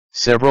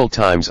 Several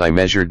times I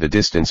measured the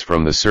distance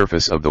from the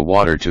surface of the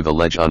water to the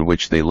ledge on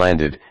which they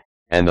landed,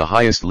 and the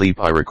highest leap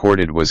I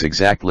recorded was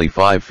exactly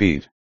 5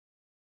 feet.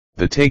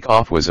 The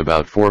take-off was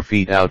about 4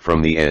 feet out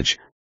from the edge,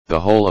 the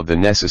whole of the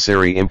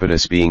necessary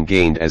impetus being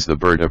gained as the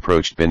bird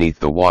approached beneath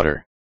the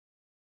water.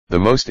 The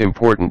most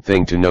important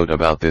thing to note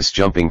about this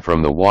jumping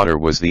from the water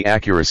was the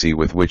accuracy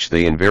with which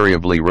they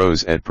invariably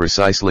rose at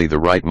precisely the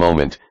right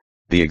moment,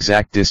 the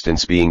exact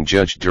distance being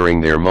judged during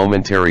their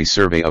momentary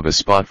survey of a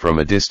spot from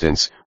a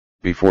distance,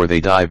 before they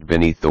dived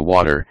beneath the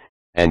water,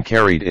 and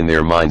carried in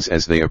their minds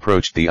as they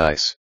approached the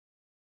ice.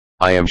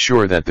 I am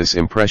sure that this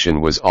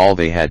impression was all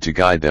they had to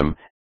guide them,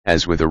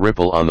 as with a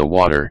ripple on the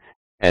water,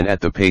 and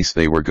at the pace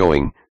they were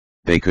going,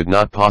 they could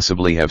not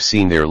possibly have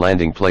seen their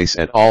landing place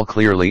at all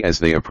clearly as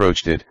they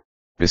approached it,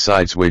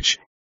 besides which,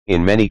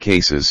 in many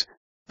cases,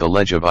 the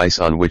ledge of ice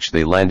on which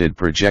they landed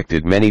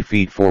projected many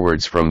feet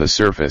forwards from the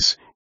surface,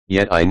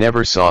 yet I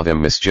never saw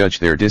them misjudge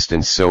their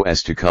distance so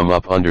as to come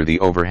up under the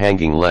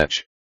overhanging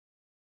ledge.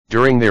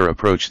 During their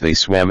approach they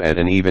swam at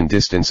an even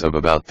distance of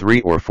about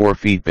 3 or 4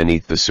 feet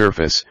beneath the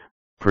surface,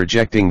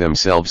 projecting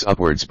themselves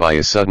upwards by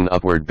a sudden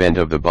upward bend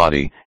of the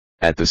body,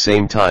 at the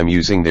same time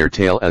using their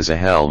tail as a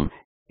helm,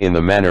 in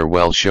the manner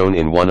well shown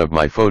in one of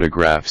my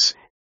photographs,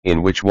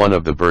 in which one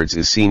of the birds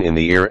is seen in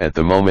the air at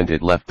the moment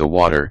it left the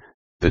water,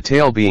 the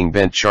tail being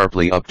bent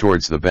sharply up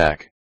towards the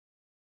back.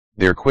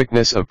 Their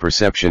quickness of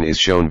perception is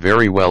shown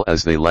very well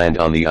as they land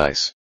on the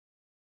ice.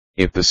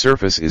 If the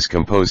surface is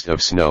composed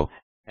of snow,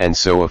 and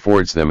so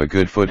affords them a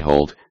good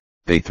foothold,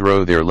 they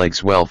throw their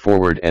legs well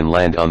forward and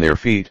land on their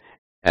feet,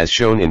 as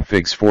shown in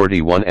Figs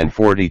 41 and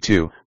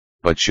 42,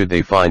 but should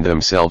they find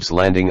themselves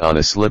landing on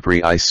a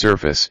slippery ice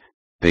surface,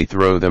 they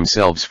throw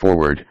themselves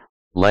forward,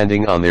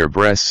 landing on their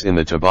breasts in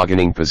the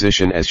tobogganing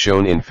position as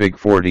shown in Fig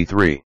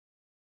 43.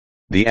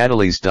 The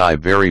Adélies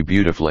dive very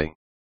beautifully.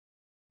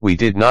 We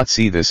did not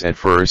see this at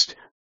first,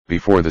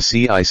 before the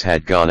sea ice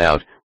had gone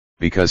out,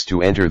 because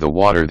to enter the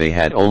water they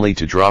had only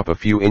to drop a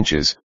few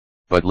inches,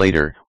 but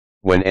later,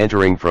 when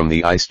entering from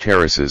the ice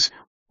terraces,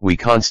 we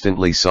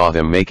constantly saw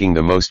them making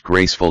the most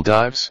graceful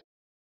dives.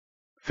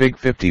 Fig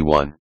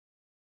 51.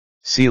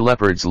 Sea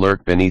leopards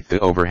lurk beneath the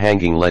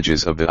overhanging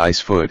ledges of the ice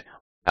foot,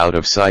 out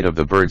of sight of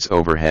the birds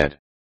overhead.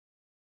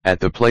 At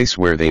the place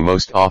where they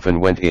most often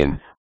went in,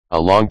 a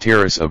long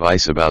terrace of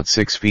ice about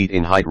 6 feet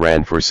in height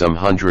ran for some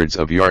hundreds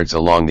of yards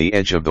along the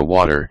edge of the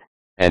water,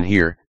 and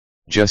here,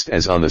 just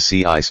as on the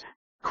sea ice,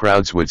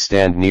 crowds would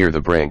stand near the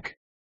brink.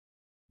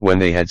 When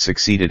they had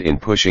succeeded in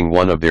pushing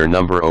one of their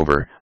number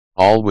over,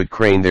 all would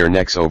crane their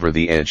necks over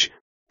the edge,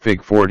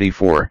 Fig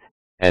 44,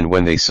 and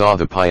when they saw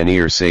the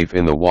pioneer safe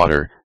in the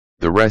water,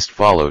 the rest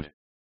followed.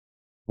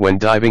 When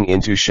diving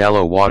into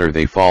shallow water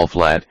they fall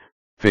flat,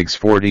 Figs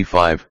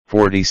 45,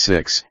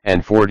 46,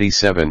 and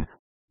 47,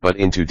 but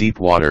into deep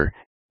water,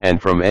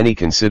 and from any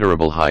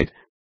considerable height,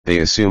 they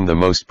assume the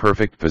most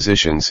perfect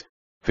positions,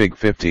 Fig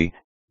 50,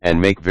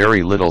 and make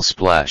very little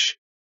splash.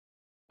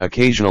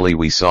 Occasionally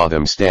we saw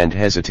them stand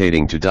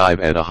hesitating to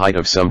dive at a height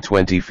of some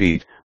 20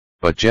 feet,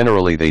 but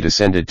generally they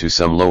descended to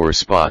some lower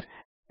spot,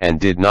 and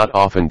did not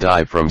often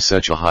dive from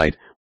such a height,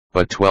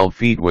 but 12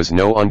 feet was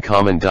no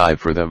uncommon dive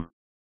for them.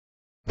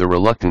 The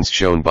reluctance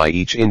shown by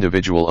each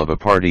individual of a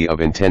party of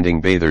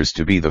intending bathers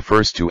to be the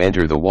first to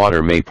enter the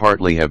water may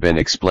partly have been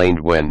explained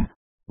when,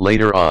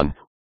 later on,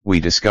 we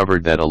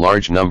discovered that a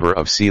large number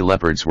of sea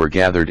leopards were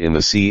gathered in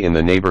the sea in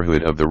the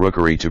neighborhood of the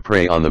rookery to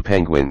prey on the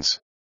penguins.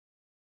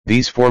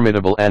 These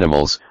formidable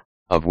animals,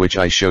 of which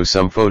I show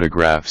some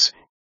photographs,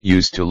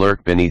 used to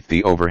lurk beneath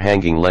the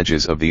overhanging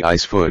ledges of the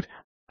ice foot,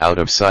 out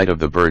of sight of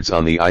the birds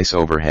on the ice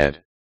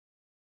overhead.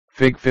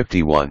 Fig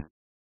 51.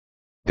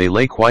 They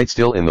lay quite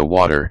still in the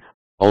water,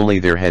 only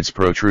their heads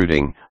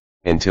protruding,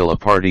 until a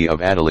party of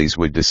Adélies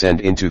would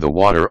descend into the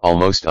water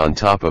almost on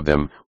top of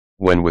them,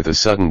 when with a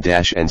sudden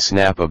dash and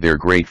snap of their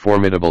great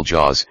formidable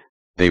jaws,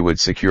 they would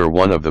secure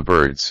one of the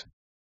birds.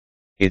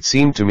 It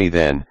seemed to me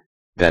then,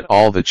 that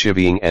all the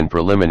chivying and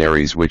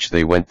preliminaries which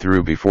they went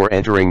through before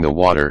entering the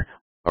water,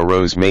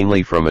 arose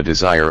mainly from a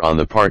desire on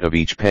the part of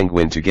each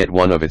penguin to get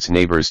one of its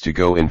neighbors to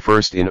go in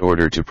first in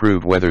order to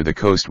prove whether the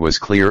coast was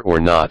clear or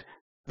not,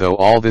 though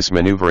all this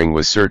maneuvering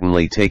was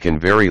certainly taken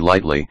very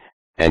lightly,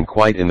 and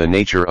quite in the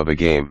nature of a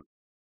game.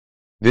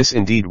 This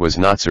indeed was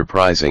not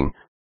surprising,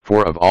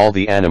 for of all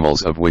the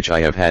animals of which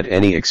I have had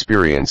any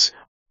experience,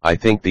 I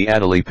think the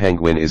Adélie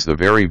penguin is the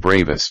very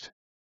bravest.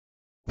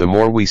 The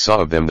more we saw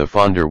of them the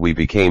fonder we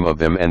became of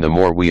them and the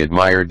more we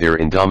admired their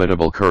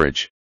indomitable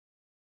courage.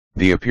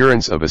 The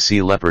appearance of a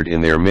sea leopard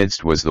in their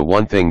midst was the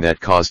one thing that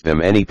caused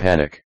them any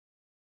panic.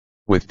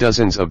 With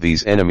dozens of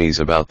these enemies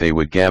about they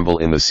would gambol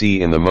in the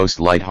sea in the most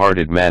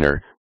light-hearted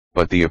manner,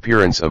 but the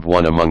appearance of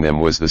one among them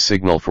was the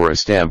signal for a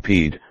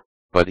stampede,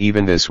 but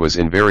even this was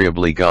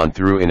invariably gone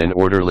through in an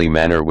orderly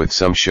manner with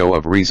some show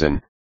of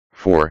reason,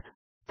 for,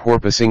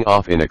 porpoising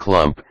off in a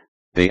clump,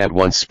 they at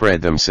once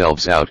spread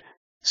themselves out,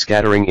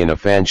 scattering in a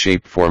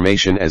fan-shaped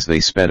formation as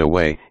they sped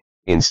away,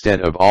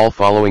 instead of all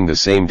following the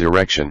same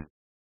direction.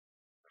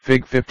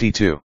 Fig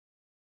 52.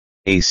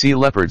 A sea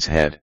leopard's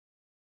head.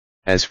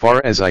 As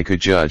far as I could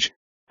judge,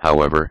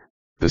 however,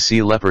 the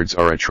sea leopards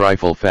are a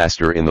trifle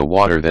faster in the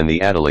water than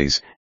the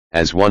Adélies,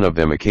 as one of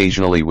them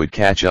occasionally would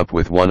catch up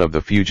with one of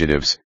the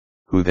fugitives,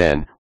 who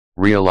then,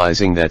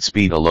 realizing that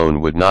speed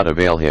alone would not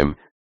avail him,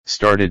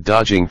 started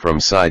dodging from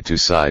side to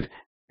side,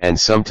 and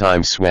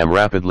sometimes swam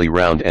rapidly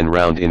round and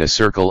round in a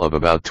circle of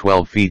about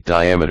 12 feet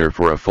diameter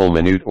for a full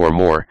minute or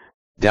more,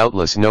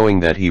 doubtless knowing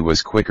that he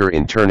was quicker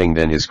in turning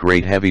than his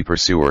great heavy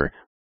pursuer,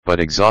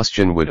 but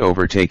exhaustion would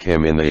overtake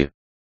him in the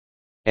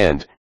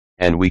end,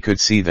 and we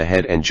could see the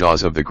head and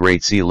jaws of the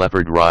great sea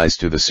leopard rise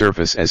to the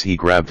surface as he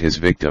grabbed his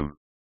victim.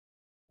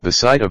 The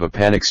sight of a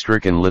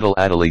panic-stricken little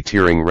Adélie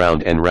tearing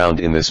round and round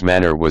in this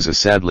manner was a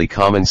sadly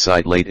common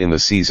sight late in the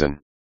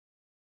season.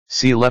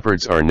 Sea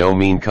leopards are no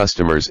mean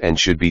customers and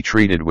should be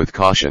treated with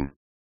caution.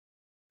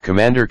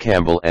 Commander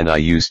Campbell and I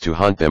used to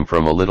hunt them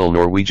from a little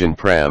Norwegian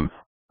pram,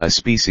 a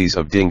species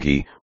of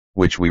dinghy,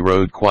 which we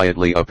rowed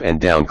quietly up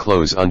and down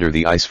close under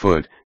the ice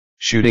foot,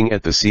 shooting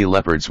at the sea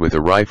leopards with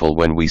a rifle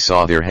when we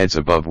saw their heads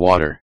above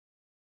water.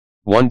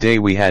 One day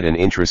we had an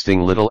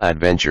interesting little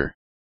adventure.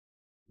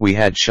 We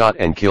had shot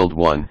and killed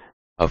one,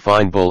 a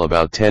fine bull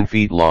about 10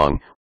 feet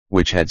long,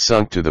 which had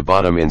sunk to the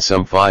bottom in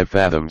some 5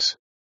 fathoms.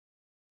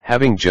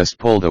 Having just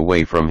pulled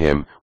away from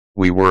him,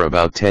 we were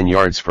about 10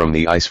 yards from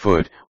the ice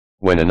foot,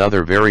 when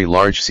another very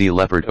large sea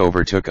leopard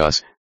overtook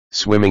us,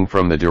 swimming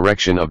from the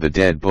direction of the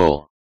dead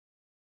bull.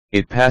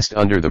 It passed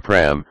under the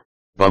pram,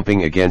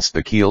 bumping against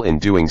the keel in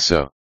doing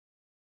so.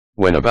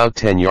 When about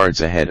 10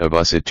 yards ahead of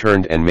us it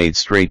turned and made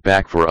straight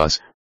back for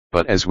us,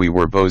 but as we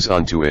were bows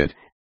onto it,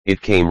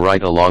 it came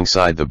right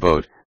alongside the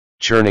boat,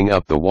 churning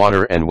up the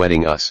water and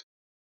wetting us.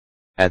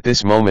 At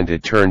this moment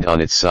it turned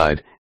on its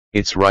side,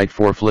 its right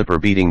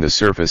foreflipper beating the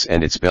surface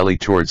and its belly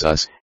towards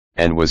us,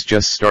 and was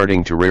just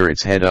starting to rear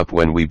its head up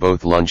when we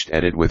both lunged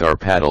at it with our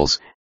paddles,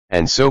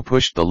 and so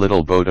pushed the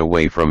little boat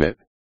away from it.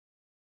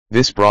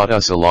 This brought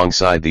us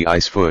alongside the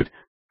ice foot,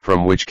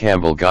 from which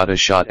Campbell got a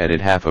shot at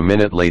it half a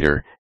minute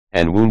later,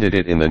 and wounded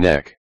it in the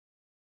neck.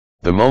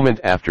 The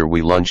moment after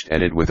we lunged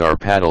at it with our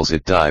paddles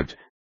it dived,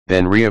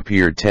 then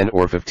reappeared 10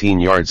 or 15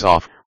 yards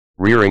off,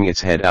 rearing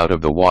its head out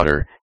of the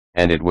water,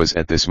 and it was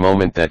at this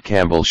moment that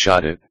Campbell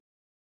shot it.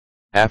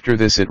 After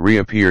this it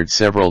reappeared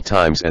several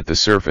times at the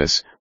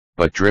surface,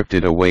 but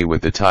drifted away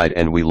with the tide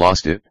and we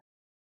lost it.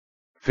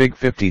 Fig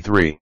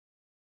 53.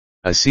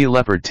 A sea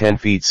leopard 10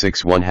 feet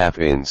 6 1/2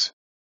 inches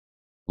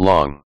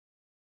long.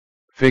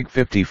 Fig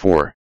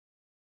 54.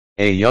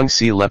 A young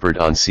sea leopard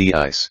on sea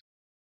ice.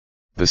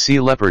 The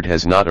sea leopard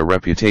has not a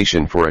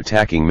reputation for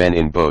attacking men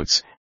in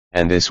boats,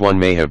 and this one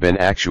may have been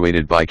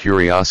actuated by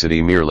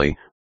curiosity merely,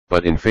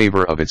 but in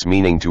favor of its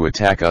meaning to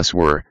attack us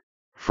were,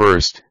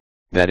 first,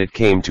 that it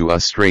came to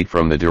us straight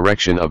from the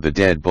direction of the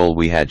dead bull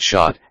we had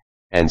shot,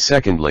 and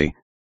secondly,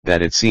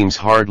 that it seems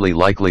hardly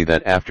likely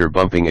that after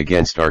bumping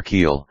against our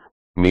keel,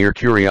 mere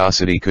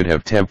curiosity could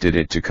have tempted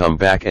it to come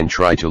back and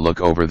try to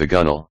look over the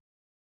gunwale.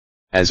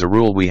 As a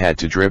rule we had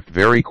to drift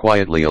very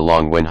quietly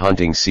along when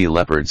hunting sea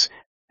leopards,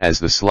 as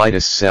the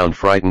slightest sound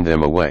frightened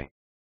them away.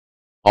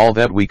 All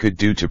that we could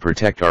do to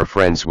protect our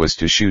friends was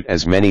to shoot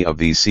as many of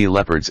these sea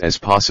leopards as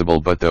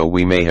possible, but though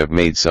we may have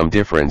made some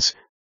difference,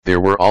 there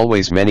were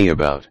always many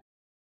about.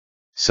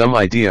 Some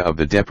idea of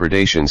the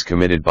depredations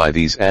committed by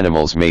these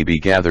animals may be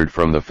gathered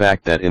from the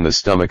fact that in the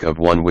stomach of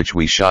one which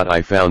we shot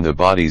I found the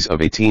bodies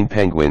of 18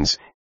 penguins,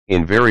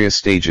 in various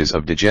stages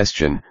of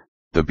digestion,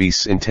 the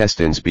beast's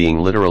intestines being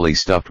literally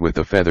stuffed with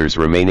the feathers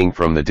remaining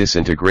from the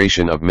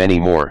disintegration of many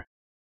more.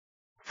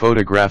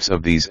 Photographs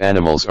of these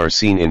animals are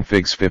seen in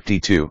Figs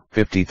 52,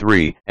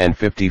 53, and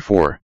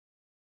 54.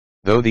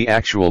 Though the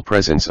actual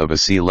presence of a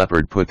sea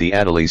leopard put the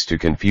Adélies to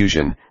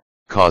confusion,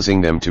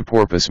 causing them to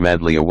porpoise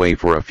madly away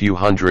for a few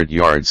hundred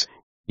yards,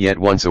 yet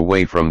once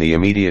away from the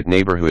immediate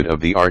neighborhood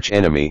of the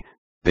arch-enemy,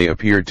 they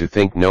appeared to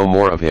think no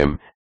more of him,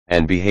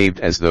 and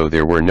behaved as though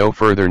there were no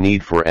further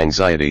need for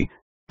anxiety,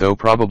 though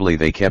probably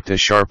they kept a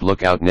sharp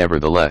lookout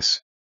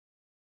nevertheless.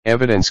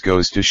 Evidence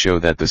goes to show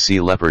that the sea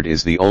leopard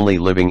is the only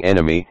living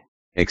enemy,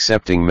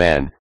 excepting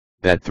man,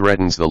 that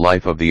threatens the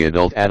life of the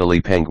adult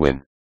Adélie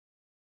penguin.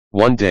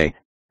 One day,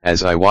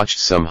 as I watched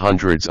some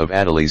hundreds of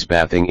Adélies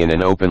bathing in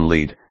an open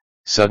lead,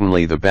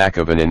 suddenly the back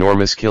of an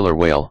enormous killer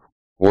whale,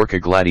 Orca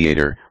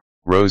gladiator,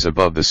 rose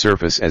above the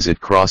surface as it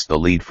crossed the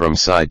lead from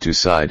side to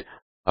side,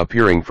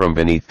 appearing from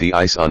beneath the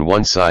ice on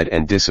one side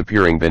and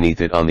disappearing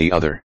beneath it on the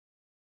other.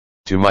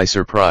 To my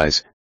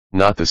surprise,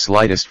 not the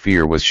slightest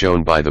fear was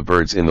shown by the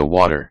birds in the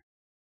water.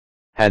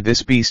 Had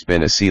this beast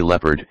been a sea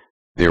leopard,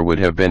 there would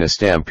have been a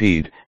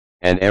stampede,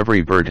 and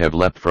every bird have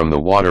leapt from the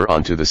water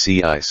onto the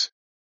sea ice.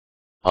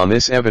 On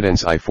this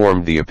evidence I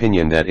formed the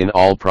opinion that in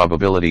all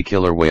probability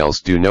killer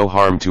whales do no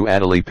harm to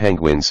Adélie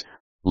penguins.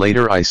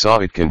 Later I saw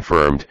it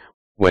confirmed,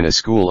 when a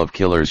school of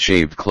killers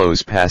shaved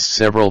close past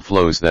several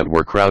floes that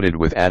were crowded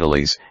with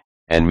Adélies,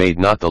 and made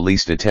not the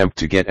least attempt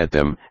to get at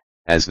them,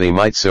 as they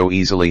might so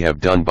easily have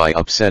done by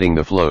upsetting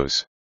the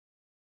floes.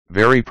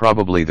 Very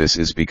probably this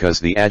is because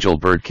the agile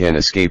bird can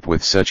escape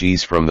with such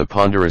ease from the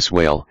ponderous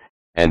whale,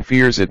 and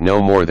fears it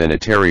no more than a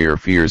terrier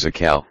fears a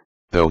cow,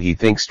 though he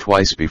thinks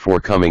twice before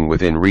coming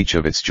within reach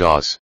of its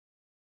jaws.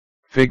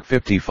 Fig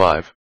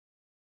 55.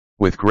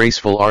 With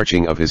graceful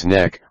arching of his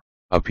neck,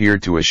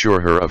 appeared to assure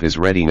her of his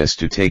readiness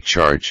to take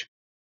charge.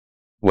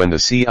 When the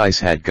sea ice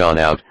had gone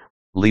out,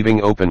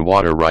 leaving open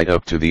water right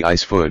up to the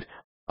ice foot,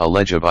 a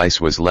ledge of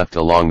ice was left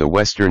along the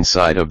western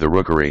side of the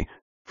rookery,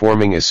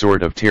 forming a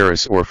sort of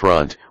terrace or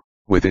front,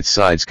 with its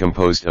sides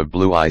composed of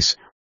blue ice,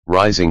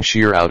 rising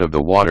sheer out of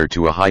the water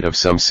to a height of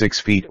some 6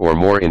 feet or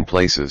more in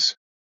places.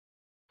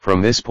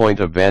 From this point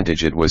of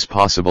vantage it was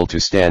possible to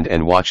stand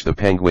and watch the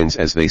penguins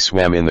as they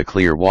swam in the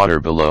clear water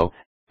below,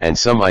 and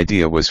some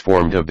idea was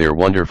formed of their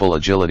wonderful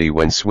agility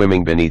when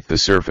swimming beneath the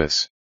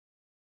surface.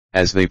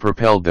 As they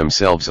propelled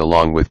themselves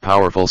along with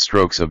powerful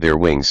strokes of their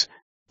wings,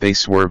 they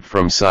swerved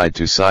from side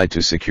to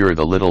secure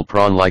the little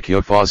prawn-like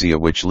euphausia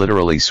which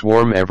literally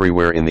swarm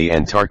everywhere in the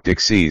Antarctic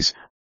seas,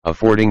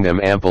 affording them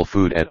ample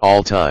food at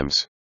all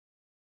times.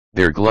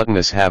 Their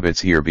gluttonous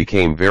habits here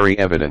became very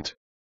evident.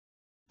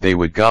 They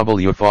would gobble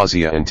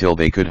euphausia until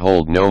they could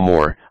hold no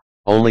more,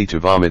 only to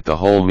vomit the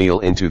whole meal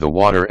into the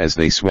water as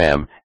they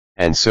swam,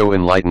 and so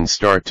enlightened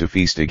start to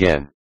feast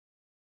again.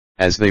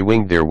 As they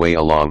winged their way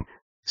along,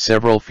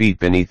 several feet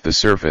beneath the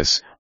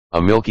surface,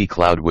 a milky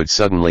cloud would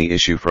suddenly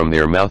issue from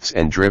their mouths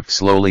and drift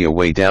slowly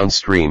away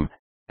downstream,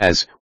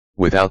 as,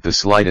 without the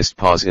slightest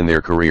pause in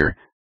their career,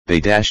 they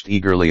dashed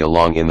eagerly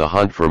along in the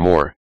hunt for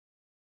more.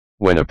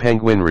 When a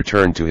penguin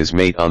returned to his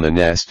mate on the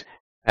nest,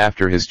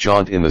 after his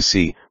jaunt in the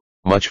sea,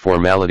 much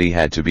formality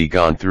had to be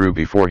gone through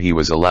before he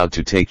was allowed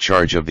to take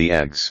charge of the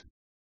eggs.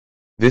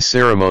 This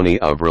ceremony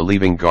of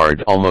relieving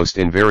guard almost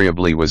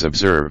invariably was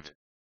observed.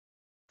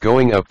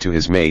 Going up to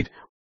his mate,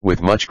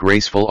 with much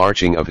graceful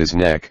arching of his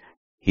neck,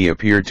 he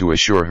appeared to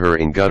assure her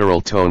in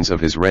guttural tones of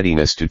his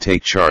readiness to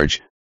take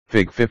charge,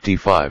 Fig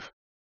 55.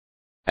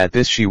 At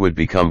this she would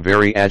become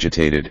very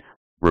agitated,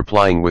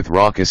 replying with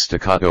raucous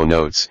staccato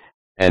notes,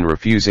 and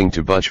refusing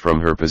to budge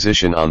from her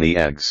position on the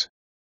eggs.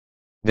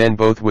 Then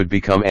both would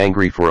become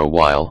angry for a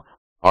while,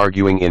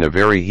 arguing in a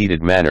very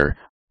heated manner,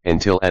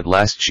 until at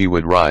last she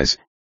would rise,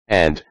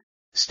 and,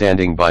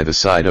 standing by the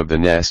side of the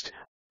nest,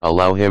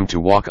 allow him to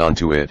walk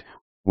onto it,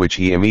 which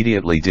he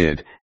immediately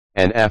did,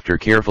 and after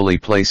carefully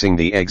placing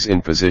the eggs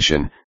in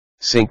position,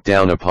 sink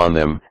down upon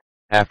them,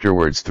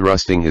 afterwards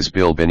thrusting his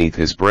bill beneath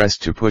his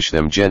breast to push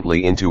them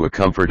gently into a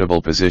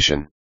comfortable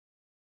position.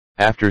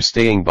 After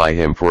staying by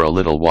him for a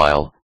little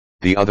while,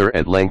 the other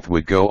at length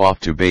would go off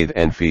to bathe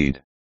and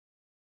feed.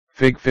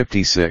 Fig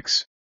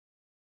 56.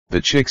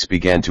 The chicks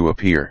began to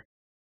appear.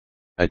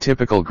 A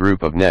typical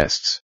group of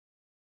nests.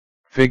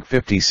 Fig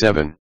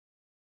 57.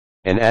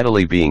 An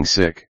Adélie being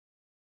sick.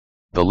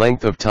 The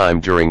length of time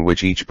during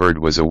which each bird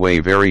was away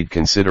varied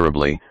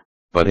considerably,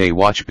 but a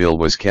watchbill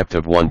was kept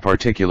of one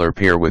particular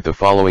pair with the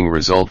following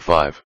result: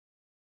 5.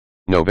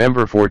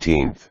 November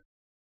 14th.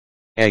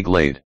 Egg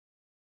laid.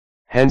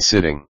 Hen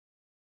sitting.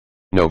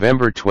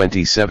 November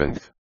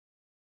 27th.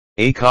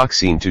 A cock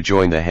seen to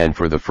join the hen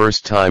for the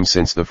first time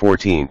since the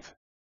 14th.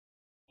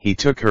 He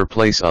took her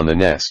place on the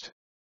nest.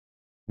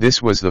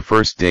 This was the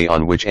first day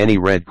on which any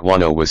red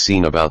guano was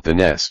seen about the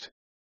nest.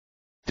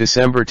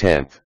 December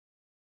 10th.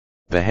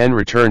 The hen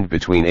returned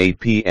between 8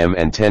 p.m.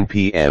 and 10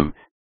 p.m.,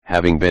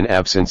 having been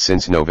absent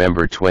since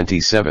November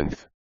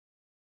 27th.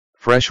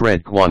 Fresh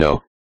red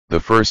guano,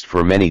 the first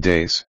for many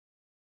days.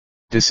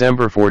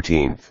 December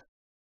 14th.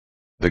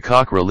 The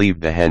cock relieved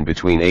the hen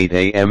between 8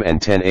 a.m.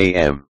 and 10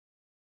 a.m.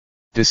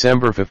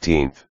 December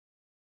 15th.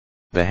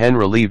 The hen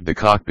relieved the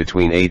cock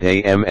between 8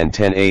 a.m. and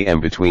 10 a.m.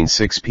 Between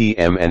 6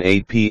 p.m. and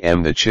 8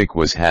 p.m. the chick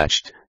was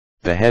hatched,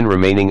 the hen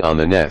remaining on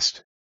the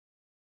nest.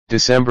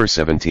 December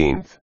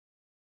 17th.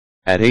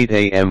 At 8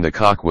 a.m. the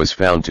cock was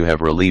found to have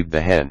relieved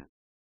the hen.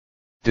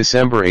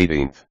 December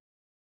 18th.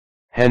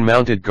 Hen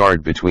mounted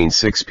guard between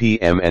 6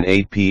 p.m. and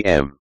 8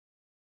 p.m.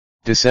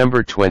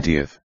 December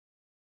 20th.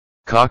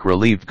 Cock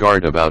relieved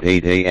guard about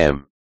 8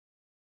 a.m.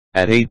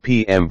 At 8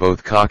 p.m.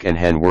 both cock and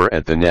hen were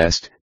at the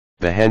nest,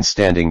 the hen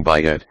standing by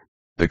it,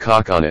 the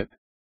cock on it.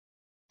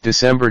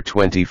 December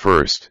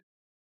 21st.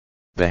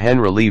 The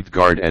hen relieved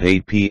guard at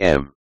 8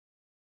 p.m.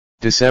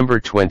 December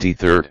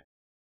 23rd.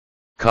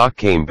 Cock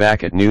came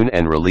back at noon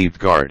and relieved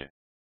guard.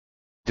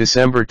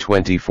 December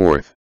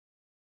 24th.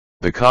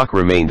 The cock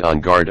remained on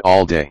guard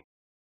all day.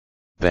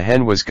 The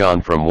hen was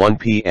gone from 1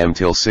 p.m.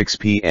 till 6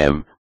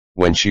 p.m.,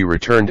 when she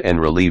returned and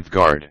relieved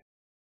guard.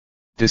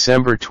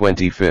 December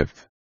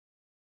 25th.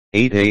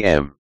 8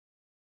 a.m.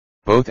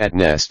 Both at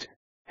nest,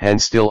 hen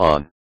still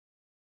on.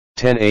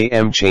 10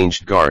 a.m.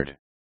 changed guard.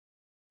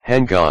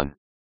 Hen gone.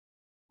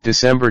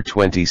 December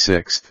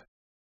 26th.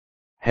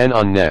 Hen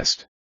on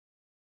nest.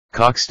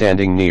 Cock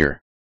standing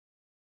near.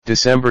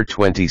 December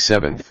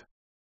 27th.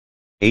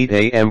 8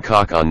 a.m.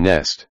 cock on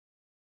nest.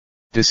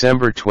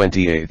 December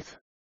 28th.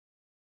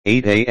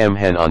 8 a.m.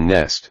 hen on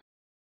nest.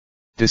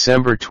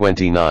 December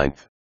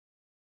 29th.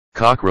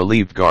 Cock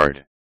relieved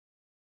guard.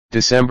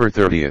 December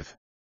 30th.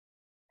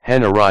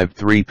 Hen arrived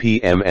 3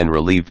 p.m. and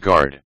relieved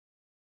guard.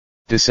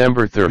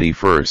 December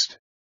 31st.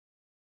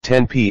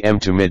 10 p.m.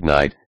 to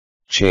midnight,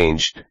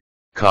 changed,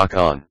 cock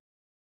on.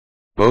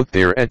 Both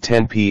there at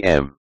 10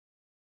 p.m.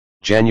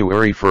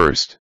 January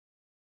 1st.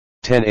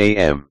 10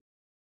 a.m.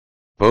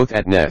 Both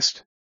at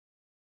nest.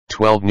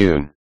 12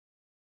 noon.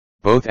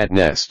 Both at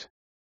nest.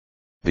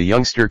 The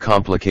youngster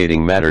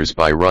complicating matters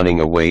by running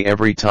away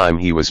every time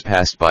he was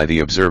passed by the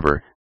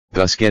observer,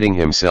 thus getting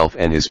himself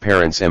and his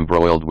parents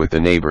embroiled with the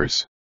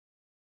neighbors.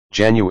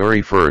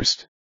 January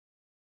 1st.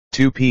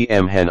 2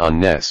 p.m. hen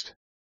on nest.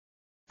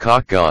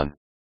 Cock gone.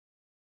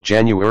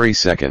 January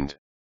 2nd.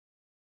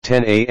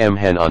 10 a.m.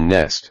 hen on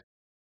nest.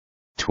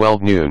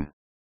 12 noon.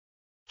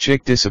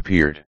 Chick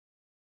disappeared.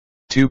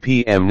 2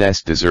 p.m.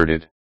 nest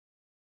deserted.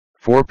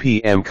 4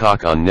 p.m.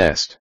 cock on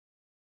nest.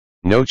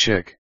 No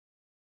chick.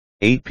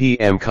 8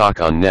 p.m.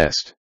 cock on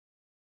nest.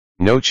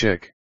 No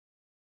chick.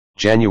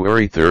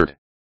 January 3rd.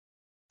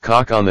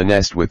 Cock on the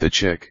nest with the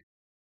chick.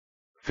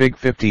 Fig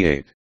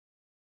 58.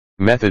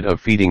 Method of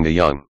feeding the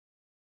young.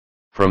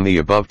 From the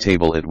above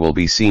table it will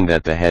be seen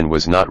that the hen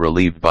was not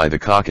relieved by the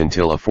cock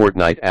until a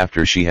fortnight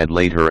after she had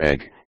laid her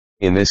egg.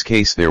 In this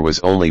case there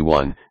was only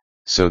one,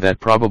 so that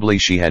probably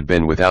she had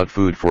been without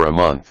food for a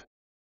month.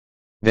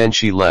 Then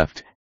she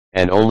left,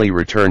 and only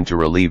returned to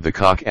relieve the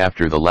cock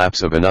after the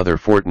lapse of another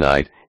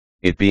fortnight,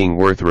 it being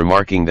worth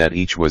remarking that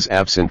each was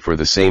absent for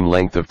the same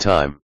length of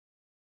time.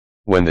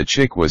 When the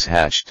chick was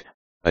hatched,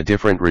 a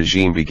different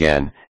regime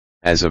began,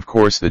 as of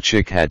course the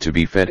chick had to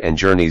be fed and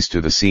journeys to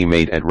the sea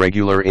made at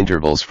regular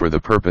intervals for the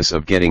purpose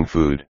of getting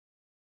food.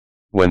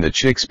 When the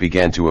chicks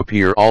began to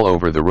appear all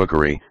over the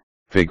rookery,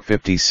 Fig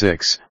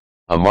 56,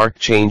 a marked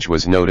change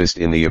was noticed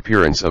in the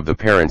appearance of the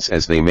parents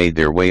as they made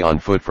their way on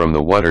foot from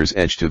the water's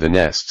edge to the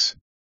nests.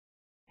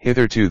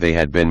 Hitherto they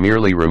had been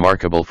merely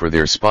remarkable for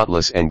their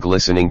spotless and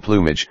glistening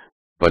plumage,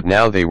 but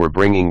now they were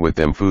bringing with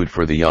them food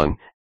for the young,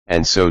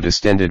 and so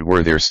distended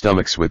were their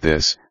stomachs with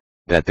this,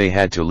 that they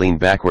had to lean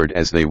backward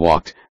as they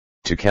walked,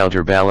 to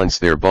counterbalance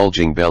their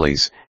bulging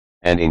bellies,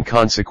 and in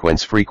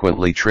consequence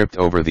frequently tripped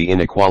over the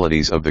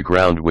inequalities of the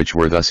ground which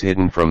were thus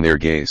hidden from their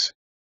gaze.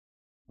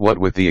 What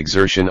with the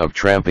exertion of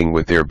tramping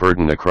with their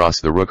burden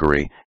across the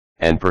rookery,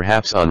 and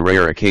perhaps on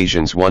rare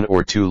occasions one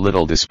or two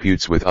little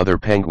disputes with other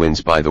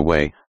penguins by the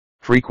way,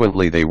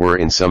 frequently they were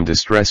in some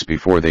distress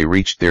before they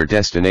reached their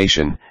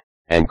destination,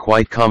 and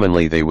quite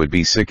commonly they would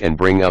be sick and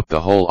bring up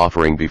the whole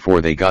offering before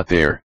they got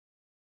there.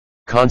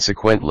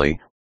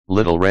 Consequently,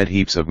 little red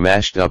heaps of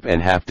mashed up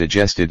and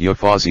half-digested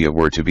euphausia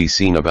were to be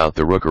seen about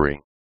the rookery.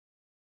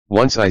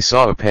 Once I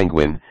saw a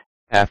penguin,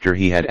 after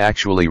he had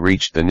actually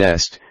reached the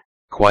nest,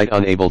 quite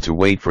unable to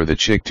wait for the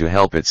chick to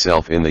help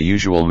itself in the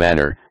usual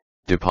manner,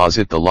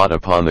 deposit the lot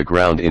upon the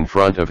ground in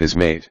front of his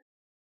mate.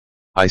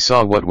 I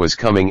saw what was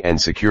coming and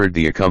secured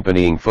the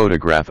accompanying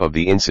photograph of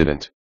the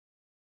incident.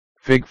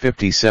 Fig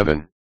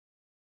 57.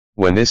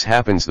 When this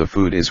happens the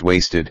food is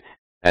wasted,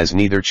 as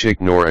neither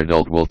chick nor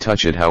adult will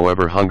touch it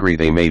however hungry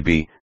they may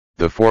be,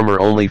 the former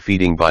only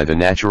feeding by the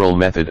natural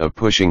method of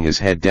pushing his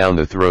head down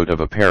the throat of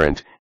a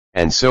parent,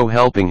 and so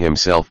helping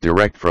himself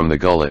direct from the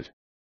gullet.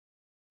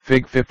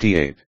 Fig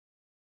 58.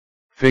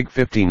 Fig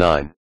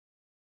 59.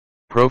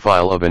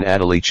 Profile of an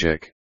Adélie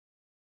chick.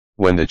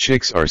 When the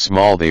chicks are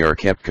small they are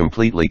kept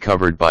completely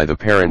covered by the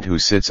parent who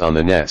sits on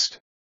the nest.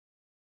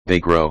 They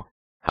grow,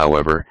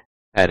 however,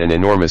 at an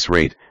enormous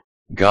rate,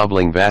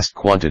 gobbling vast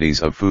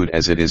quantities of food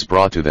as it is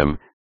brought to them,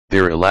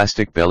 their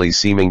elastic bellies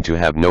seeming to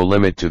have no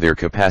limit to their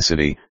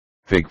capacity.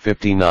 Fig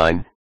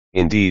 59,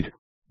 indeed,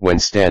 when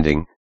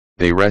standing,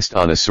 they rest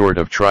on a sort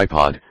of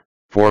tripod,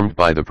 formed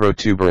by the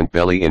protuberant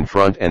belly in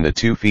front and the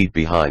 2 feet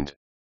behind.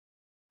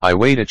 I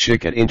weighed a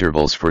chick at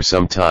intervals for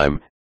some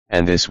time,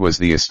 and this was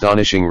the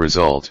astonishing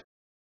result.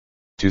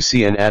 To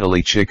see an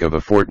Adélie chick of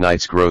a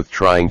fortnight's growth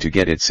trying to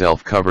get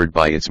itself covered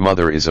by its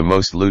mother is a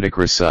most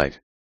ludicrous sight.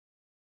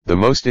 The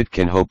most it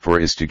can hope for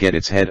is to get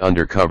its head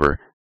under cover,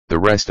 the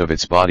rest of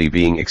its body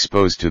being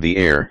exposed to the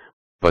air,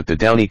 but the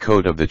downy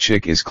coat of the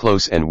chick is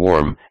close and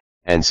warm,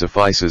 and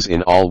suffices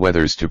in all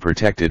weathers to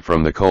protect it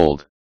from the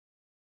cold.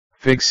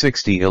 Fig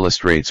 60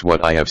 illustrates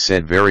what I have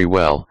said very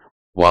well,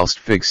 whilst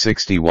Fig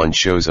 61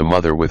 shows a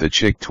mother with a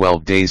chick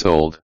 12 days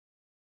old.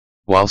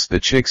 Whilst the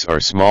chicks are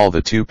small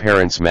the 2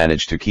 parents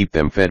manage to keep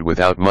them fed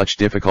without much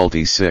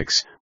difficulty.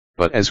 6.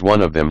 But as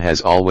one of them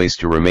has always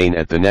to remain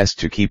at the nest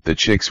to keep the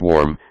chicks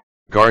warm,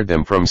 guard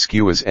them from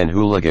skuas and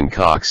hooligan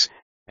cocks,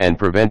 and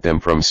prevent them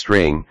from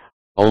straying,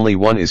 only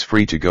one is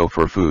free to go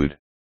for food.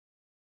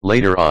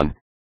 Later on,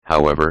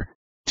 however,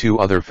 2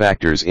 other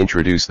factors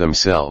introduce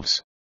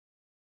themselves.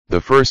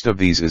 The first of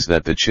these is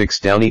that the chicks'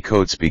 downy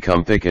coats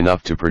become thick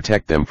enough to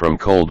protect them from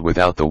cold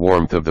without the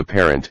warmth of the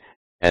parent,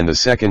 and the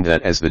second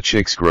that as the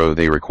chicks grow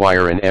they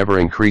require an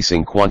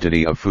ever-increasing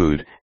quantity of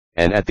food,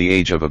 and at the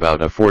age of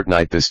about a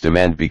fortnight this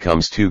demand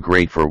becomes too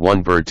great for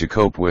one bird to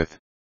cope with.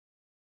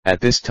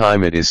 At this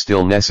time it is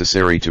still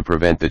necessary to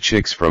prevent the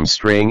chicks from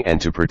straying and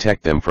to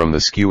protect them from the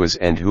skuas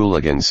and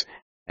hooligans,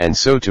 and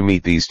so to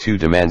meet these 2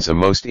 demands a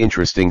most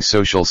interesting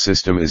social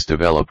system is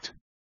developed.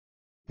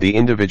 The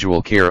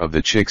individual care of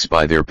the chicks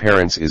by their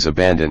parents is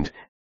abandoned,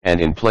 and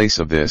in place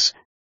of this,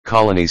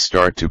 colonies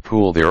start to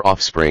pool their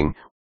offspring,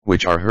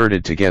 which are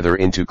herded together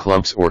into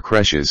clumps or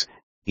creches,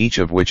 each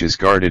of which is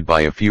guarded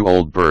by a few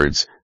old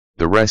birds,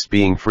 the rest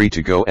being free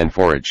to go and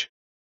forage.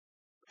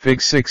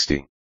 Fig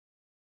 60.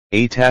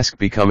 A task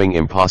becoming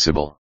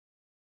impossible.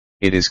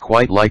 It is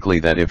quite likely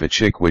that if a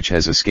chick which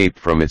has escaped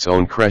from its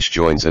own creche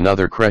joins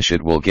another creche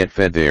it will get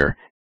fed there,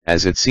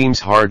 as it seems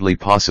hardly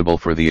possible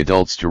for the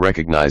adults to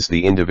recognize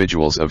the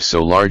individuals of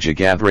so large a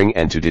gathering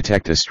and to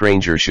detect a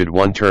stranger should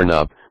one turn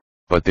up,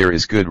 but there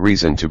is good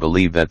reason to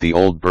believe that the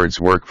old birds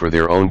work for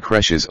their own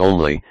creches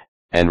only,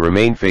 and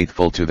remain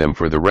faithful to them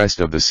for the rest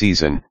of the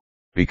season,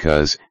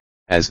 because,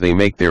 as they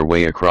make their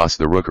way across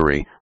the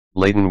rookery,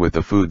 laden with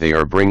the food they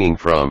are bringing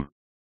from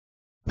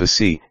the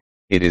sea,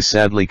 it is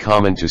sadly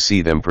common to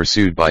see them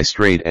pursued by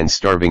strayed and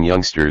starving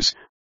youngsters,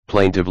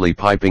 plaintively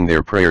piping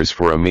their prayers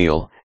for a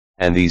meal,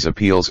 and these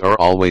appeals are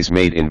always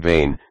made in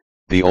vain,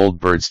 the old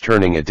birds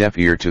turning a deaf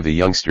ear to the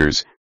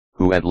youngsters,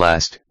 who at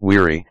last,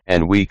 weary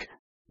and weak,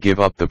 give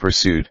up the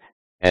pursuit,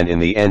 and in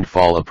the end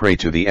fall a prey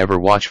to the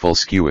ever-watchful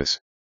skuas.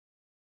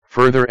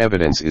 Further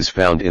evidence is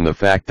found in the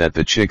fact that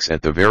the chicks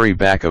at the very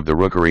back of the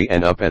rookery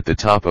and up at the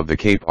top of the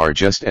cape are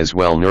just as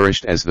well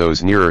nourished as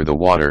those nearer the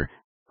water,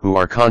 who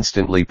are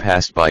constantly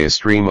passed by a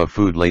stream of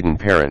food-laden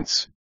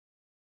parents.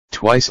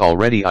 Twice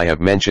already I have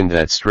mentioned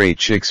that stray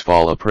chicks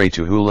fall a prey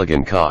to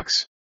hooligan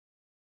cocks.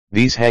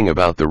 These hang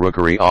about the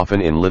rookery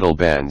often in little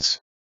bands.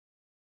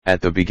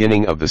 At the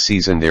beginning of the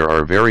season there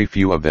are very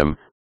few of them,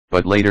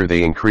 but later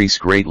they increase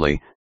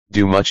greatly,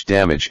 do much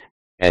damage,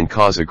 and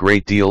cause a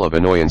great deal of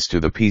annoyance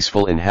to the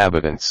peaceful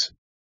inhabitants.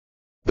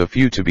 The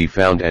few to be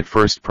found at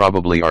first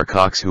probably are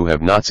cocks who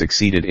have not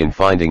succeeded in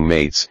finding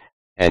mates,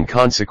 and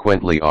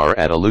consequently are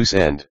at a loose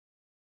end.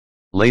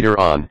 Later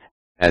on,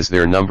 as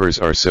their numbers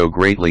are so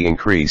greatly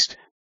increased,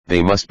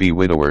 they must be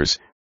widowers,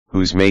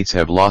 whose mates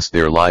have lost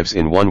their lives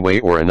in one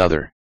way or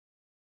another.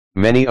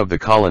 Many of the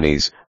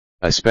colonies,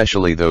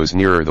 especially those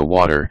nearer the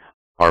water,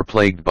 are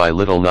plagued by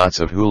little knots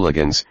of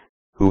hooligans,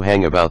 who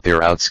hang about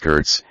their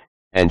outskirts,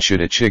 and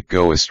should a chick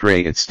go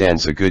astray it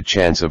stands a good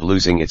chance of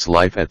losing its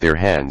life at their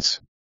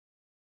hands.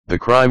 The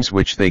crimes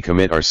which they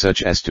commit are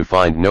such as to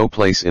find no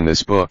place in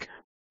this book,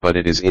 but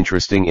it is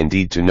interesting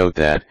indeed to note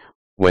that,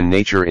 when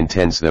nature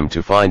intends them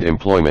to find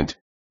employment,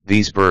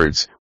 these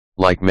birds,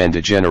 like men,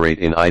 degenerate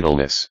in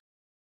idleness.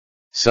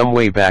 Some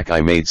way back I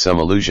made some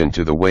allusion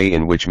to the way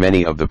in which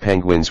many of the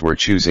penguins were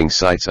choosing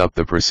sites up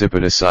the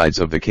precipitous sides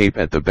of the cape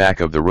at the back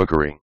of the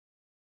rookery.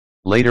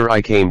 Later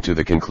I came to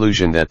the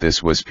conclusion that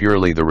this was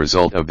purely the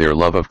result of their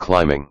love of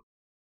climbing.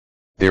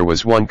 There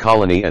was one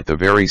colony at the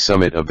very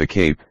summit of the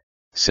cape,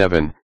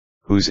 7,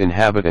 whose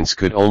inhabitants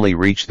could only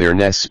reach their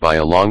nests by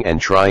a long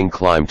and trying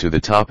climb to the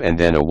top and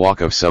then a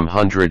walk of some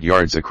 100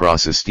 yards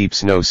across a steep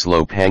snow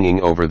slope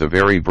hanging over the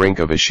very brink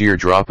of a sheer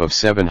drop of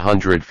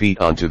 700 feet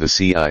onto the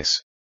sea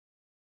ice.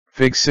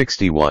 Fig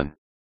 61.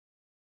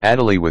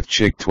 Adélie with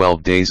chick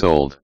 12 days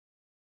old.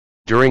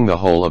 During the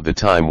whole of the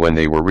time when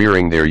they were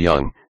rearing their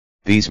young,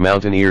 these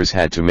mountaineers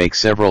had to make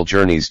several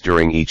journeys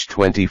during each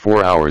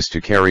 24 hours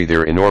to carry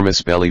their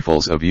enormous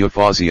bellyfuls of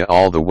euphausia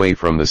all the way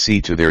from the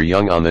sea to their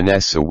young on the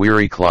nests, a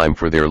weary climb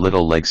for their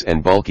little legs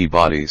and bulky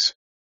bodies.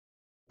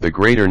 The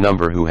greater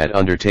number who had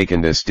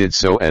undertaken this did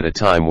so at a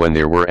time when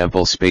there were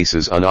ample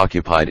spaces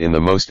unoccupied in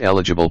the most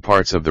eligible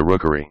parts of the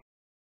rookery.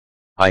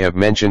 I have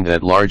mentioned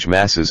that large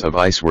masses of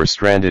ice were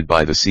stranded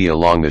by the sea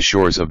along the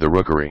shores of the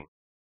rookery.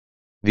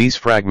 These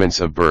fragments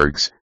of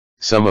bergs,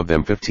 some of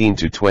them 15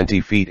 to 20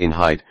 feet in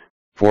height,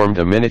 formed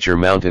a miniature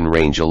mountain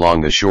range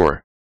along the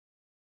shore.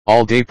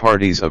 All-day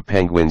parties of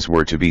penguins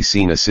were to be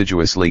seen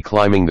assiduously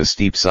climbing the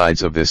steep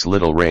sides of this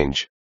little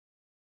range.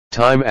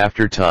 Time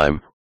after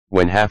time,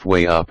 when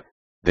halfway up,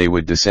 they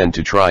would descend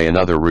to try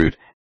another route,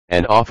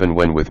 and often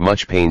when with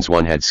much pains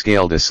one had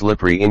scaled a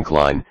slippery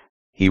incline,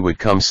 he would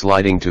come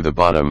sliding to the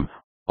bottom,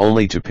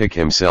 only to pick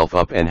himself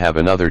up and have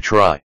another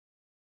try.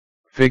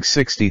 Fig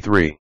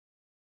 63.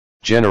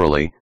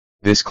 Generally,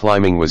 this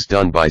climbing was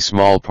done by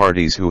small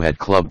parties who had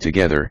clubbed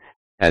together,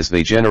 as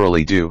they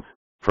generally do,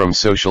 from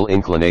social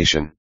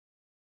inclination.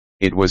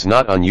 It was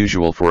not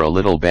unusual for a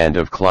little band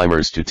of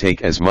climbers to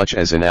take as much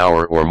as an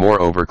hour or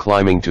more over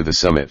climbing to the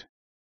summit.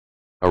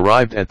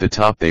 Arrived at the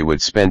top, they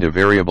would spend a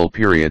variable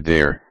period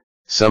there,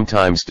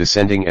 sometimes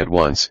descending at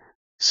once,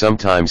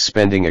 sometimes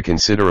spending a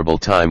considerable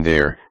time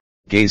there,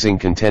 gazing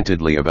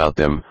contentedly about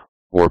them,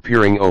 or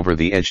peering over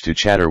the edge to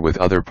chatter with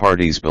other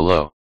parties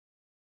below.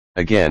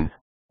 Again,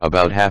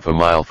 about half a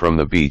mile from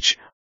the beach,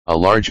 a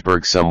large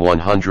berg some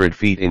 100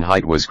 feet in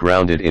height was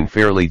grounded in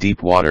fairly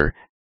deep water,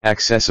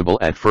 accessible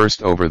at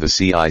first over the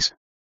sea ice,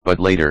 but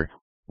later,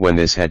 when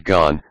this had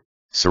gone,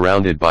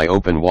 surrounded by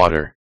open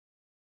water.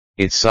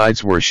 Its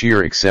sides were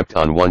sheer except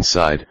on one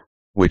side,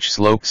 which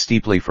sloped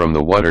steeply from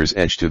the water's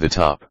edge to the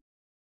top.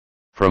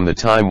 From the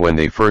time when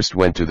they first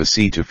went to the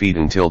sea to feed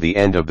until the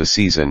end of the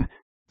season,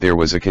 there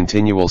was a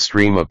continual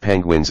stream of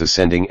penguins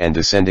ascending and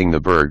descending the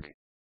berg.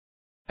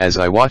 As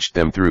I watched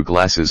them through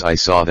glasses, I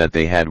saw that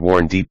they had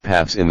worn deep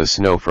paths in the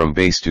snow from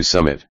base to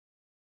summit.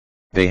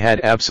 They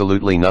had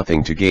absolutely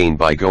nothing to gain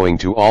by going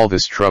to all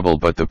this trouble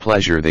but the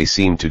pleasure they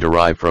seemed to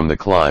derive from the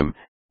climb,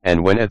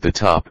 and when at the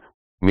top,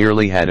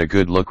 merely had a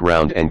good look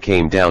round and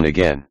came down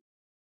again.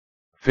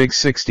 Fig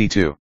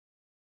 62.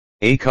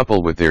 A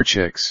couple with their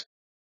chicks.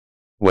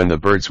 When the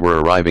birds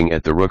were arriving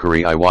at the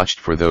rookery, I watched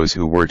for those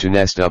who were to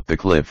nest up the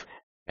cliff,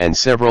 and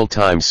several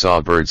times saw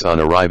birds on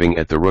arriving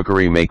at the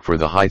rookery make for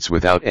the heights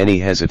without any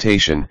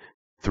hesitation,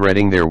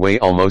 threading their way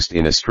almost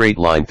in a straight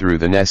line through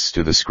the nests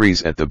to the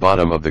screes at the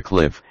bottom of the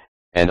cliff,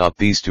 and up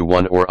these to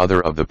one or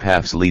other of the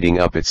paths leading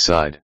up its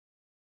side.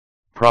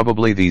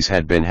 Probably these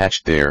had been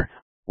hatched there,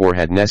 or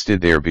had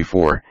nested there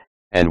before,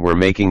 and were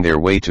making their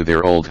way to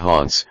their old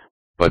haunts,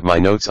 but my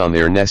notes on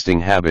their nesting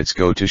habits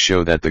go to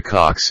show that the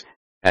cocks,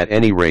 at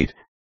any rate,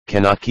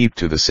 cannot keep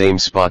to the same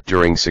spot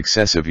during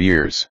successive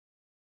years.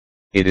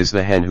 It is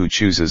the hen who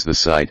chooses the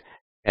site,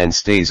 and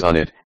stays on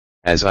it,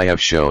 as I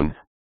have shown,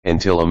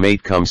 until a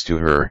mate comes to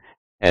her,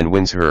 and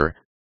wins her,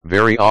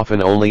 very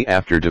often only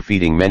after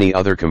defeating many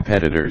other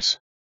competitors.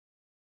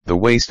 The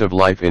waste of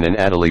life in an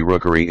Adélie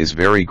rookery is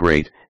very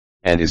great,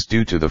 and is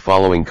due to the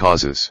following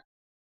causes.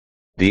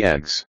 The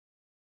eggs.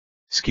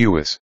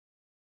 Skuas.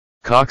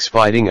 Cocks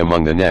fighting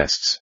among the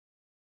nests.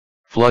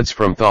 Floods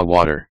from thaw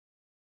water.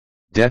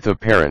 Death of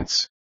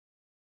parents.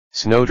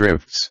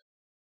 Snowdrifts.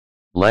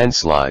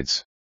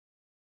 Landslides.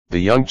 The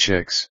young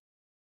chicks.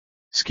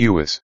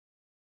 Skuas.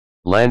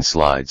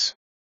 Landslides.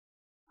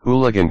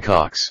 Hooligan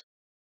cocks.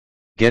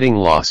 Getting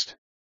lost.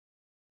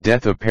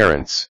 Death of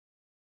parents.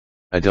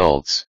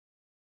 Adults.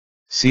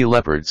 Sea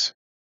leopards.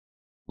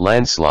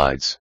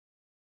 Landslides.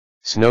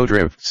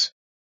 Snowdrifts.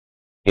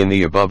 In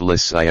the above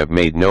lists I have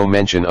made no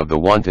mention of the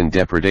wanton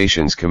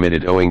depredations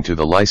committed owing to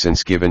the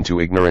license given to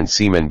ignorant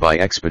seamen by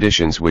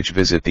expeditions which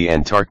visit the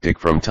Antarctic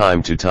from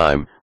time to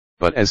time,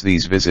 but as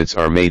these visits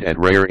are made at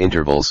rare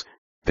intervals,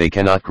 they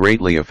cannot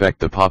greatly affect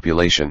the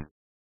population.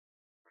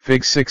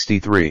 Fig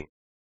 63.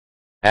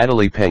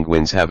 Adélie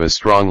penguins have a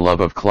strong love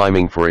of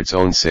climbing for its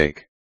own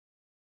sake.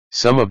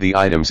 Some of the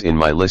items in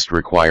my list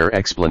require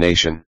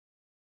explanation.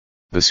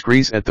 The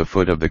screes at the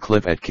foot of the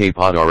cliff at Cape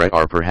Adélie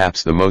are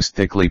perhaps the most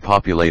thickly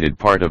populated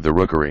part of the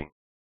rookery.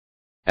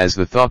 As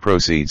the thaw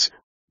proceeds,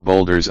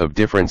 boulders of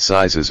different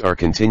sizes are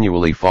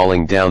continually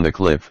falling down the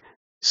cliff,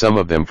 some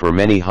of them for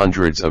many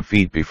hundreds of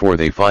feet before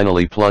they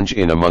finally plunge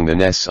in among the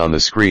nests on the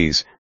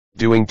screes,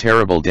 doing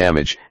terrible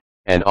damage,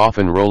 and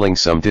often rolling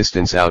some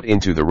distance out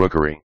into the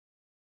rookery.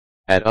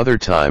 At other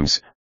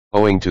times,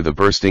 owing to the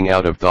bursting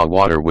out of thaw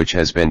water which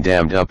has been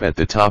dammed up at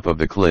the top of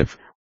the cliff,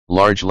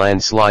 large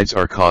landslides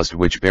are caused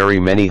which bury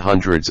many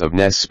hundreds of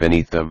nests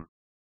beneath them.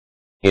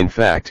 In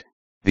fact,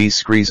 these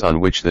screes on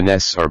which the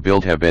nests are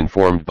built have been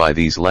formed by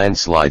these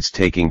landslides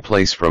taking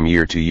place from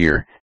year to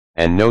year,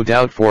 and no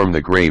doubt form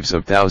the graves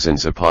of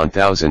thousands upon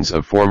thousands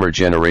of former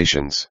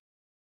generations.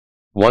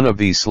 One of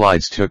these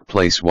slides took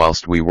place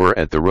whilst we were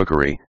at the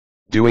rookery,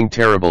 doing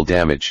terrible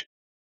damage.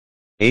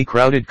 A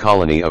crowded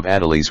colony of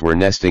Adélies were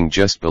nesting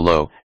just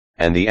below,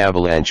 and the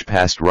avalanche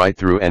passed right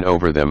through and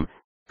over them,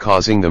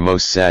 causing the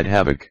most sad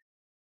havoc.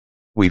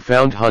 We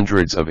found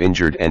hundreds of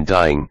injured and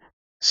dying,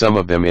 some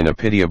of them in a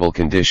pitiable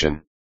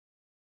condition.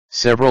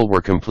 Several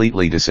were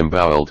completely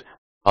disemboweled,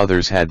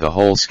 others had the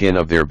whole skin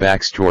of their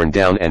backs torn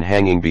down and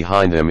hanging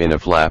behind them in a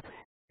flap,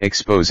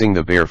 exposing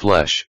the bare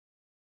flesh.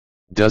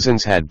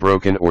 Dozens had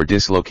broken or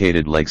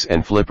dislocated legs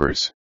and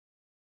flippers.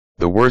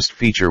 The worst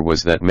feature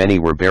was that many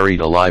were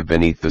buried alive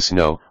beneath the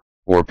snow,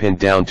 or pinned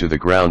down to the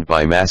ground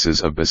by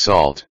masses of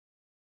basalt.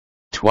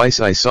 Twice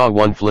I saw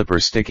one flipper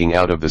sticking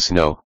out of the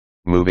snow,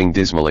 moving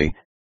dismally,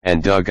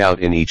 and dug out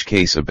in each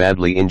case a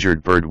badly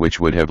injured bird which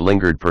would have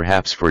lingered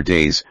perhaps for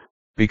days,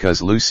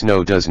 because loose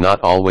snow does not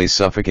always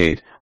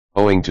suffocate,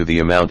 owing to the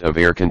amount of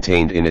air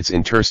contained in its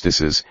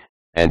interstices,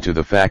 and to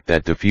the fact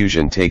that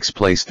diffusion takes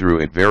place through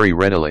it very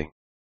readily.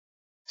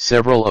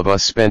 Several of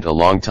us spent a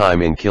long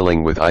time in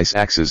killing with ice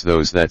axes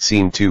those that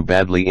seemed too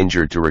badly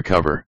injured to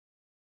recover.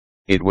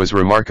 It was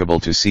remarkable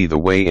to see the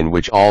way in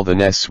which all the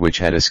nests which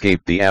had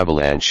escaped the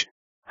avalanche,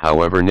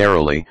 however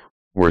narrowly,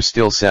 were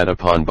still sat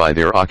upon by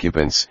their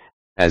occupants,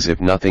 as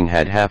if nothing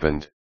had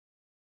happened.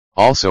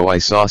 Also I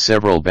saw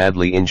several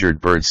badly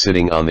injured birds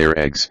sitting on their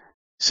eggs,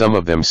 some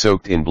of them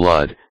soaked in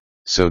blood,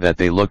 so that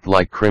they looked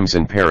like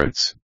crimson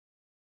parrots.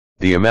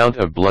 The amount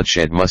of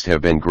bloodshed must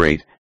have been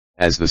great,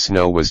 as the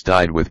snow was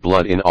dyed with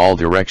blood in all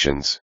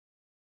directions.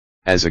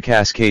 As a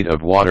cascade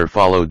of water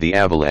followed the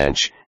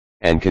avalanche,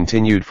 and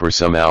continued for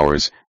some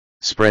hours,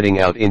 spreading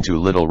out into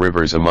little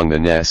rivers among the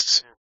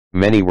nests,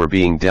 many were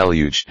being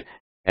deluged,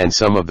 and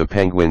some of the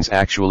penguins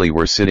actually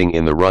were sitting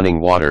in the running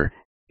water,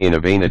 in a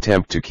vain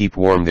attempt to keep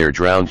warm their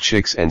drowned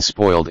chicks and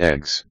spoiled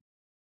eggs.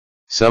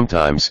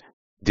 Sometimes,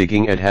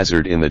 digging at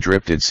hazard in the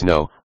drifted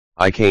snow,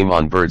 I came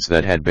on birds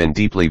that had been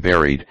deeply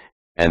buried,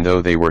 and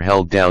though they were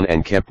held down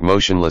and kept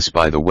motionless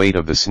by the weight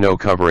of the snow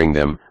covering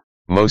them,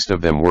 most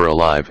of them were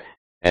alive,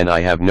 and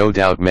I have no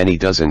doubt many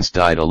dozens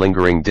died a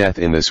lingering death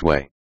in this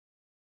way.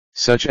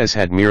 Such as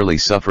had merely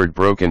suffered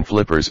broken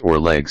flippers or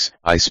legs,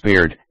 I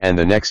spared, and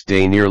the next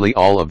day nearly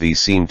all of these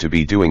seemed to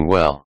be doing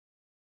well.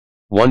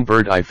 One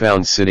bird I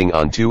found sitting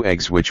on 2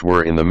 eggs which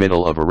were in the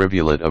middle of a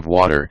rivulet of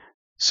water,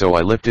 so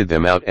I lifted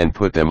them out and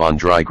put them on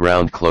dry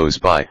ground close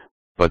by,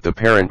 but the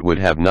parent would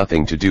have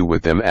nothing to do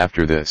with them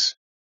after this.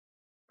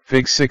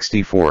 Fig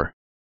 64.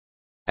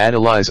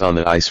 Adélie's on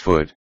the ice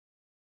foot.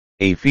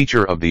 A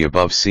feature of the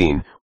above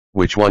scene,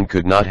 which one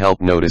could not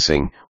help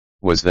noticing,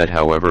 was that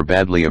however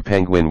badly a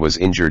penguin was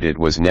injured it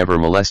was never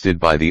molested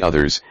by the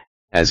others,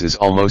 as is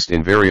almost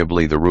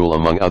invariably the rule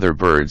among other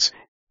birds,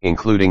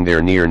 including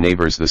their near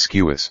neighbors the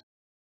skuas.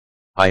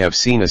 I have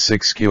seen a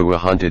sick skua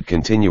hunted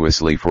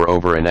continuously for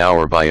over an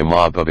hour by a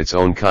mob of its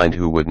own kind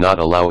who would not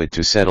allow it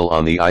to settle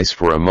on the ice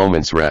for a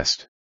moment's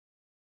rest.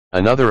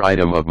 Another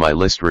item of my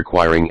list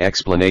requiring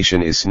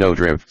explanation is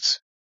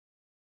snowdrifts.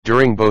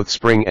 During both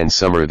spring and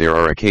summer there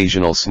are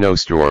occasional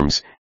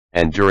snowstorms,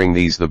 and during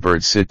these the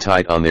birds sit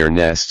tight on their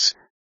nests,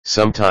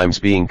 sometimes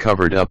being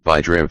covered up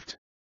by drift.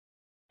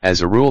 As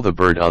a rule the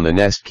bird on the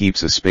nest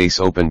keeps a space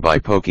open by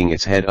poking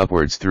its head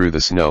upwards through the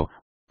snow,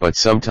 but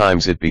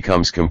sometimes it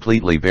becomes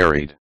completely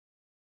buried.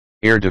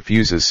 Air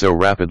diffuses so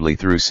rapidly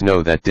through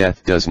snow that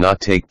death does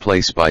not take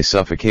place by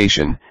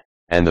suffocation,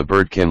 and the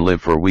bird can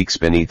live for weeks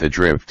beneath a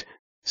drift,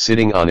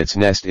 sitting on its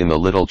nest in the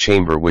little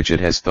chamber which it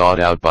has thawed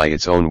out by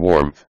its own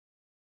warmth.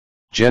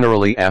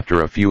 Generally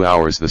after a few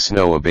hours the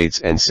snow abates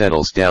and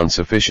settles down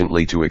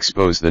sufficiently to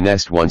expose the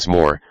nest once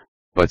more,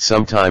 but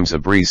sometimes a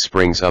breeze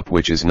springs up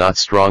which is not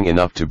strong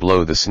enough to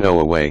blow the snow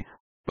away,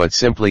 but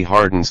simply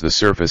hardens the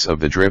surface of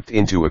the drift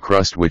into a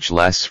crust which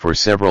lasts for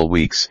several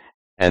weeks,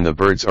 and the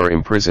birds are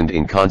imprisoned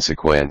in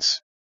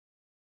consequence.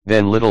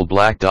 Then little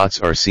black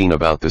dots are seen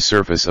about the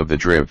surface of the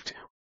drift,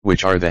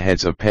 which are the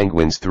heads of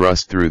penguins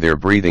thrust through their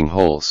breathing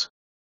holes.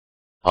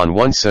 On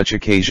one such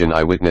occasion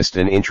I witnessed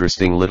an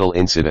interesting little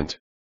incident.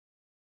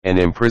 An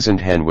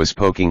imprisoned hen was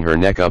poking her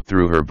neck up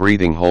through her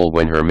breathing hole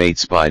when her mate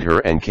spied her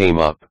and came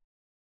up.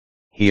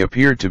 He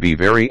appeared to be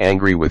very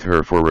angry with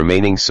her for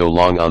remaining so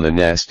long on the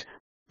nest,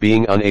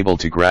 being unable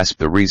to grasp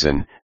the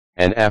reason,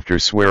 and after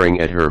swearing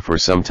at her for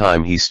some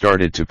time he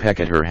started to peck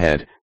at her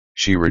head,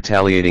 she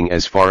retaliating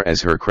as far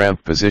as her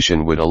cramped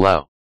position would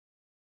allow.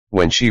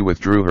 When she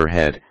withdrew her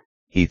head,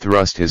 he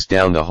thrust his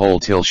down the hole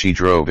till she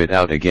drove it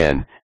out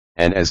again,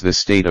 and as this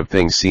state of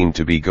things seemed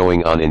to be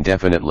going on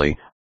indefinitely,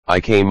 I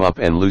came up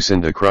and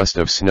loosened a crust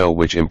of snow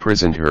which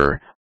imprisoned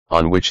her,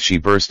 on which she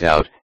burst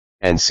out,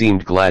 and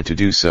seemed glad to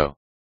do so.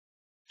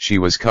 She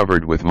was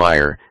covered with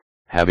mire,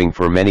 having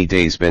for many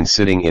days been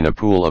sitting in a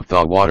pool of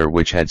thaw water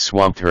which had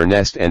swamped her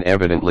nest and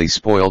evidently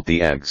spoilt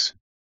the eggs.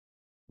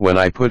 When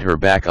I put her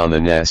back on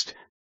the nest,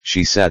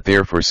 she sat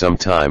there for some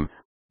time,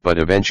 but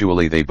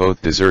eventually they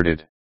both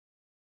deserted.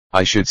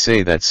 I should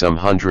say that some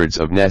hundreds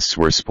of nests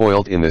were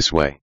spoilt in this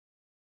way.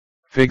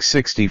 Fig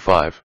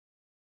 65.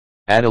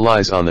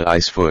 Adélie's on the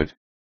ice foot.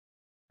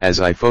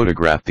 As I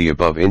photographed the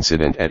above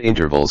incident at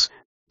intervals,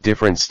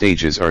 different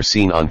stages are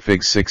seen on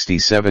Fig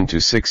 67 to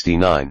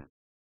 69.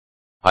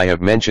 I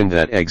have mentioned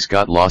that eggs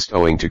got lost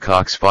owing to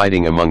cocks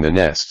fighting among the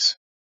nests.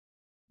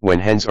 When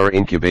hens are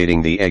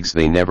incubating the eggs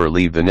they never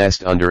leave the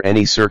nest under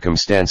any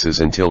circumstances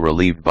until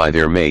relieved by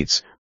their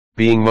mates,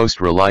 being most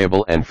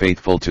reliable and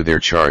faithful to their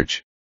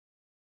charge.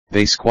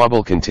 They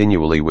squabble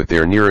continually with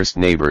their nearest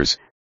neighbors,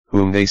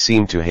 whom they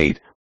seem to hate,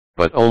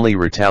 but only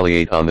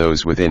retaliate on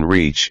those within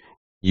reach,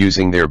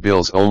 using their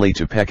bills only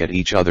to peck at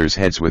each other's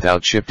heads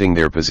without shifting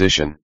their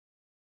position.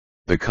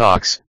 The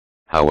cocks,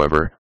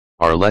 however,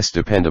 are less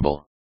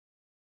dependable.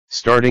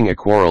 Starting a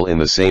quarrel in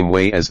the same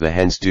way as the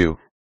hens do,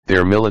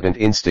 their militant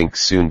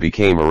instincts soon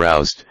became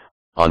aroused,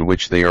 on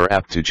which they are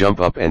apt to jump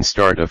up and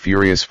start a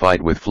furious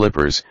fight with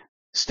flippers,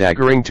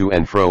 staggering to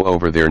and fro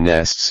over their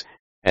nests,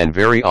 and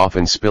very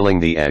often spilling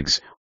the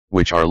eggs,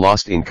 which are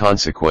lost in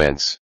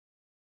consequence.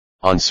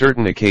 On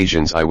certain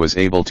occasions I was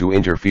able to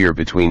interfere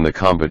between the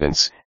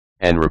combatants,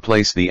 and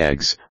replace the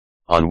eggs,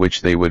 on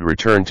which they would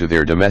return to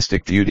their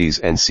domestic duties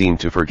and seem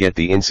to forget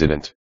the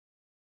incident.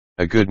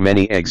 A good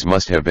many eggs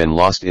must have been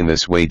lost in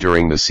this way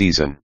during the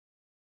season.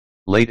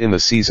 Late in the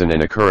season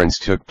an occurrence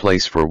took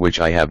place for which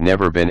I have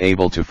never been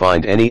able to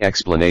find any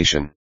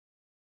explanation.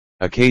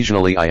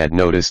 Occasionally I had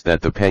noticed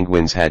that the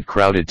penguins had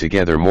crowded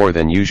together more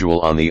than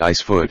usual on the ice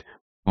foot,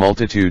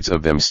 multitudes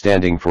of them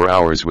standing for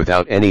hours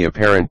without any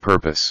apparent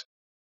purpose.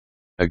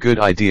 A good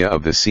idea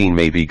of the scene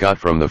may be got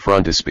from the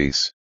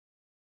frontispiece.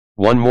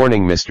 One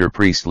morning Mr.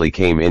 Priestley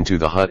came into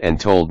the hut and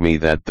told me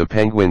that the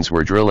penguins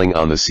were drilling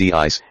on the sea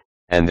ice,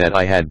 and that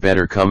I had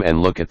better come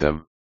and look at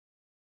them.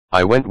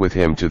 I went with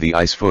him to the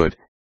ice foot,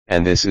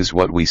 and this is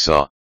what we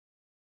saw.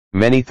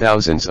 Many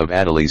thousands of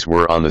Adélies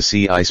were on the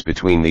sea ice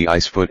between the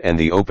ice foot and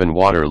the open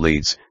water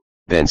leads,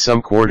 then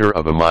some quarter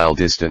of a mile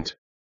distant.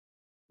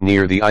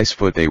 Near the ice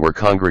foot they were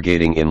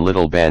congregating in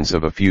little bands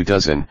of a few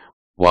dozen,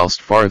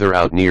 whilst farther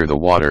out near the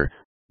water,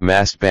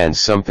 massed bands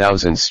some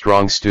thousands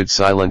strong stood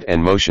silent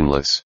and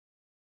motionless.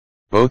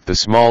 Both the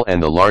small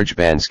and the large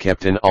bands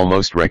kept an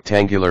almost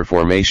rectangular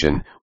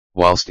formation,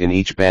 whilst in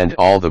each band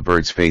all the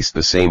birds faced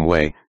the same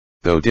way,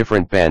 though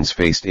different bands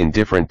faced in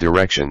different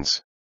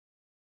directions.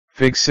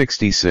 Fig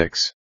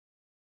 66.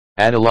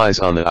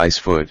 Adélies on the ice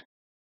foot.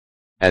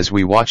 As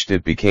we watched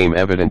it became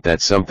evident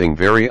that something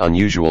very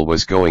unusual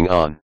was going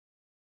on.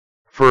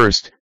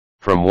 First,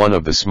 from one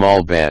of the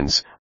small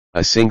bands,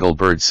 a single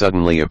bird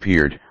suddenly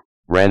appeared,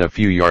 ran a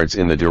few yards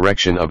in the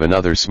direction of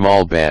another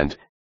small band,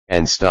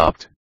 and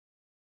stopped.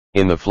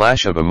 In the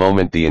flash of a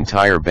moment the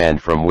entire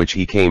band from which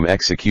he came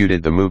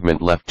executed the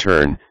movement left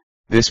turn,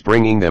 this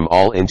bringing them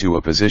all into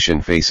a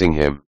position facing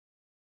him.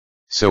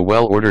 So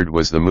well ordered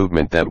was the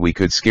movement that we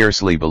could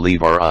scarcely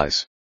believe our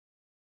eyes.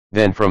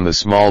 Then from the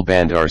small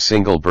band our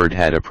single bird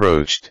had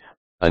approached,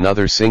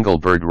 another single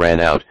bird ran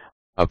out,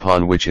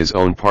 upon which his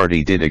own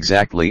party did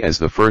exactly as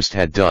the first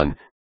had done,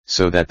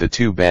 so that the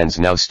two bands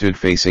now stood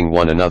facing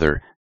one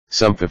another,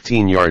 some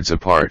 15 yards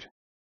apart.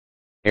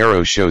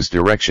 Arrow shows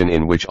direction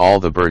in which all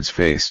the birds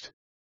faced.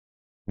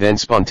 Then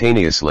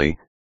spontaneously,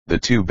 the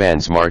two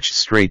bands marched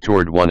straight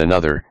toward one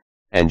another,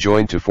 and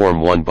joined to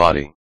form one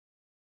body.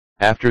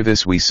 After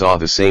this we saw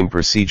the same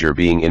procedure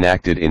being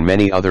enacted in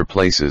many other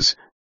places,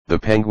 the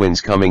penguins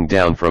coming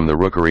down from the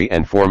rookery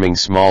and forming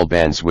small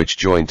bands which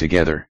joined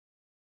together.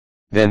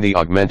 Then the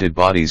augmented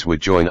bodies would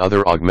join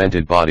other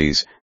augmented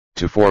bodies,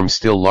 to form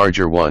still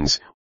larger ones,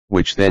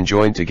 which then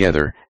joined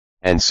together,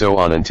 and so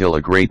on until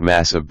a great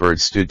mass of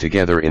birds stood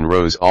together in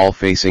rows all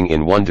facing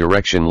in one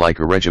direction like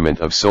a regiment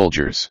of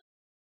soldiers.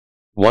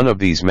 One of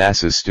these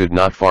masses stood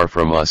not far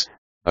from us,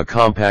 a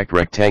compact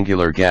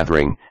rectangular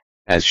gathering,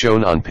 as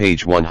shown on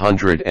page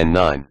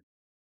 109.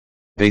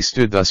 They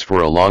stood thus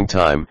for a long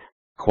time,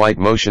 quite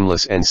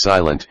motionless and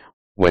silent,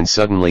 when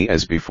suddenly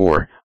as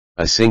before,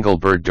 a single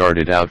bird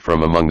darted out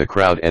from among the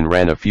crowd and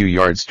ran a few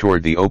yards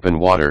toward the open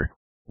water,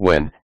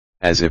 when,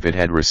 as if it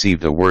had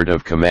received a word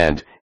of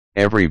command,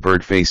 every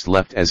bird faced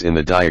left as in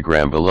the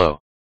diagram below.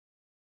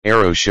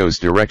 Arrow shows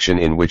direction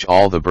in which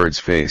all the birds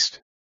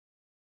faced.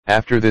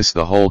 After this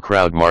the whole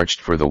crowd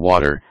marched for the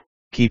water,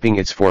 keeping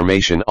its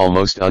formation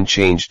almost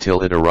unchanged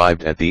till it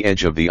arrived at the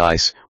edge of the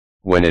ice,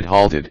 when it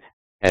halted,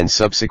 and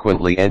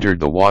subsequently entered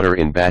the water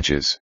in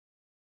batches.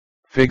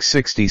 Fig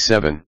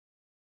 67.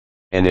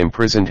 An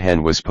imprisoned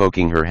hen was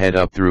poking her head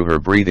up through her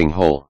breathing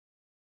hole.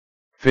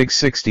 Fig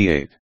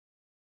 68.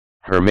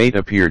 Her mate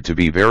appeared to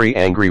be very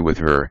angry with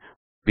her,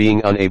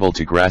 being unable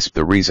to grasp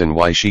the reason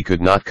why she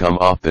could not come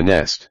off the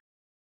nest.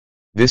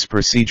 This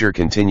procedure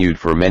continued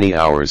for many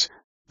hours,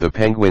 the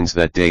penguins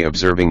that day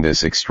observing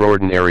this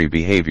extraordinary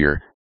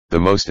behavior, the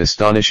most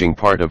astonishing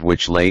part of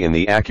which lay in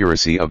the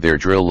accuracy of their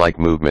drill-like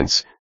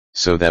movements,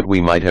 so that we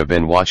might have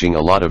been watching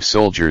a lot of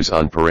soldiers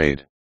on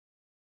parade.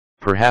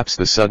 Perhaps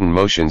the sudden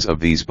motions of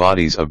these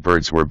bodies of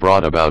birds were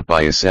brought about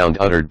by a sound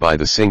uttered by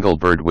the single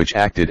bird which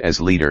acted as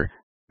leader,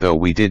 though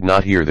we did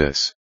not hear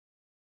this.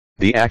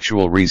 The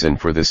actual reason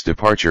for this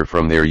departure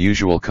from their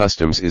usual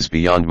customs is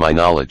beyond my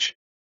knowledge.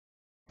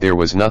 There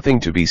was nothing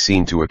to be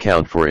seen to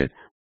account for it,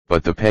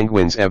 but the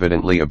penguins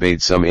evidently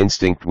obeyed some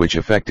instinct which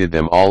affected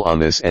them all on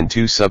this and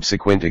two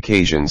subsequent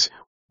occasions,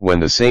 when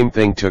the same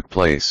thing took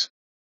place.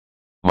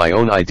 My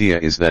own idea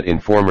is that in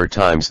former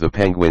times the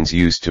penguins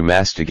used to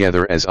mass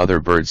together as other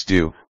birds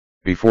do,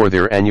 before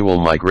their annual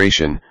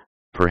migration,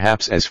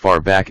 perhaps as far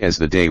back as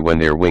the day when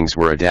their wings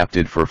were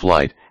adapted for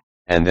flight,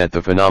 and that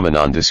the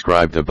phenomenon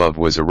described above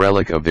was a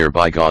relic of their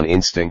bygone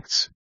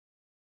instincts.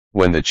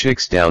 When the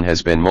chick's down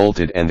has been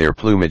molted and their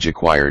plumage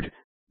acquired,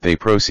 they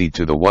proceed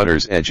to the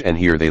water's edge, and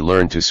here they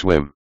learn to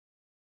swim.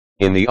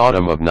 In the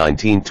autumn of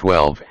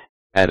 1912,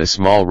 at a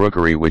small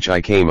rookery which I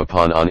came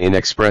upon on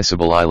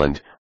Inexpressible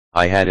Island,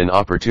 I had an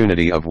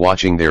opportunity of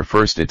watching their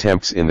first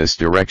attempts in this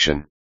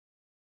direction.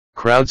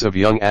 Crowds of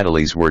young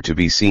Adélies were to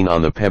be seen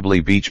on the pebbly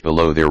beach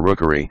below their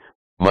rookery,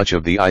 much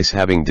of the ice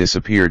having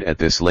disappeared at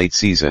this late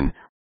season,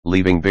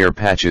 leaving bare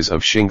patches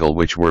of shingle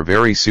which were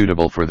very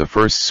suitable for the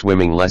first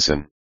swimming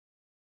lesson.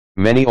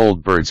 Many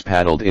old birds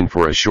paddled in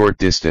for a short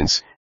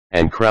distance,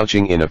 and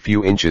crouching in a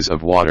few inches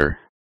of water,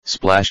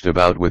 splashed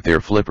about with their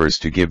flippers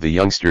to give the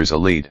youngsters a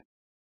lead.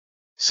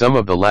 Some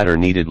of the latter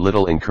needed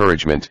little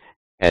encouragement,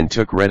 and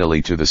took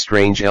readily to the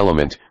strange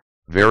element,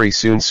 very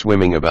soon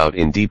swimming about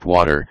in deep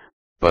water,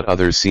 but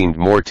others seemed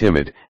more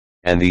timid,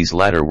 and these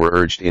latter were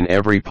urged in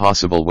every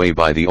possible way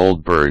by the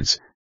old birds,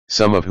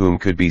 some of whom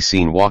could be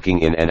seen walking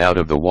in and out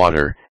of the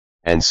water,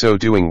 and so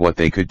doing what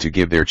they could to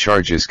give their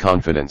charges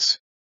confidence.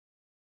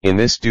 In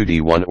this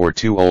duty 1 or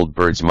 2 old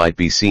birds might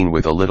be seen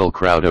with a little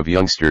crowd of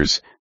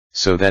youngsters,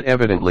 so that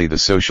evidently the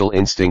social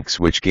instincts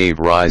which gave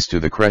rise to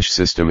the creche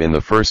system in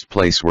the first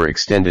place were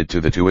extended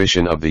to the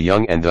tuition of the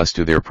young and thus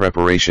to their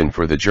preparation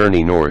for the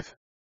journey north.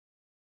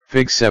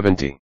 Fig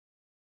 70.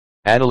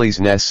 Adélie's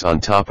nests on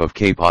top of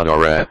Cape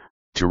Adélie,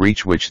 to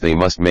reach which they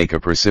must make a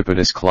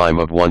precipitous climb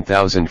of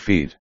 1,000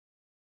 feet.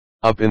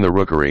 Up in the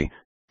rookery,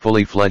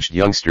 fully fledged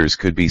youngsters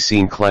could be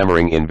seen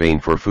clamoring in vain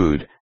for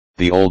food,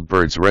 the old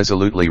birds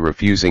resolutely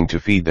refusing to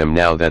feed them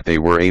now that they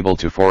were able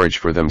to forage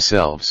for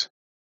themselves.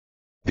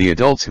 The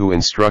adults who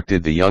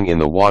instructed the young in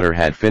the water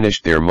had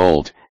finished their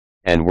moult,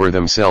 and were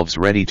themselves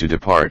ready to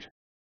depart.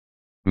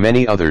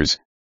 Many others,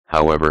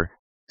 however,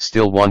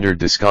 still wandered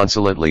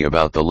disconsolately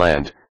about the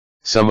land,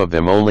 some of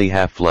them only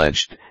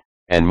half-fledged,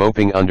 and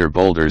moping under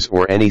boulders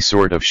or any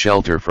sort of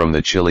shelter from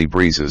the chilly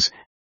breezes,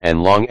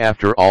 and long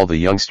after all the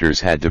youngsters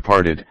had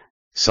departed,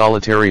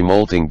 solitary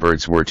molting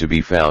birds were to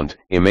be found,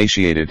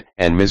 emaciated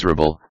and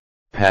miserable,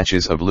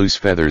 patches of loose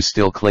feathers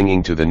still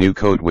clinging to the new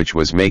coat which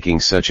was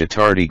making such a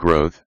tardy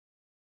growth.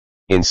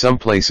 In some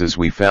places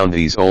we found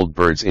these old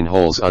birds in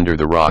holes under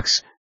the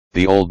rocks,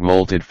 the old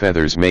molted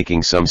feathers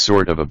making some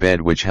sort of a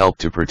bed which helped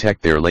to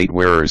protect their late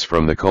wearers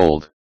from the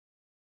cold.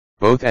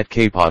 Both at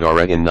Cape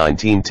Adélie in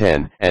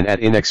 1910 and at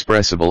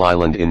Inexpressible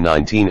Island in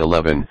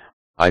 1911,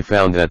 I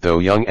found that though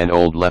young and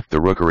old left the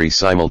rookery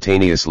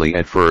simultaneously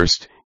at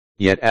first,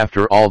 yet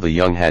after all the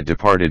young had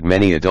departed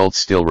many adults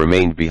still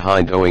remained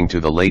behind owing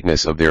to the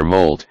lateness of their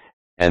molt,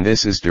 and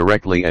this is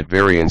directly at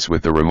variance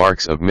with the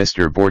remarks of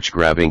Mr.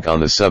 Borchgrabink on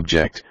the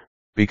subject,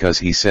 because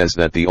he says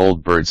that the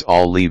old birds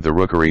all leave the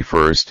rookery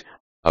first,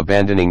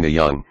 abandoning the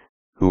young,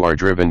 who are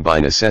driven by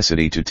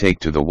necessity to take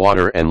to the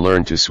water and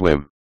learn to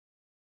swim.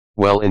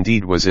 Well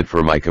indeed was it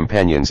for my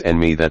companions and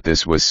me that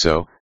this was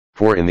so,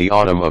 for in the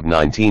autumn of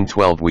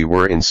 1912 we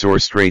were in sore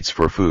straits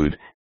for food,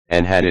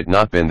 and had it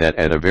not been that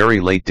at a very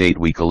late date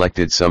we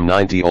collected some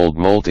 90 old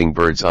molting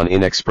birds on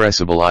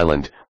Inexpressible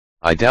Island,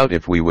 I doubt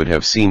if we would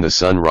have seen the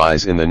sun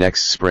rise in the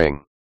next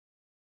spring.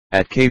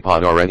 At Cape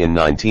Adélie in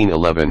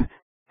 1911,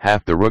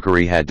 half the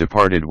rookery had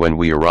departed when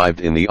we arrived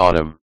in the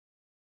autumn.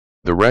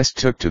 The rest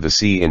took to the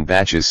sea in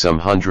batches some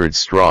hundreds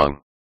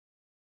strong.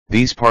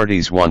 These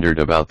parties wandered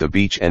about the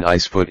beach and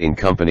icefoot in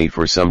company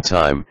for some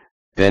time,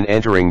 then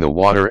entering the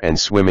water and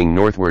swimming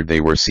northward they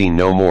were seen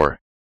no more.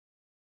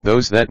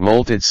 Those that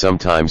molted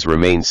sometimes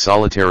remained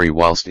solitary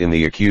whilst in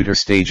the acuter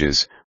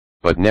stages,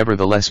 but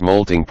nevertheless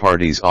molting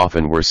parties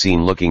often were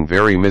seen looking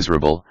very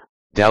miserable,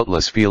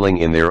 doubtless feeling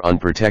in their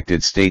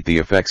unprotected state the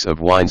effects of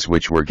wines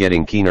which were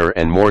getting keener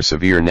and more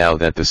severe now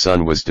that the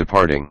sun was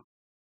departing.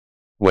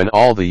 When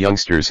all the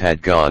youngsters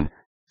had gone,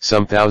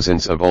 some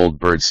thousands of old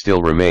birds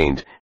still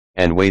remained,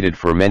 and waited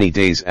for many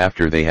days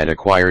after they had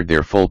acquired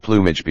their full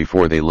plumage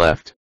before they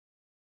left.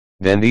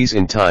 Then these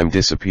in time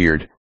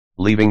disappeared,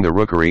 leaving the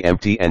rookery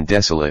empty and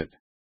desolate.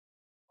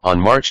 On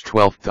March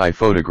 12 I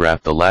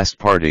photographed the last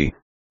party,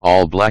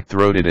 all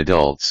black-throated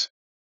adults.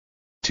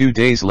 2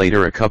 days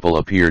later a couple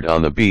appeared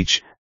on the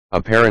beach,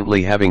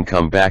 apparently having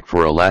come back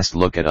for a last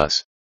look at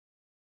us.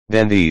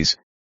 Then these,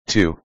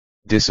 too,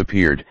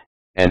 disappeared,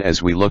 and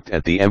as we looked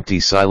at the empty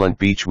silent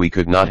beach we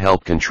could not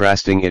help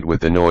contrasting it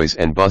with the noise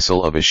and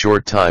bustle of a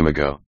short time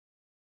ago.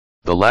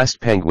 The last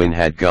penguin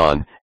had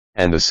gone,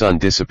 and the sun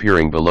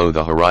disappearing below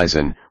the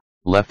horizon,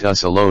 left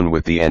us alone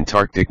with the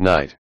Antarctic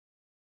night.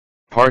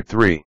 Part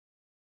 3.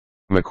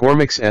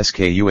 McCormick's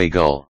Skua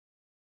Gull.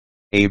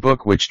 A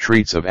book which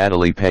treats of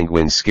Adélie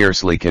penguins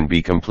scarcely can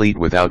be complete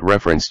without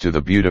reference to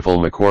the beautiful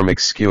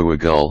McCormick's Skua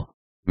gull,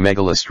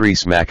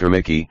 Megalostris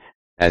maccormicki,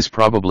 as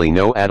probably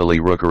no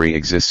Adélie rookery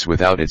exists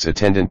without its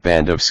attendant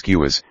band of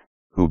skuas,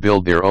 who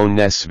build their own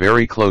nests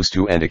very close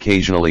to and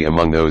occasionally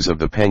among those of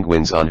the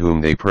penguins on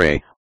whom they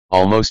prey,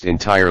 almost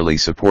entirely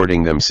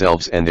supporting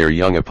themselves and their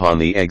young upon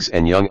the eggs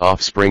and young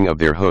offspring of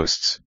their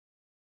hosts.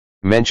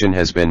 Mention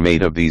has been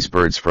made of these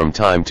birds from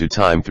time to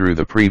time through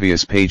the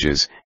previous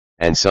pages,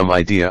 and some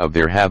idea of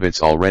their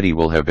habits already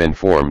will have been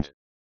formed.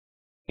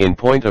 In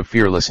point of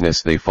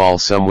fearlessness they fall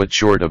somewhat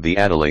short of the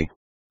Adélie,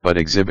 but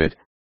exhibit,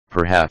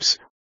 perhaps,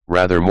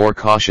 rather more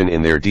caution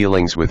in their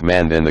dealings with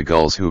man than the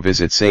gulls who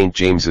visit St.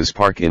 James's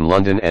Park in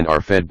London and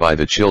are fed by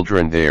the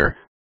children there,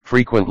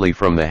 frequently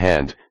from the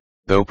hand,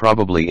 though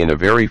probably in a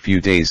very few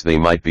days they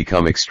might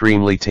become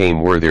extremely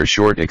tame were their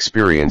short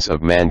experience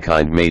of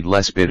mankind made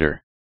less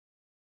bitter.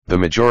 The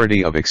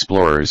majority of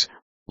explorers,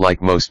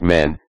 like most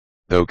men,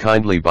 though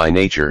kindly by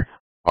nature,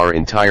 are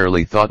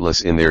entirely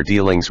thoughtless in their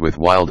dealings with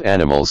wild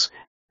animals,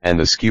 and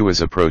the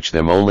skuas approach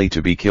them only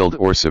to be killed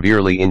or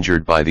severely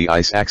injured by the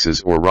ice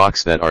axes or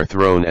rocks that are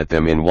thrown at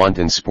them in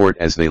wanton sport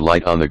as they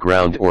light on the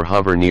ground or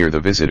hover near the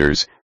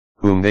visitors,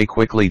 whom they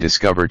quickly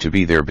discover to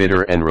be their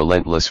bitter and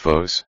relentless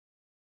foes.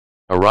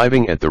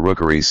 Arriving at the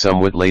rookeries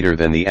somewhat later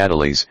than the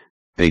Adélies,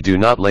 they do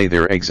not lay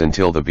their eggs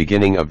until the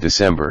beginning of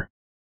December.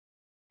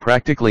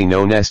 Practically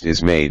no nest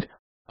is made,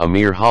 a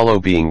mere hollow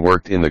being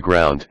worked in the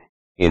ground,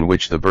 in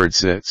which the bird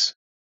sits.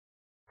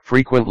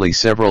 Frequently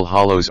several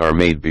hollows are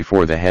made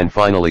before the hen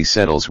finally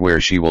settles where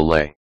she will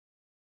lay.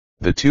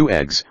 The 2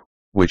 eggs,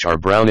 which are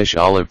brownish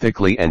olive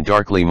thickly and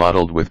darkly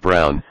mottled with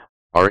brown,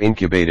 are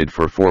incubated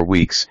for 4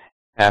 weeks,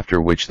 after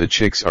which the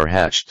chicks are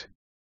hatched.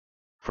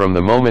 From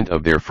the moment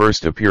of their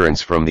first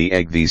appearance from the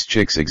egg these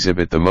chicks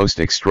exhibit the most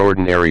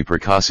extraordinary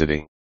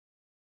precocity.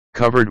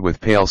 Covered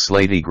with pale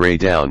slaty gray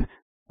down,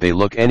 they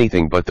look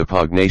anything but the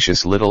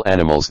pugnacious little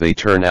animals they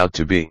turn out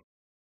to be.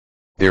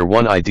 Their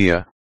one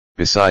idea,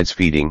 besides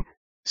feeding,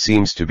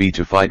 seems to be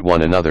to fight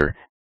one another,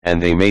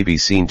 and they may be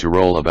seen to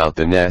roll about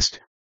the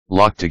nest,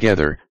 locked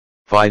together,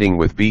 fighting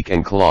with beak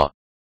and claw.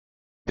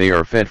 They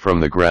are fed from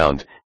the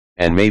ground,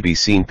 and may be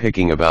seen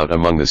picking about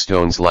among the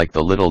stones like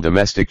the little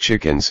domestic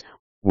chickens,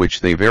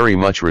 which they very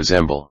much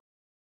resemble.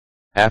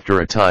 After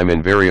a time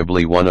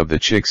invariably one of the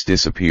chicks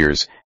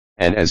disappears,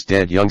 and as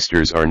dead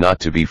youngsters are not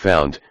to be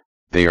found,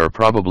 they are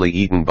probably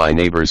eaten by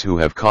neighbors who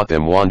have caught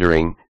them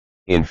wandering.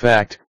 In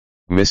fact,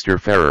 Mr.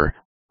 Ferrer,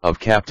 of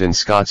Captain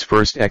Scott's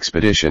first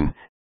expedition,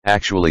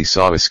 actually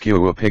saw a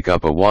skua pick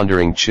up a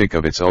wandering chick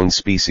of its own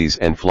species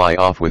and fly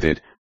off with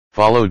it,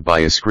 followed by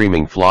a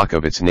screaming flock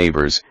of its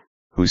neighbors,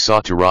 who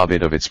sought to rob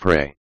it of its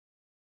prey.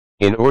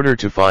 In order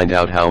to find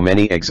out how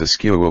many eggs a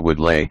skua would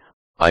lay,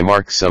 I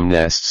marked some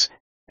nests,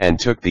 and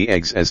took the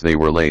eggs as they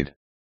were laid.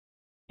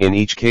 In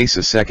each case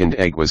a second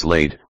egg was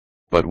laid,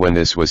 but when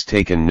this was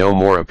taken no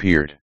more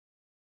appeared.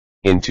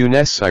 In 2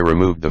 nests I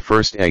removed the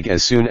first egg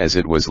as soon as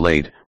it was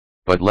laid,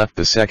 but left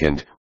the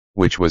second,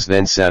 which was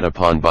then sat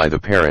upon by the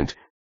parent,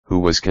 who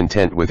was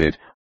content with it,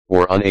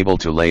 or unable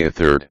to lay a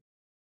third.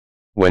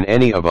 When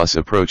any of us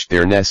approached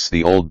their nests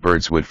the old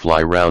birds would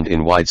fly round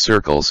in wide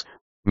circles,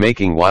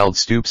 making wild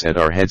stoops at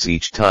our heads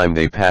each time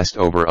they passed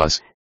over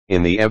us,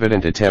 in the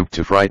evident attempt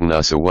to frighten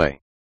us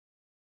away.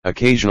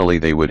 Occasionally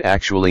they would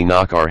actually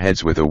knock our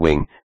heads with a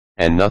wing,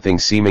 and nothing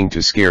seeming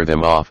to scare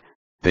them off,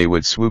 they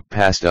would swoop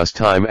past us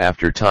time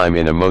after time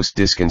in a most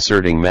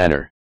disconcerting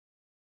manner.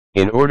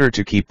 In order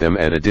to keep them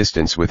at a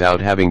distance without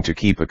having to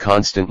keep a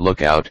constant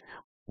lookout,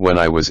 when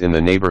I was in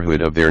the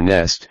neighborhood of their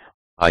nest,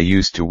 I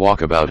used to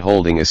walk about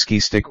holding a ski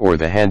stick or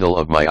the handle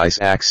of my ice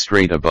axe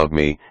straight above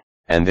me,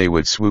 and they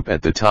would swoop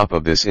at the top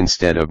of this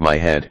instead of my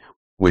head,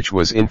 which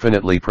was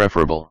infinitely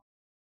preferable.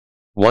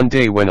 One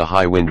day when a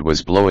high wind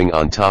was blowing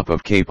on top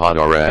of Cape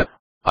Adélie,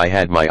 I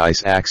had my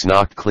ice axe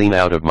knocked clean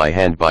out of my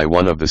hand by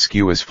one of the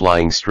skuas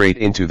flying straight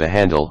into the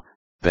handle,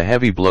 the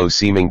heavy blow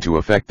seeming to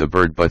affect the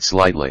bird but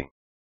slightly.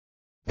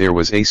 There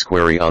was a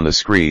squarey on the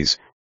screes,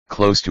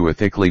 close to a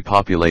thickly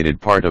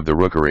populated part of the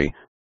rookery,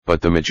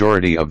 but the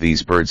majority of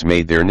these birds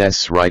made their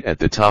nests right at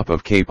the top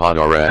of Cape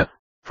Adélie,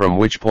 from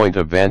which point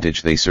of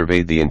vantage they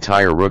surveyed the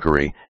entire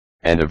rookery,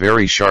 and a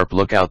very sharp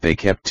lookout they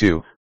kept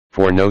too,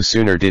 for no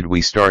sooner did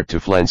we start to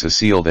flense a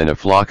seal than a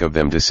flock of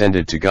them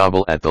descended to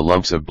gobble at the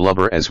lumps of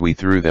blubber as we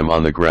threw them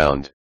on the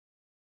ground.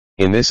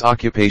 In this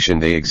occupation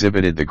they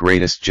exhibited the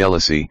greatest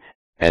jealousy,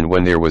 and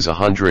when there was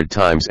 100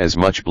 times as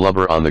much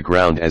blubber on the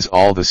ground as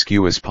all the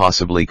skuas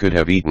possibly could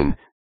have eaten,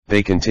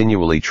 they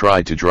continually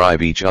tried to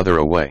drive each other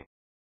away.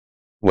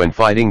 When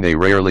fighting they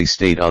rarely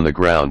stayed on the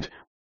ground,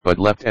 but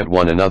leapt at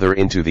one another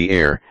into the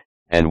air,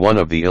 and one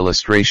of the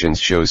illustrations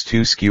shows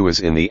 2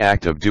 skuas in the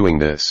act of doing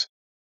this.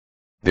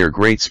 Their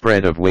great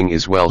spread of wing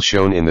is well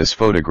shown in this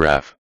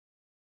photograph.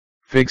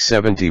 Fig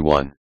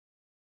 71.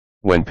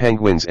 When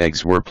penguins'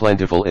 eggs were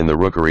plentiful in the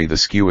rookery the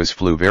skuas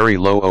flew very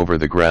low over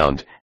the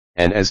ground,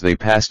 and as they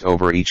passed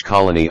over each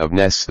colony of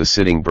nests the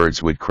sitting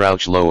birds would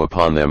crouch low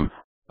upon them,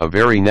 a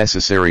very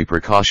necessary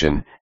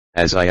precaution,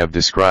 as I have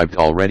described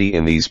already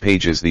in these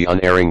pages the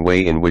unerring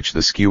way in which the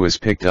skuas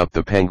picked up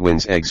the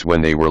penguins' eggs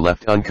when they were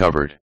left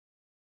uncovered.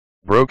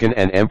 Broken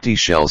and empty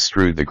shells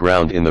strewed the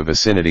ground in the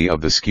vicinity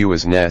of the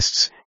skuas'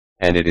 nests,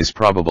 and it is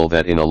probable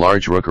that in a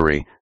large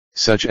rookery,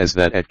 such as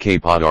that at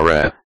Cape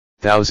Adélie,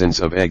 thousands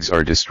of eggs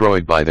are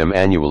destroyed by them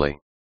annually.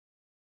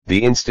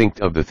 The instinct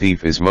of the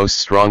thief is most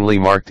strongly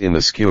marked in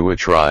the skua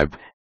tribe,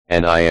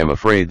 and I am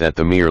afraid that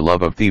the mere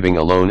love of thieving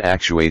alone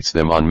actuates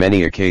them on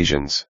many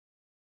occasions.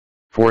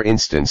 For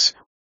instance,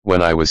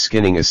 When I was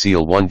skinning a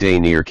seal one day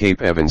near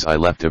Cape Evans, I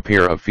left a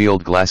pair of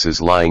field glasses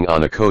lying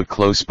on a coat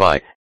close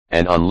by,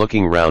 and on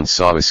looking round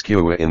saw a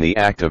skua in the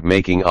act of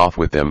making off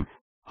with them,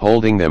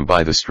 holding them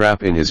by the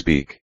strap in his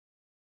beak.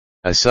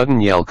 A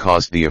sudden yell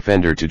caused the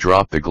offender to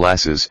drop the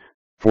glasses,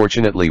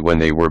 fortunately when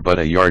they were but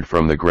a yard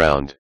from the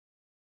ground.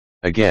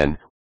 Again,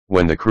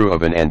 when the crew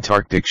of an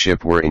Antarctic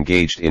ship were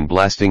engaged in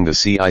blasting the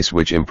sea ice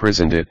which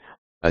imprisoned it,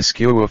 a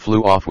skua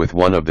flew off with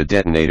one of the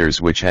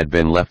detonators which had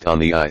been left on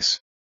the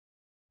ice.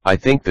 I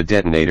think the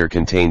detonator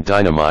contained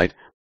dynamite,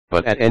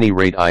 but at any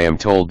rate I am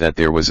told that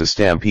there was a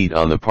stampede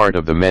on the part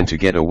of the men to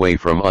get away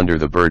from under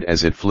the bird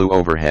as it flew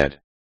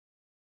overhead.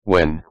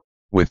 When,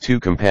 with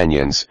 2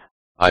 companions,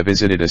 I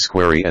visited a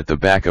squarey at the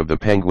back of the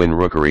penguin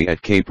rookery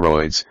at Cape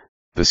Royds,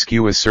 the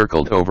skua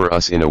circled over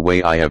us in a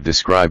way I have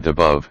described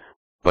above,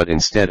 but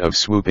instead of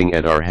swooping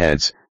at our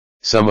heads,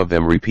 some of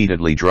them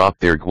repeatedly dropped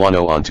their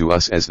guano onto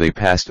us as they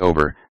passed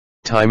over,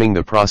 timing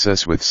the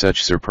process with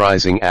such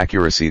surprising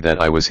accuracy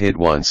that I was hit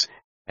once,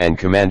 and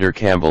Commander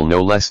Campbell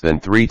no less than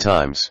 3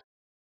 times.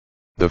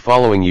 The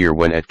following year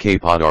when at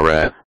Cape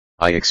Adélie,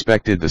 I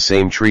expected the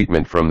same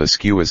treatment from the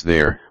skuas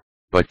there,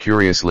 but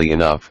curiously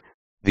enough,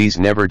 these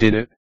never did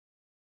it.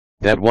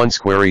 That one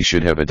squarey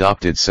should have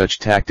adopted such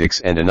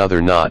tactics and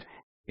another not,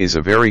 is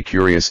a very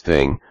curious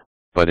thing,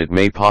 but it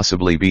may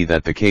possibly be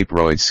that the Cape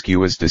Royds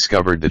skuas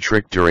discovered the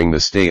trick during the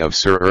stay of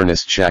Sir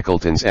Ernest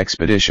Shackleton's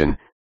expedition,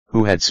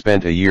 who had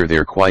spent a year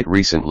there quite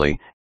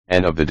recently,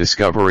 and of the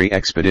Discovery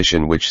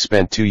expedition which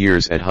spent 2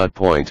 years at Hut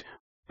Point,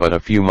 but a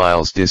few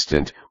miles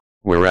distant,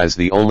 whereas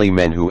the only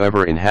men who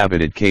ever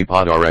inhabited Cape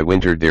Adélie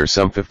wintered there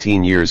some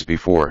 15 years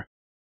before.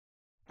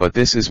 But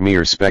this is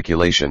mere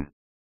speculation.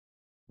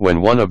 When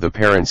one of the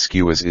parent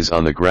skuas is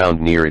on the ground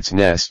near its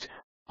nest,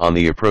 on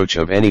the approach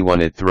of anyone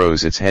it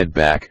throws its head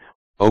back,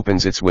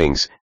 opens its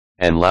wings,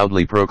 and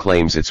loudly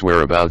proclaims its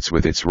whereabouts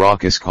with its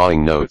raucous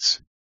cawing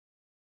notes.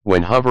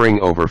 When hovering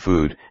over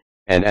food,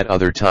 and at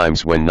other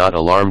times when not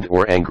alarmed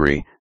or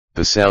angry,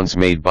 the sounds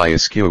made by a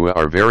skua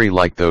are very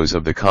like those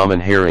of the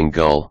common herring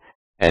gull,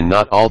 and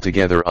not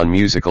altogether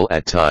unmusical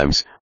at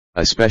times,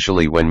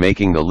 especially when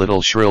making the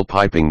little shrill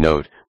piping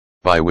note,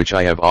 by which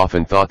I have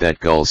often thought that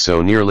gulls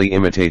so nearly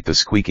imitate the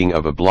squeaking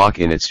of a block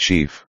in its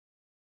sheaf.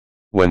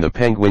 When the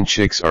penguin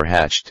chicks are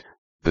hatched,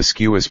 the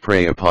skuas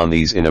prey upon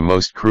these in a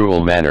most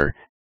cruel manner,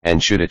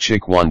 and should a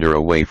chick wander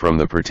away from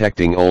the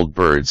protecting old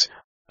birds,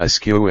 a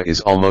skua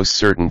is almost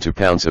certain to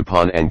pounce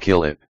upon and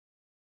kill it.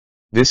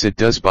 This it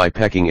does by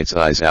pecking its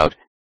eyes out,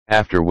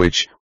 after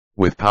which,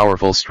 with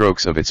powerful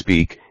strokes of its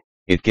beak,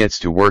 it gets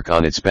to work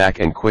on its back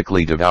and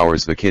quickly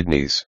devours the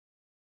kidneys.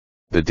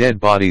 The dead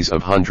bodies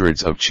of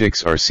hundreds of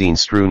chicks are seen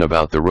strewn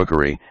about the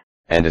rookery,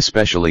 and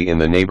especially in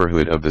the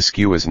neighborhood of the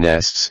skuas'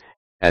 nests,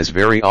 as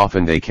very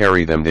often they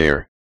carry them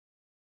there.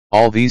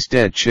 All these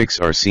dead chicks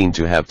are seen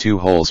to have 2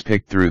 holes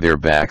picked through their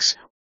backs,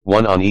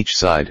 one on each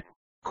side,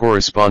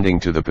 corresponding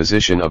to the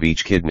position of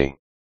each kidney.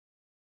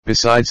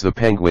 Besides the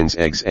penguins'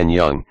 eggs and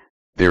young,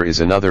 there is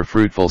another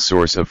fruitful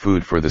source of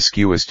food for the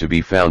skuas to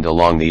be found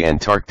along the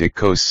Antarctic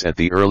coasts at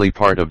the early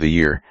part of the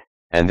year,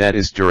 and that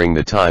is during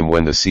the time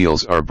when the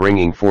seals are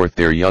bringing forth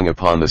their young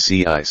upon the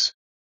sea ice.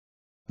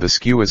 The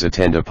skuas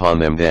attend upon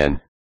them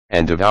then,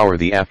 and devour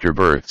the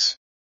afterbirths.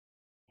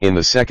 In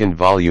the 2nd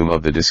volume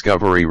of the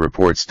Discovery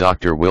Reports,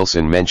 Dr.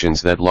 Wilson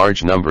mentions that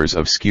large numbers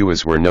of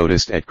skuas were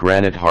noticed at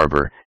Granite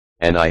Harbor,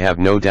 and I have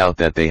no doubt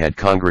that they had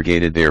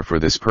congregated there for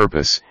this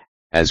purpose,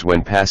 as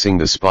when passing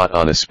the spot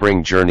on a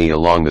spring journey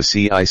along the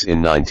sea ice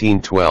in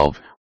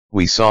 1912,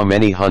 we saw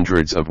many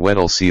hundreds of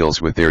Weddell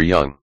seals with their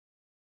young.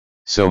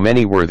 So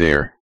many were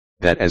there,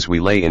 that as we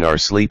lay in our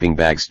sleeping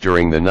bags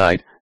during the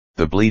night,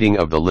 the bleating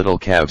of the little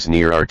calves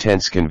near our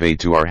tents conveyed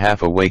to our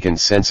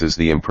half-awakened senses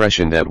the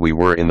impression that we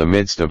were in the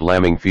midst of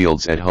lambing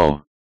fields at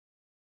home.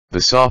 The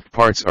soft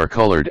parts are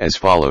colored as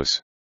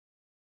follows: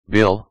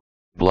 bill,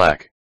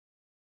 black;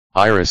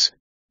 iris,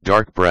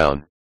 dark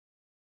brown;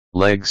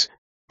 legs,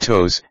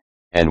 toes,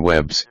 and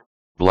webs,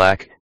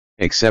 black,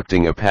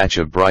 excepting a patch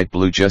of bright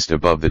blue just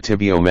above the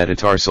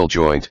tibio-metatarsal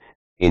joint,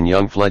 in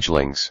young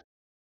fledglings.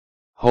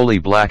 Wholly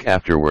black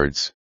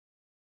afterwards.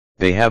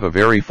 They have a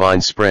very fine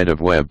spread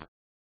of web.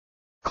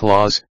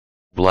 Claws,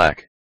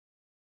 black.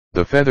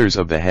 The feathers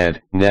of the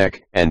head,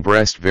 neck, and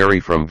breast vary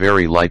from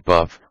very light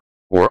buff,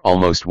 or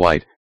almost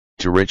white,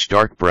 to rich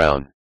dark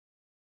brown.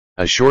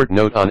 A short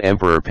note on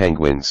emperor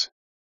penguins.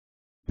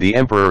 The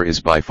emperor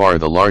is by far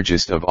the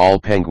largest of all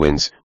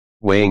penguins,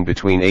 weighing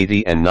between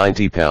 80 and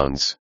 90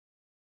 pounds.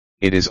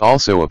 It is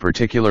also a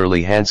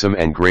particularly handsome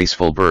and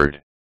graceful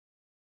bird.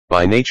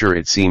 By nature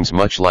it seems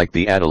much like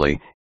the Adélie,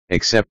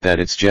 except that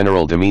its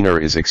general demeanor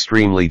is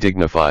extremely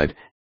dignified,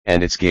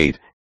 and its gait,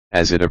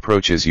 as it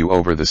approaches you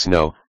over the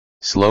snow,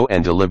 slow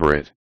and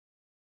deliberate.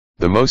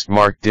 The most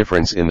marked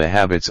difference in the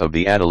habits of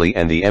the Adélie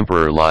and the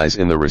emperor lies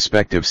in the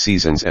respective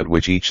seasons at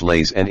which each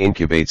lays and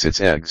incubates its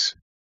eggs.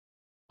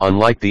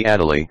 Unlike the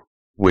Adélie,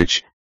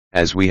 which,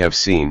 as we have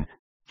seen,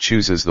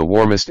 chooses the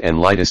warmest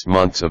and lightest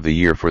months of the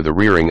year for the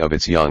rearing of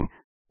its young,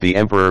 the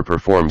emperor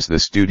performs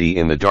this duty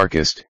in the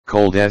darkest,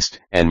 coldest,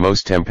 and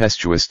most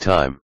tempestuous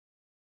time.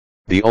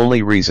 The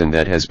only reason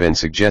that has been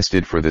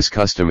suggested for this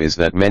custom is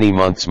that many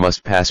months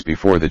must pass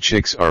before the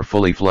chicks are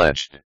fully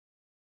fledged.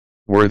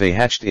 Were they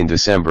hatched in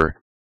December,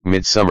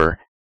 midsummer,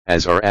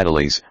 as are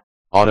Adélie's,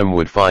 autumn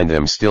would find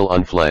them still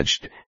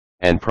unfledged,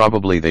 and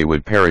probably they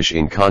would perish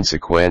in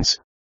consequence,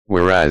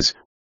 whereas,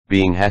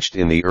 being hatched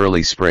in the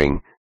early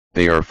spring,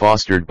 they are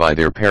fostered by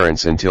their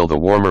parents until the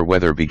warmer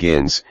weather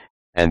begins,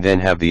 and then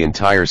have the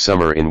entire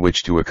summer in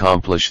which to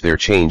accomplish their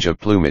change of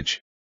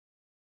plumage.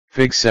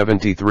 Fig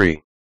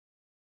 73.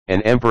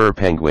 An emperor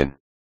penguin.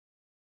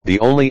 The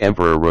only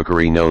emperor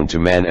rookery known to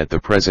man at the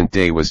present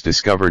day was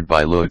discovered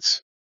by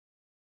Lutz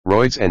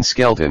Royds and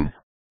Skelton,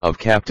 of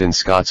Captain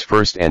Scott's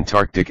first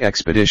Antarctic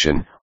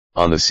expedition,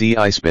 on the sea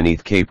ice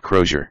beneath Cape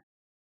Crozier.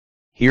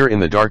 Here in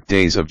the dark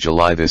days of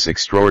July this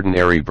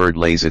extraordinary bird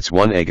lays its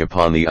one egg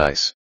upon the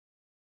ice.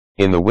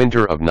 In the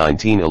winter of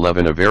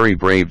 1911 a very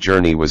brave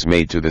journey was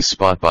made to this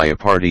spot by a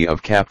party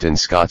of Captain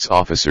Scott's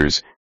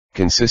officers,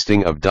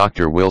 consisting of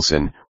Dr.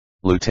 Wilson,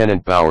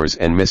 Lieutenant Bowers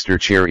and Mr.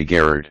 Cherry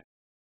Garrard.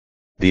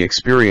 The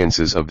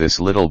experiences of this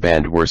little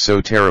band were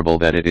so terrible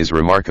that it is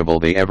remarkable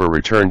they ever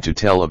returned to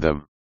tell of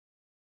them.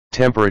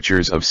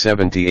 Temperatures of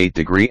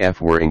 78° F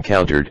were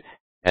encountered,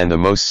 and the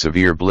most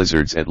severe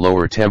blizzards at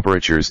lower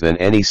temperatures than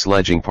any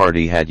sledging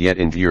party had yet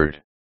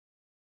endured.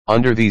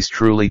 Under these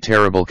truly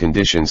terrible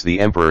conditions the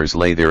emperors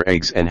lay their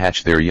eggs and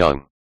hatch their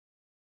young.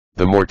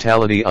 The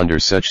mortality under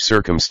such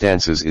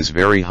circumstances is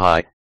very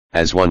high,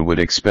 as one would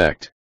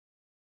expect.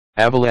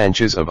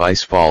 Avalanches of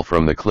ice fall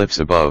from the cliffs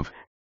above,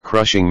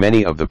 crushing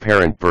many of the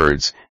parent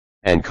birds,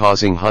 and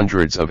causing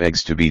hundreds of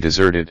eggs to be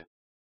deserted.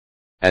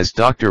 As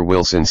Dr.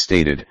 Wilson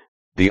stated,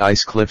 the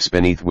ice cliffs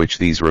beneath which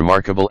these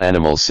remarkable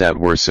animals sat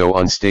were so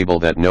unstable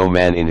that no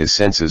man in his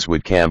senses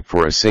would camp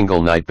for a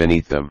single night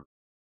beneath them.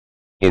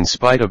 In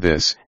spite of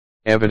this,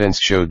 evidence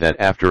showed that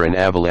after an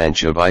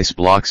avalanche of ice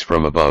blocks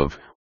from above,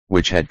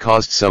 which had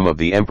caused some of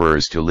the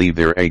emperors to leave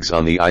their eggs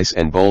on the ice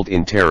and bolt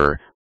in terror,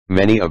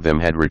 many of them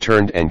had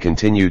returned and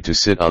continued to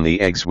sit on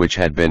the eggs which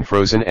had been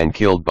frozen and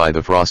killed by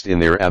the frost in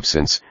their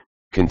absence,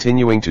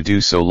 continuing to do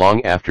so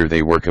long after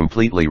they were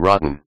completely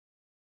rotten.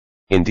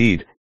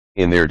 Indeed,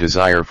 in their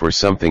desire for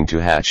something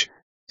to hatch,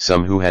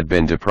 some who had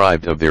been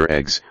deprived of their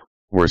eggs,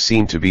 were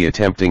seen to be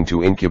attempting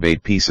to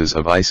incubate pieces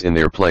of ice in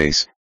their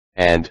place,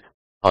 and,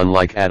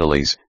 unlike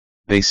Adélie's,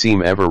 they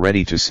seem ever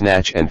ready to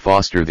snatch and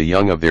foster the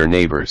young of their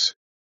neighbors.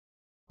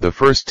 The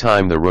first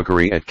time the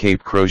rookery at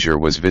Cape Crozier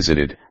was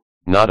visited,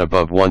 not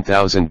above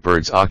 1,000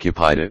 birds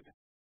occupied it.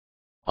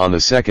 On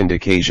the second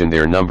occasion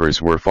their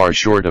numbers were far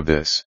short of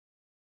this.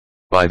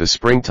 By the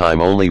springtime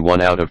only 1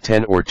 out of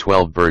 10 or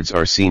 12 birds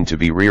are seen to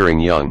be rearing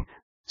young,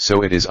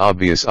 so it is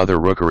obvious other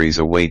rookeries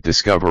await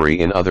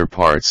discovery in other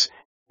parts,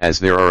 as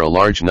there are a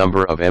large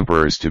number of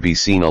emperors to be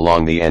seen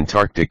along the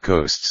Antarctic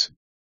coasts.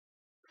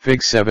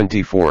 Fig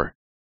 74.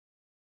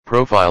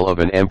 Profile of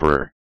an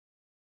emperor.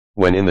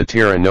 When in the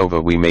Terra Nova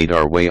we made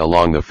our way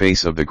along the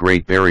face of the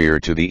Great Barrier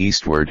to the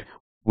eastward,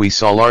 we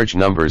saw large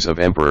numbers of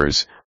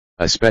emperors,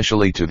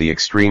 especially to the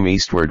extreme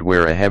eastward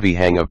where a heavy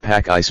hang of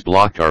pack ice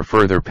blocked our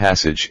further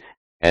passage,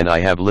 and I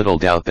have little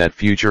doubt that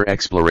future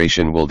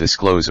exploration will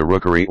disclose a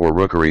rookery or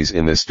rookeries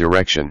in this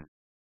direction.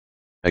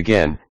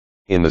 Again,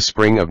 in the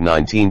spring of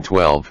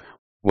 1912,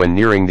 when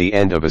nearing the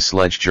end of a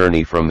sledge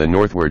journey from the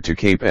northward to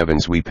Cape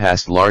Evans we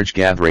passed large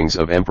gatherings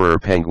of emperor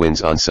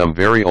penguins on some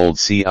very old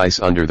sea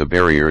ice under the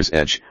barrier's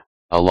edge,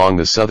 along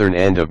the southern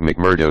end of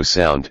McMurdo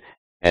Sound,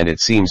 and it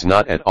seems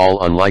not at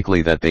all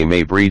unlikely that they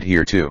may breed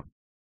here too.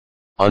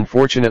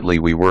 Unfortunately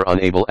we were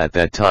unable at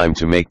that time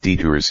to make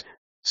detours,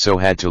 so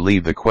had to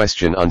leave the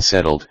question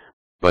unsettled,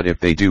 but if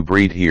they do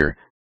breed here,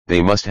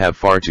 they must have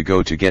far to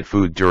go to get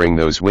food during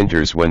those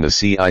winters when the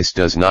sea ice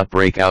does not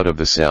break out of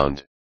the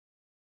sound.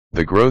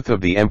 The growth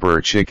of the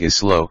emperor chick is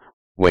slow,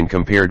 when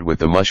compared with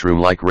the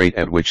mushroom-like rate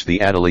at which the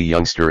Adélie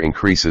youngster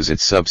increases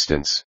its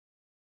substance.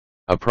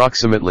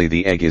 Approximately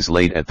the egg is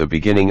laid at the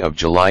beginning of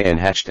July and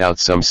hatched out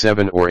some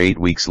 7 or 8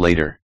 weeks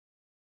later.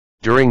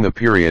 During the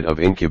period of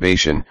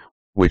incubation,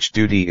 which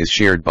duty is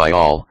shared by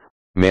all,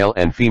 male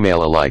and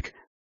female alike,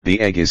 the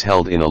egg is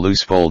held in a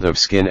loose fold of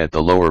skin at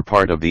the lower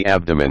part of the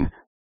abdomen,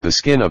 the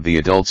skin of the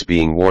adults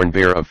being worn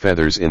bare of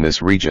feathers in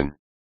this region.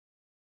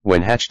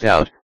 When hatched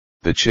out,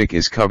 the chick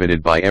is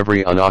coveted by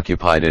every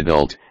unoccupied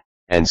adult,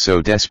 and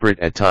so desperate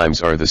at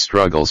times are the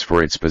struggles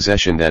for its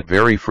possession that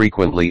very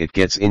frequently it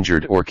gets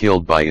injured or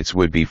killed by its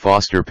would-be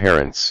foster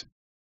parents.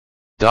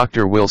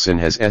 Dr. Wilson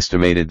has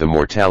estimated the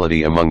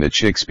mortality among the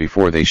chicks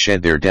before they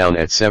shed their down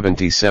at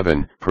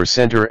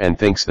 77% and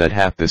thinks that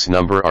half this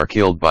number are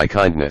killed by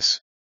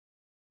kindness.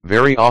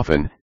 Very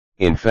often,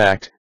 in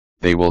fact,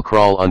 they will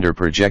crawl under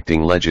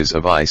projecting ledges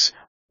of ice,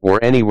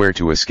 or anywhere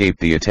to escape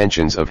the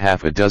attentions of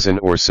half a dozen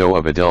or so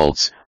of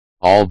adults,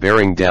 all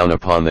bearing down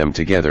upon them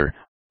together,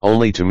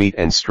 only to meet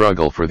and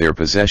struggle for their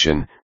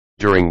possession,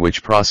 during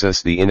which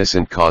process the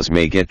innocent cause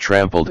may get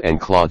trampled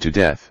and clawed to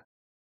death.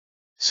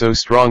 So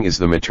strong is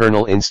the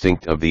maternal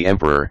instinct of the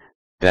emperor,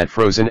 that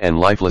frozen and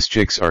lifeless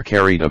chicks are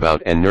carried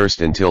about and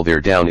nursed until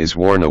their down is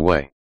worn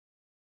away.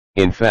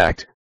 In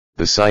fact,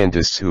 the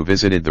scientists who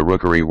visited the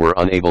rookery were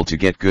unable to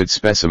get good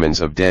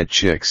specimens of dead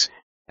chicks,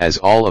 as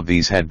all of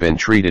these had been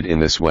treated in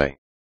this way.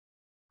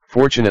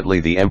 Fortunately,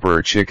 the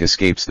emperor chick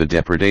escapes the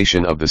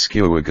depredation of the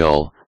skua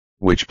gull,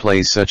 which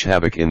plays such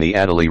havoc in the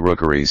Adélie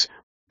rookeries,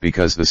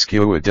 because the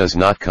skua does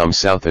not come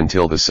south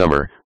until the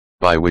summer,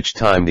 by which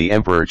time the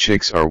emperor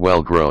chicks are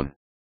well grown.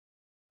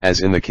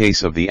 As in the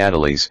case of the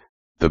Adélies,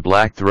 the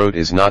black throat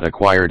is not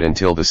acquired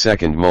until the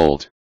second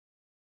molt.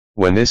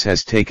 When this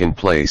has taken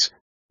place,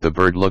 the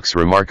bird looks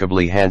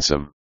remarkably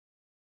handsome.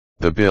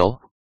 The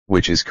bill,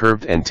 which is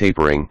curved and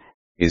tapering,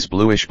 is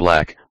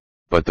bluish-black,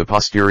 but the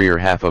posterior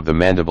half of the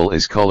mandible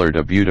is colored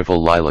a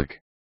beautiful lilac.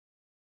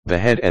 The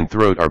head and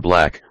throat are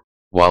black,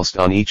 whilst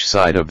on each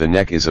side of the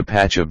neck is a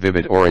patch of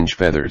vivid orange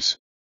feathers.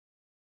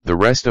 The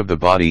rest of the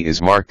body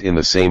is marked in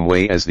the same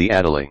way as the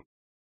Adélie.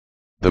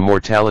 The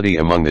mortality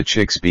among the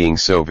chicks being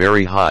so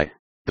very high,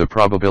 the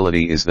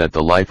probability is that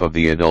the life of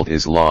the adult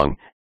is long,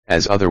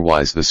 as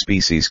otherwise the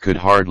species could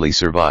hardly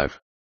survive.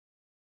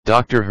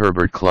 Dr.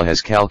 Herbert Klah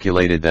has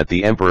calculated that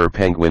the emperor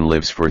penguin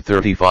lives for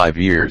 35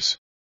 years.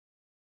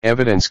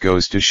 Evidence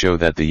goes to show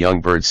that the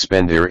young birds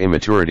spend their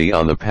immaturity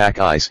on the pack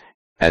ice,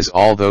 as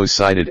all those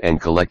sighted and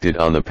collected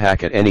on the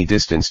pack at any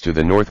distance to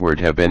the northward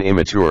have been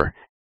immature,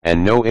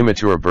 and no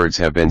immature birds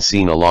have been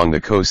seen along the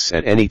coasts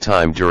at any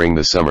time during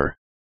the summer.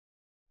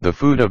 The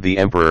food of the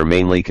emperor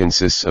mainly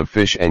consists of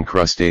fish and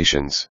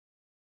crustaceans.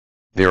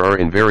 There are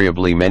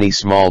invariably many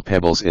small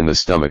pebbles in the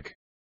stomach.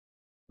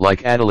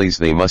 Like Adélies,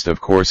 they must of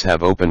course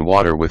have open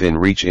water within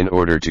reach in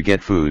order to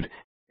get food,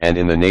 and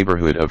in the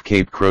neighborhood of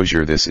Cape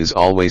Crozier this is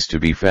always to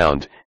be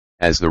found,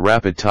 as the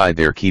rapid tide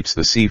there keeps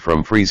the sea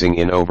from freezing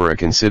in over a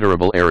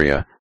considerable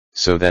area,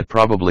 so that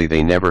probably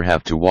they never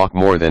have to walk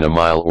more than a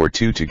mile or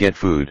two to get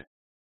food.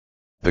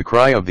 The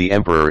cry of the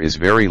emperor is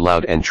very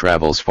loud and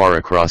travels far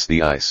across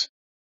the ice.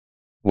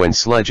 When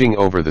sledging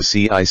over the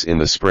sea ice in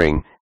the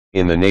spring,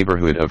 in the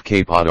neighborhood of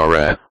Cape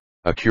Adélie,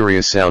 a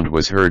curious sound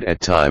was heard at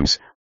times,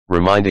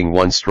 reminding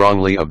one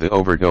strongly of the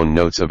overtone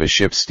notes of a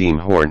ship's steam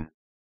horn.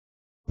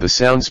 The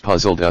sounds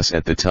puzzled us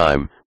at the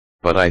time,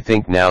 but I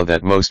think now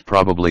that most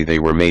probably they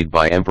were made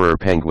by emperor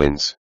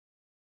penguins.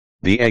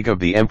 The egg of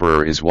the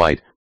emperor is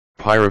white,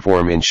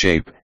 pyriform in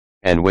shape,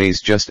 and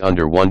weighs just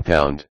under 1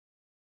 pound.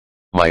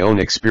 My own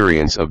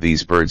experience of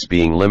these birds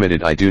being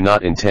limited, I do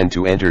not intend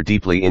to enter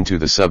deeply into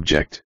the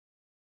subject.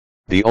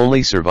 The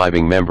only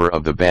surviving member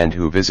of the band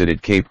who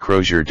visited Cape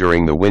Crozier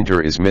during the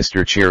winter is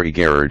Mr. Cherry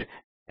Garrard,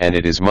 and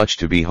it is much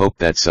to be hoped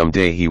that some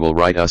day he will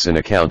write us an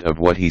account of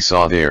what he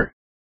saw there.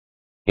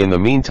 In the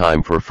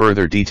meantime, for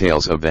further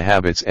details of the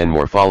habits and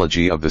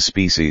morphology of the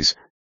species,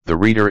 the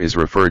reader is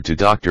referred to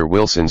Dr.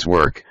 Wilson's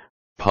work,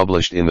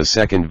 published in the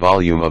second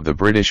volume of the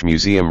British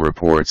Museum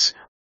Reports,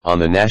 on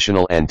the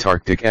National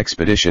Antarctic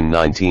Expedition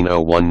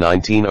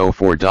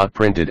 1901-1904.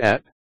 Printed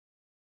at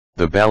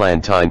the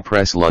Ballantine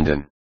Press,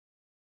 London.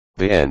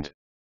 The end.